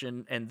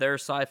corporation and their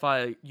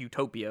sci-fi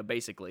utopia,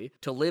 basically,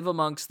 to live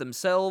amongst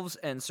themselves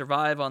and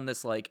survive on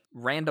this like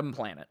random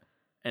planet.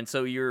 And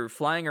so you're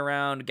flying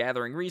around,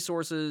 gathering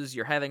resources,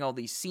 you're having all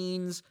these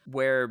scenes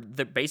where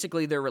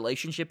basically their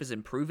relationship is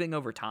improving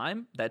over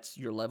time. That's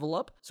your level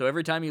up. So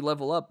every time you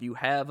level up, you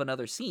have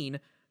another scene,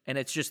 and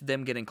it's just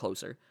them getting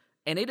closer.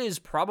 And it is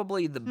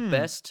probably the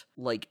best,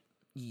 like,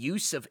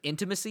 use of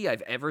intimacy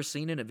I've ever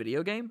seen in a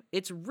video game.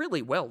 It's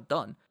really well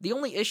done. The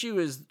only issue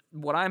is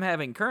what I'm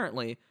having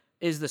currently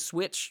is the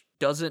Switch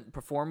doesn't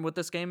perform with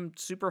this game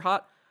super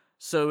hot,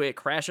 so it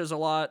crashes a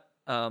lot.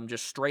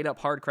 Just straight up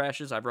hard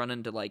crashes. I've run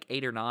into like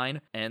 8 or 9,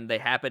 and they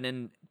happen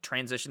in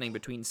transitioning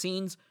between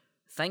scenes.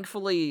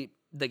 Thankfully,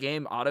 the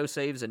game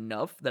autosaves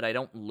enough that I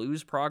don't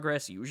lose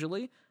progress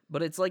usually,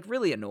 but it's like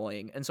really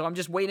annoying. And so I'm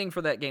just waiting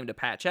for that game to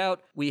patch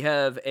out. We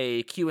have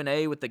a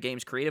Q&A with the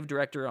game's creative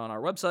director on our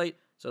website,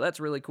 so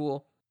that's really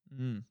cool.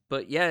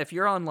 But yeah, if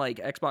you're on like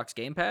Xbox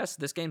Game Pass,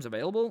 this game's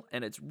available,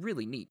 and it's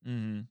really neat.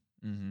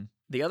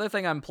 The other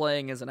thing I'm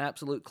playing is an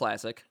absolute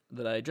classic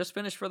that I just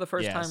finished for the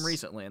first time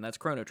recently, and that's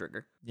Chrono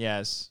Trigger.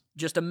 Yes.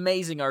 Just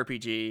amazing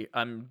RPG.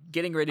 I'm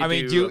getting ready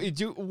to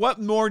do what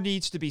more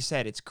needs to be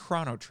said? It's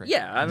Chrono Trigger.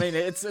 Yeah, I mean,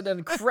 it's an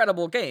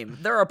incredible game.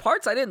 There are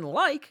parts I didn't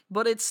like,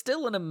 but it's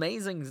still an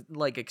amazing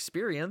like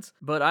experience.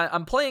 But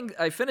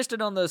I finished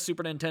it on the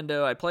Super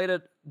Nintendo. I played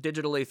it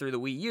digitally through the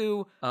Wii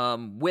U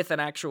with an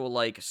actual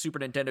like Super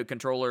Nintendo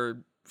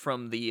controller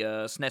from the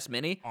SNES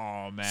Mini.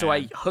 Oh man! So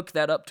I hooked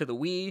that up to the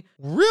Wii.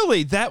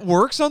 Really? That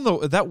works on the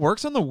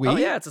Wii? Oh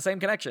yeah, it's the same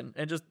connection.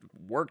 It just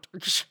worked.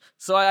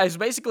 So I was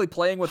basically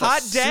playing with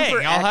hot a dang!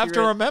 super I'll have to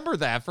accurate- remember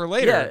that for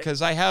later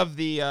because I have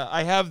the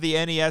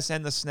NES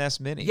and the SNES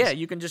Minis. Yeah,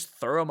 you can just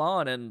throw them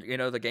on, and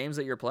the games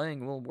that you're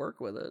playing will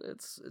work with it.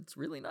 It's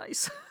really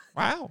nice.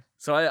 Wow.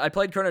 So I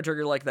played Chrono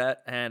Trigger like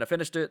that, and I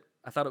finished it.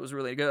 I thought it was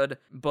really good,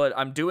 but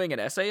I'm doing an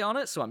essay on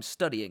it, so I'm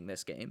studying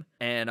this game,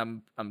 and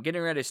I'm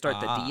getting ready to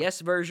start the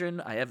DS version.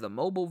 I have the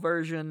mobile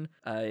version.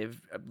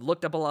 I've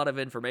looked up a lot of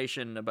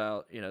information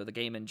about the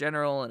game in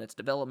general and its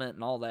development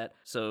and all that.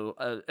 So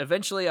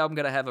eventually, I'm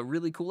gonna have a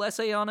really cool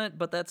essay on it,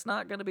 but that's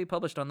not gonna be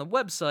published on the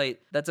website.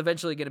 That's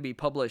eventually gonna be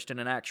published in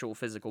an actual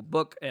physical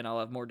book, and I'll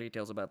have more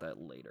details about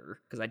that later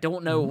because I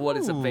don't know what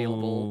is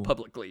available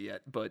publicly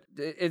yet, but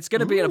it's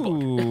gonna be in a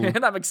book,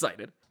 and I'm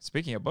excited.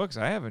 Speaking of books,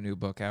 I have a new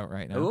book out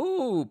right now.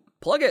 Ooh,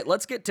 plug it.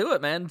 Let's get to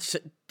it, man.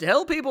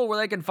 Tell people where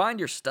they can find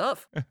your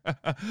stuff.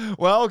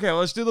 Well, okay,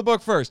 let's do the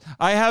book first.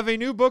 I have a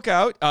new book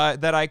out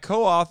that I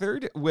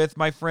co-authored with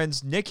my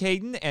friends Nick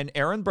Hayden and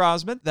Aaron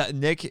Brosman. That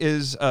Nick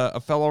is a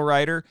fellow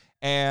writer,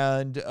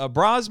 and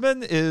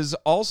Brosman is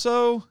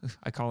also,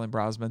 I call him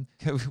Brosman.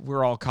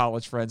 We're all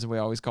college friends, and we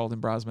always called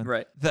him Brosman.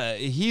 Right.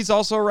 He's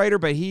also a writer,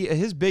 but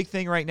his big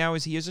thing right now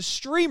is he is a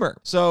streamer.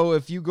 So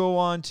if you go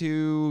on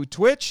to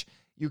Twitch,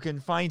 you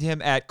can find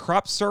him at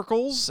Crop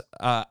Circles,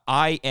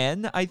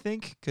 IN, I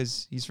think,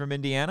 because he's from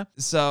Indiana.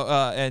 So,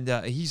 and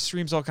he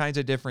streams all kinds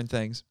of different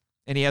things.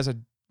 And he also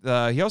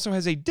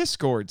has a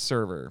Discord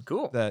server.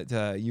 Cool.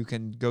 That you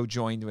can go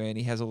join, and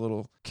he has a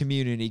little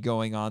community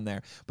going on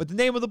there. But the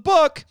name of the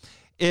book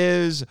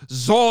is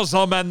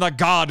Zorzum and the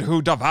God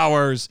Who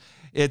Devours.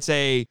 It's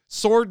a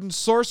sword and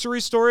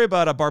sorcery story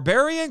about a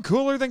barbarian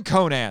cooler than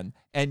Conan.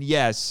 And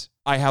yes,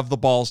 I have the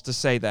balls to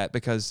say that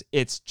because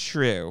it's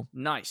true.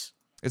 Nice.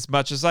 As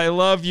much as I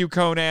love you,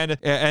 Conan,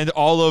 and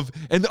all of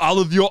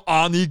your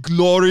Ani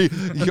glory,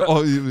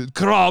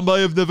 Kram, I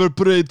have never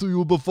prayed to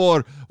you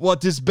before.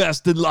 What is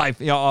best in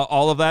life?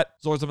 All of that.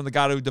 Zorzum and the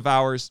God Who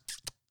Devours,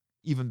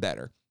 even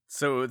better.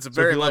 So it's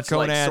very much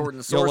Conan, like sword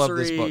and you'll love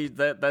this sorcery.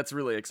 book. That's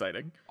really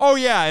exciting. Oh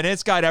yeah, and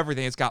it's got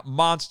everything. It's got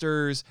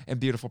monsters and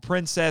beautiful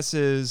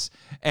princesses,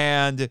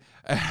 and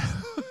I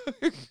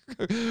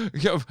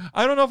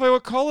don't know if I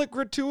would call it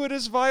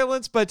gratuitous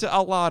violence, but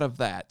a lot of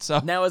that.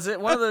 So now, is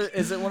it one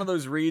of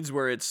those reads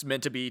where it's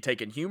meant to be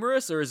taken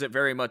humorous, or is it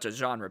very much a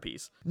genre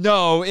piece?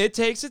 No, it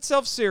takes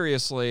itself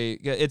seriously.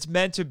 It's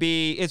meant to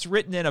be. It's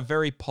written in a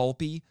very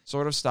pulpy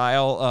sort of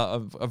style,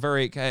 a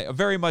very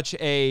much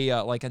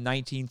like a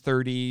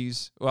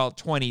 1930s, well,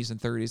 20s and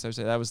 30s. I would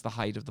say that was the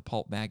height of the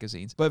pulp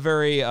magazines. But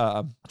very,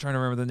 I'm trying to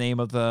remember the name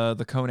of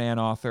the Conan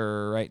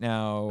author right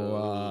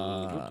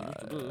now.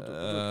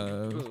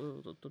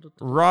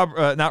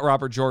 Not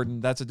Robert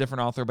Jordan. That's a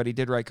different author, but he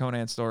did write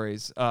Conan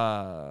stories.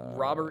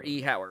 Robert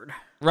E. Howard.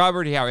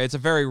 Robert E. Howard.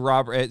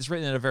 It's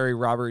written in a very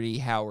Robert E.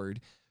 Howard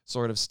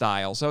sort of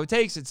style. So it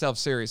takes itself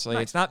seriously.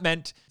 Nice. It's not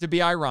meant to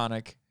be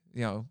ironic,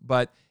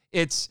 but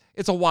it's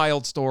a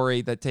wild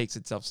story that takes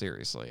itself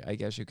seriously, I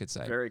guess you could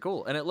say. Very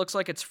cool. And it looks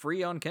like it's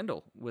free on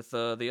Kindle with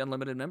the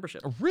unlimited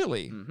membership.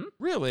 Really? Mm-hmm.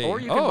 Really? Or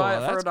you can buy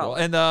it for $1. Cool.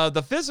 And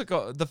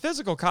the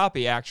physical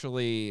copy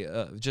actually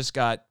just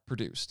got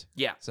produced.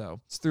 Yeah. So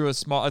it's through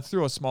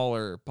a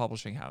smaller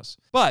publishing house.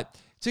 But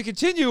to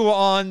continue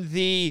on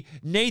the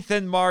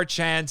Nathan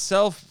Marchan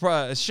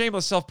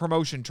shameless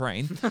self-promotion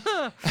train,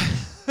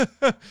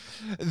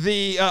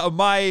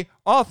 my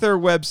author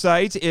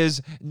website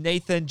is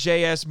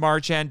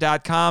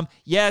nathanjsmarchan.com.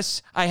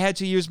 Yes, I had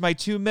to use my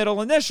 2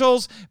 middle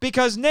initials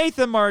because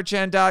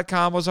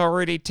nathanmarchan.com was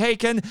already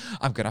taken.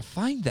 I'm going to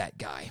find that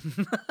guy.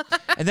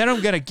 And then I'm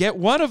going to get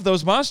one of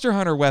those Monster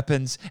Hunter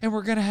weapons, and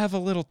we're going to have a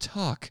little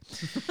talk.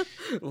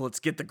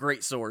 Let's get the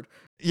great sword.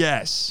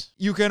 Yes.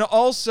 You can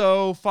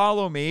also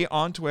follow me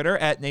on Twitter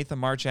at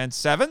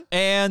NathanMarchand7.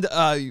 And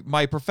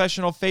my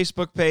professional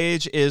Facebook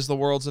page is The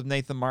Worlds of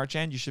Nathan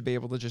Marchand. You should be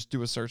able to just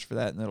do a search for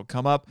that and it'll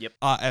come up. Yep.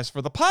 As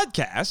for the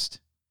podcast,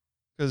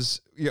 because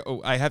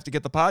I have to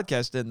get the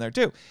podcast in there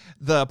too.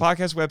 The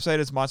podcast website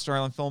is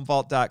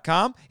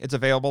MonsterIslandFilmVault.com. It's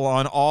available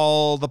on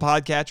all the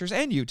podcatchers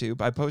and YouTube.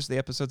 I post the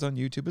episodes on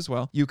YouTube as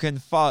well. You can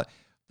follow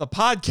the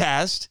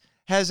podcast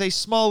has a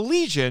small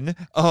legion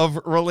of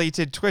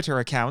related Twitter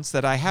accounts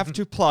that I have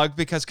to plug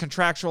because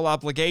contractual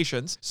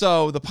obligations.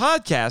 So the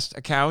podcast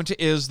account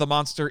is the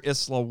Monster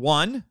Isla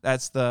 1.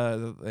 That's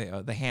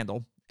the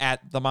handle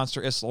at the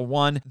Monster Isla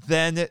 1.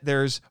 Then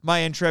there's my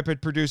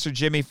intrepid producer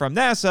Jimmy from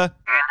NASA.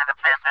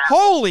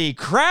 Holy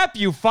crap,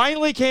 you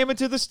finally came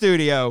into the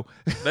studio.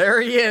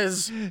 There he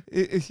is.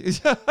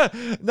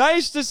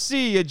 Nice to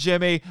see you,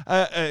 Jimmy.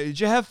 Did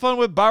you have fun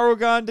with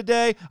Barugan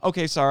today?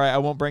 Okay, sorry, I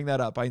won't bring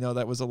that up. I know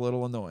that was a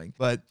little annoying.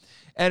 But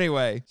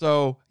anyway,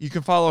 so you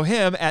can follow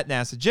him at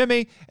NASA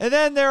Jimmy. And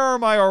then there are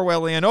my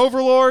Orwellian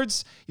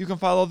overlords. You can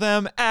follow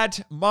them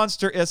at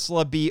Monster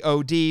Isla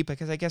BOD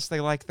because I guess they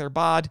like their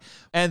bod.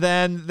 And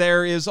then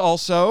there is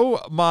also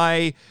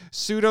my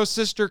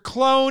pseudo-sister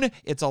clone.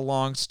 It's a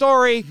long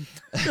story.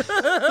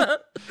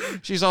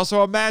 She's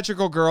also a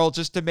magical girl,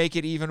 just to make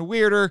it even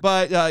weirder.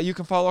 But you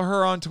can follow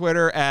her on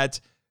Twitter at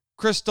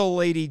Crystal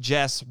Lady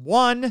Jess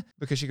 1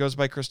 because she goes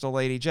by Crystal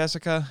Lady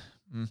Jessica.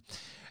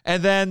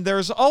 And then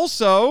there's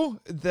also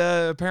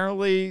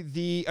apparently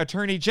the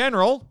Attorney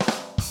General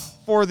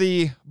for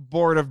the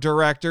board of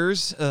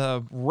directors,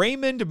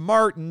 Raymond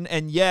Martin.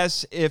 And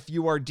yes, if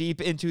you are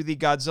deep into the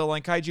Godzilla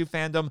and Kaiju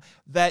fandom,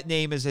 that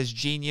name is as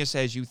genius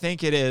as you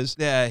think it is.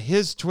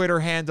 His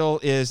Twitter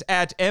handle is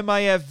at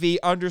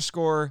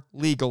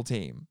MIFV_legal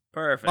team.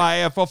 Perfect. I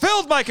have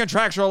fulfilled my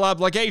contractual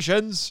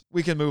obligations.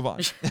 We can move on.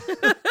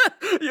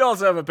 You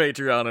also have a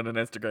Patreon and an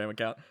Instagram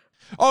account.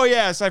 Oh,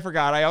 yes, I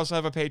forgot. I also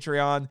have a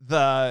Patreon.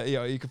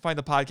 You can find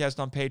the podcast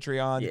on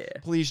Patreon. Yeah.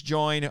 Please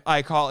join.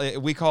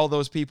 We call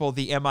those people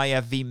the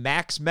MIFV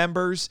Max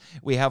members.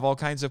 We have all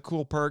kinds of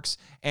cool perks,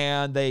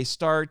 and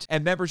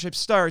membership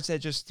starts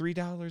at just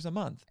 $3 a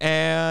month.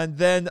 And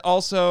then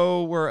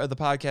also the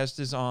podcast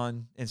is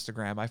on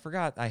Instagram. I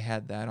forgot I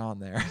had that on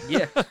there.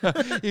 Yeah.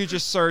 You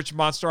just search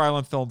Monster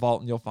Island Film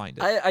Vault and you'll find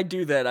it. I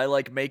do that. I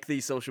make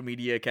these social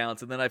media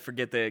accounts and then I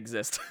forget they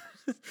exist.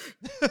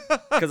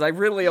 Because I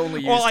really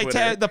only use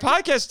Twitter. The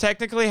podcast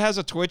technically has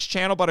a Twitch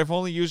channel, but I've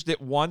only used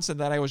it once, and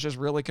then I was just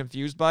really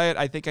confused by it.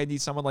 I think I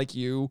need someone like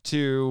you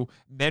to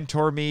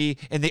mentor me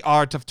in the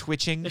art of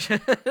twitching.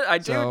 I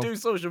do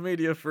social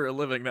media for a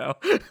living now.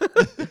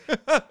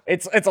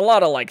 It's a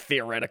lot of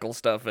theoretical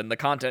stuff, and the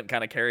content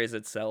kind of carries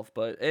itself.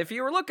 But if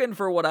you were looking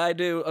for what I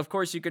do, of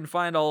course you can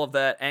find all of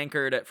that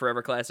anchored at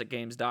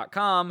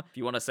foreverclassicgames.com. If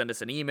you want to send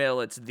us an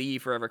email, it's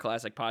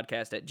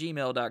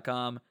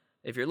theforeverclassicpodcast@gmail.com.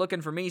 If you're looking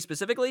for me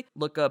specifically,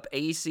 look up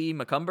AC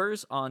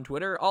McCumbers on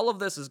Twitter. All of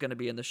this is going to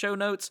be in the show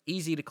notes.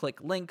 Easy to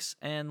click links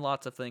and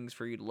lots of things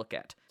for you to look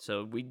at.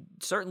 So we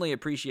certainly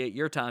appreciate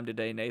your time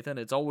today, Nathan.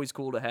 It's always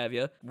cool to have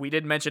you. We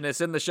did mention this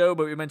in the show,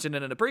 but we mentioned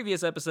it in a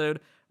previous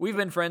episode. We've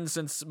been friends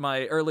since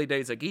my early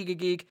days at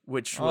Gigageek,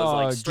 which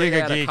was straight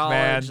out of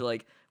college. Man.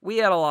 We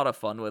had a lot of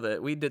fun with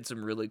it. We did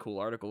some really cool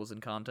articles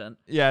and content.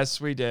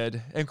 Yes, we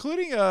did,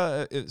 including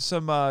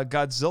some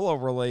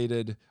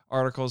Godzilla-related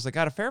articles that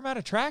got a fair amount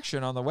of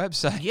traction on the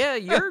website. Yeah,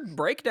 your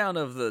breakdown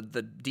of the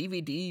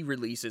DVD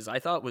releases I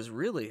thought was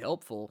really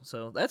helpful.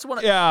 So that's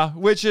one.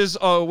 Which is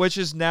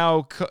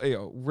now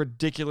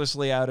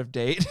ridiculously out of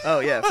date. Oh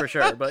yeah, for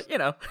sure. But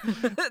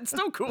it's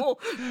still cool.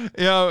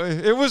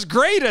 It was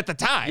great at the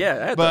time.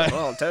 Yeah,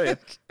 I'll tell you,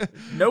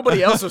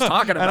 nobody else was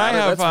talking about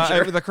it. That's for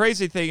sure. The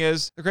crazy thing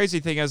is,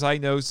 I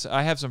know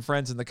I have some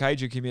friends in the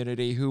kaiju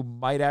community who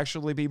might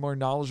actually be more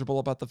knowledgeable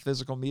about the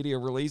physical media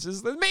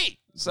releases than me.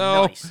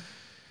 So. Nice.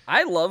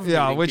 I love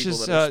which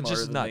people is that are smarter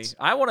just than nuts. Me.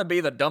 I want to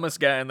be the dumbest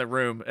guy in the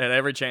room at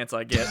every chance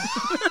I get.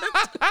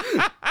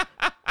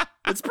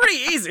 It's pretty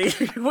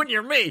easy when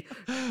you're me.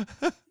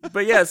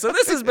 But yeah, so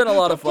this has been a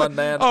lot of fun,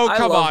 man. Oh, I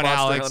come love on, Monster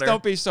Alex. Hunter.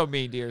 Don't be so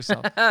mean to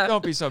yourself.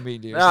 Don't be so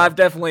mean to No, yourself. I've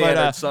definitely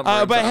entered some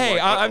rooms. But I'm hey,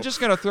 like, I'm just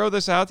going to throw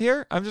this out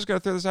here.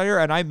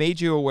 And I made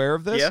you aware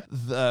of this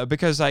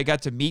because I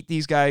got to meet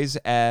these guys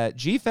at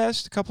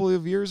G-Fest a couple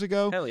of years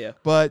ago. Hell yeah.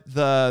 But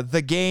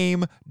the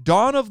game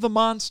Dawn of the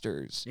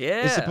Monsters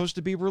Yeah. is supposed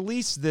to be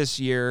released this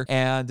year,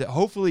 and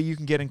hopefully you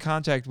can get in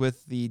contact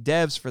with the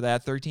devs for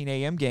that, 13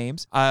 AM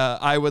Games.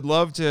 I would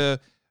love to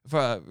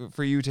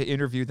for you to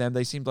interview them.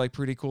 They seemed like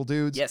pretty cool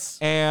dudes. Yes.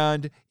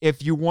 And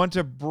if you want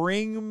to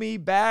bring me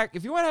back,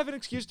 if you want to have an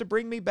excuse to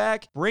bring me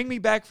back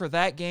for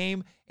that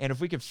game. And if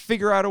we can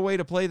figure out a way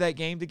to play that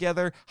game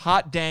together,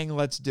 hot dang,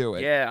 let's do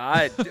it.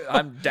 Yeah,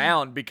 I'm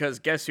down because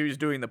guess who's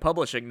doing the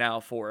publishing now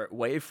for it?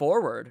 Way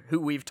Forward,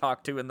 who we've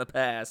talked to in the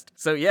past.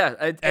 So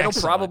yeah, it'll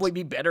probably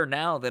be better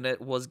now than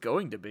it was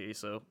going to be.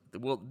 So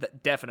we'll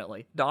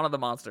definitely Dawn of the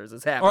Monsters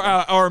is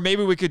happening. Or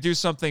maybe we could do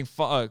something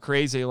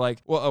crazy like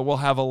we'll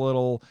have a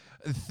little.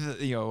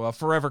 A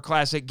Forever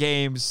Classic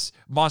Games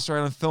Monster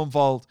Island Film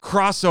Vault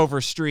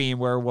crossover stream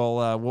where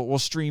we'll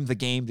stream the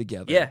game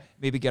together. Yeah,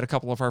 maybe get a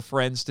couple of our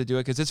friends to do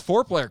it because it's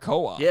 4-player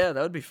co-op. Yeah,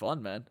 that would be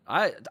fun, man.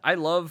 I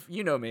love,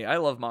 you know me, I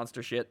love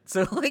monster shit,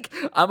 so like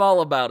I'm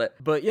all about it.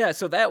 But yeah,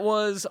 so that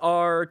was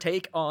our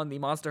take on the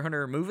Monster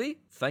Hunter movie.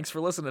 Thanks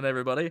for listening,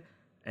 everybody,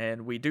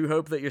 and we do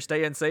hope that you're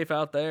staying safe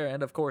out there,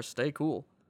 and of course, stay cool.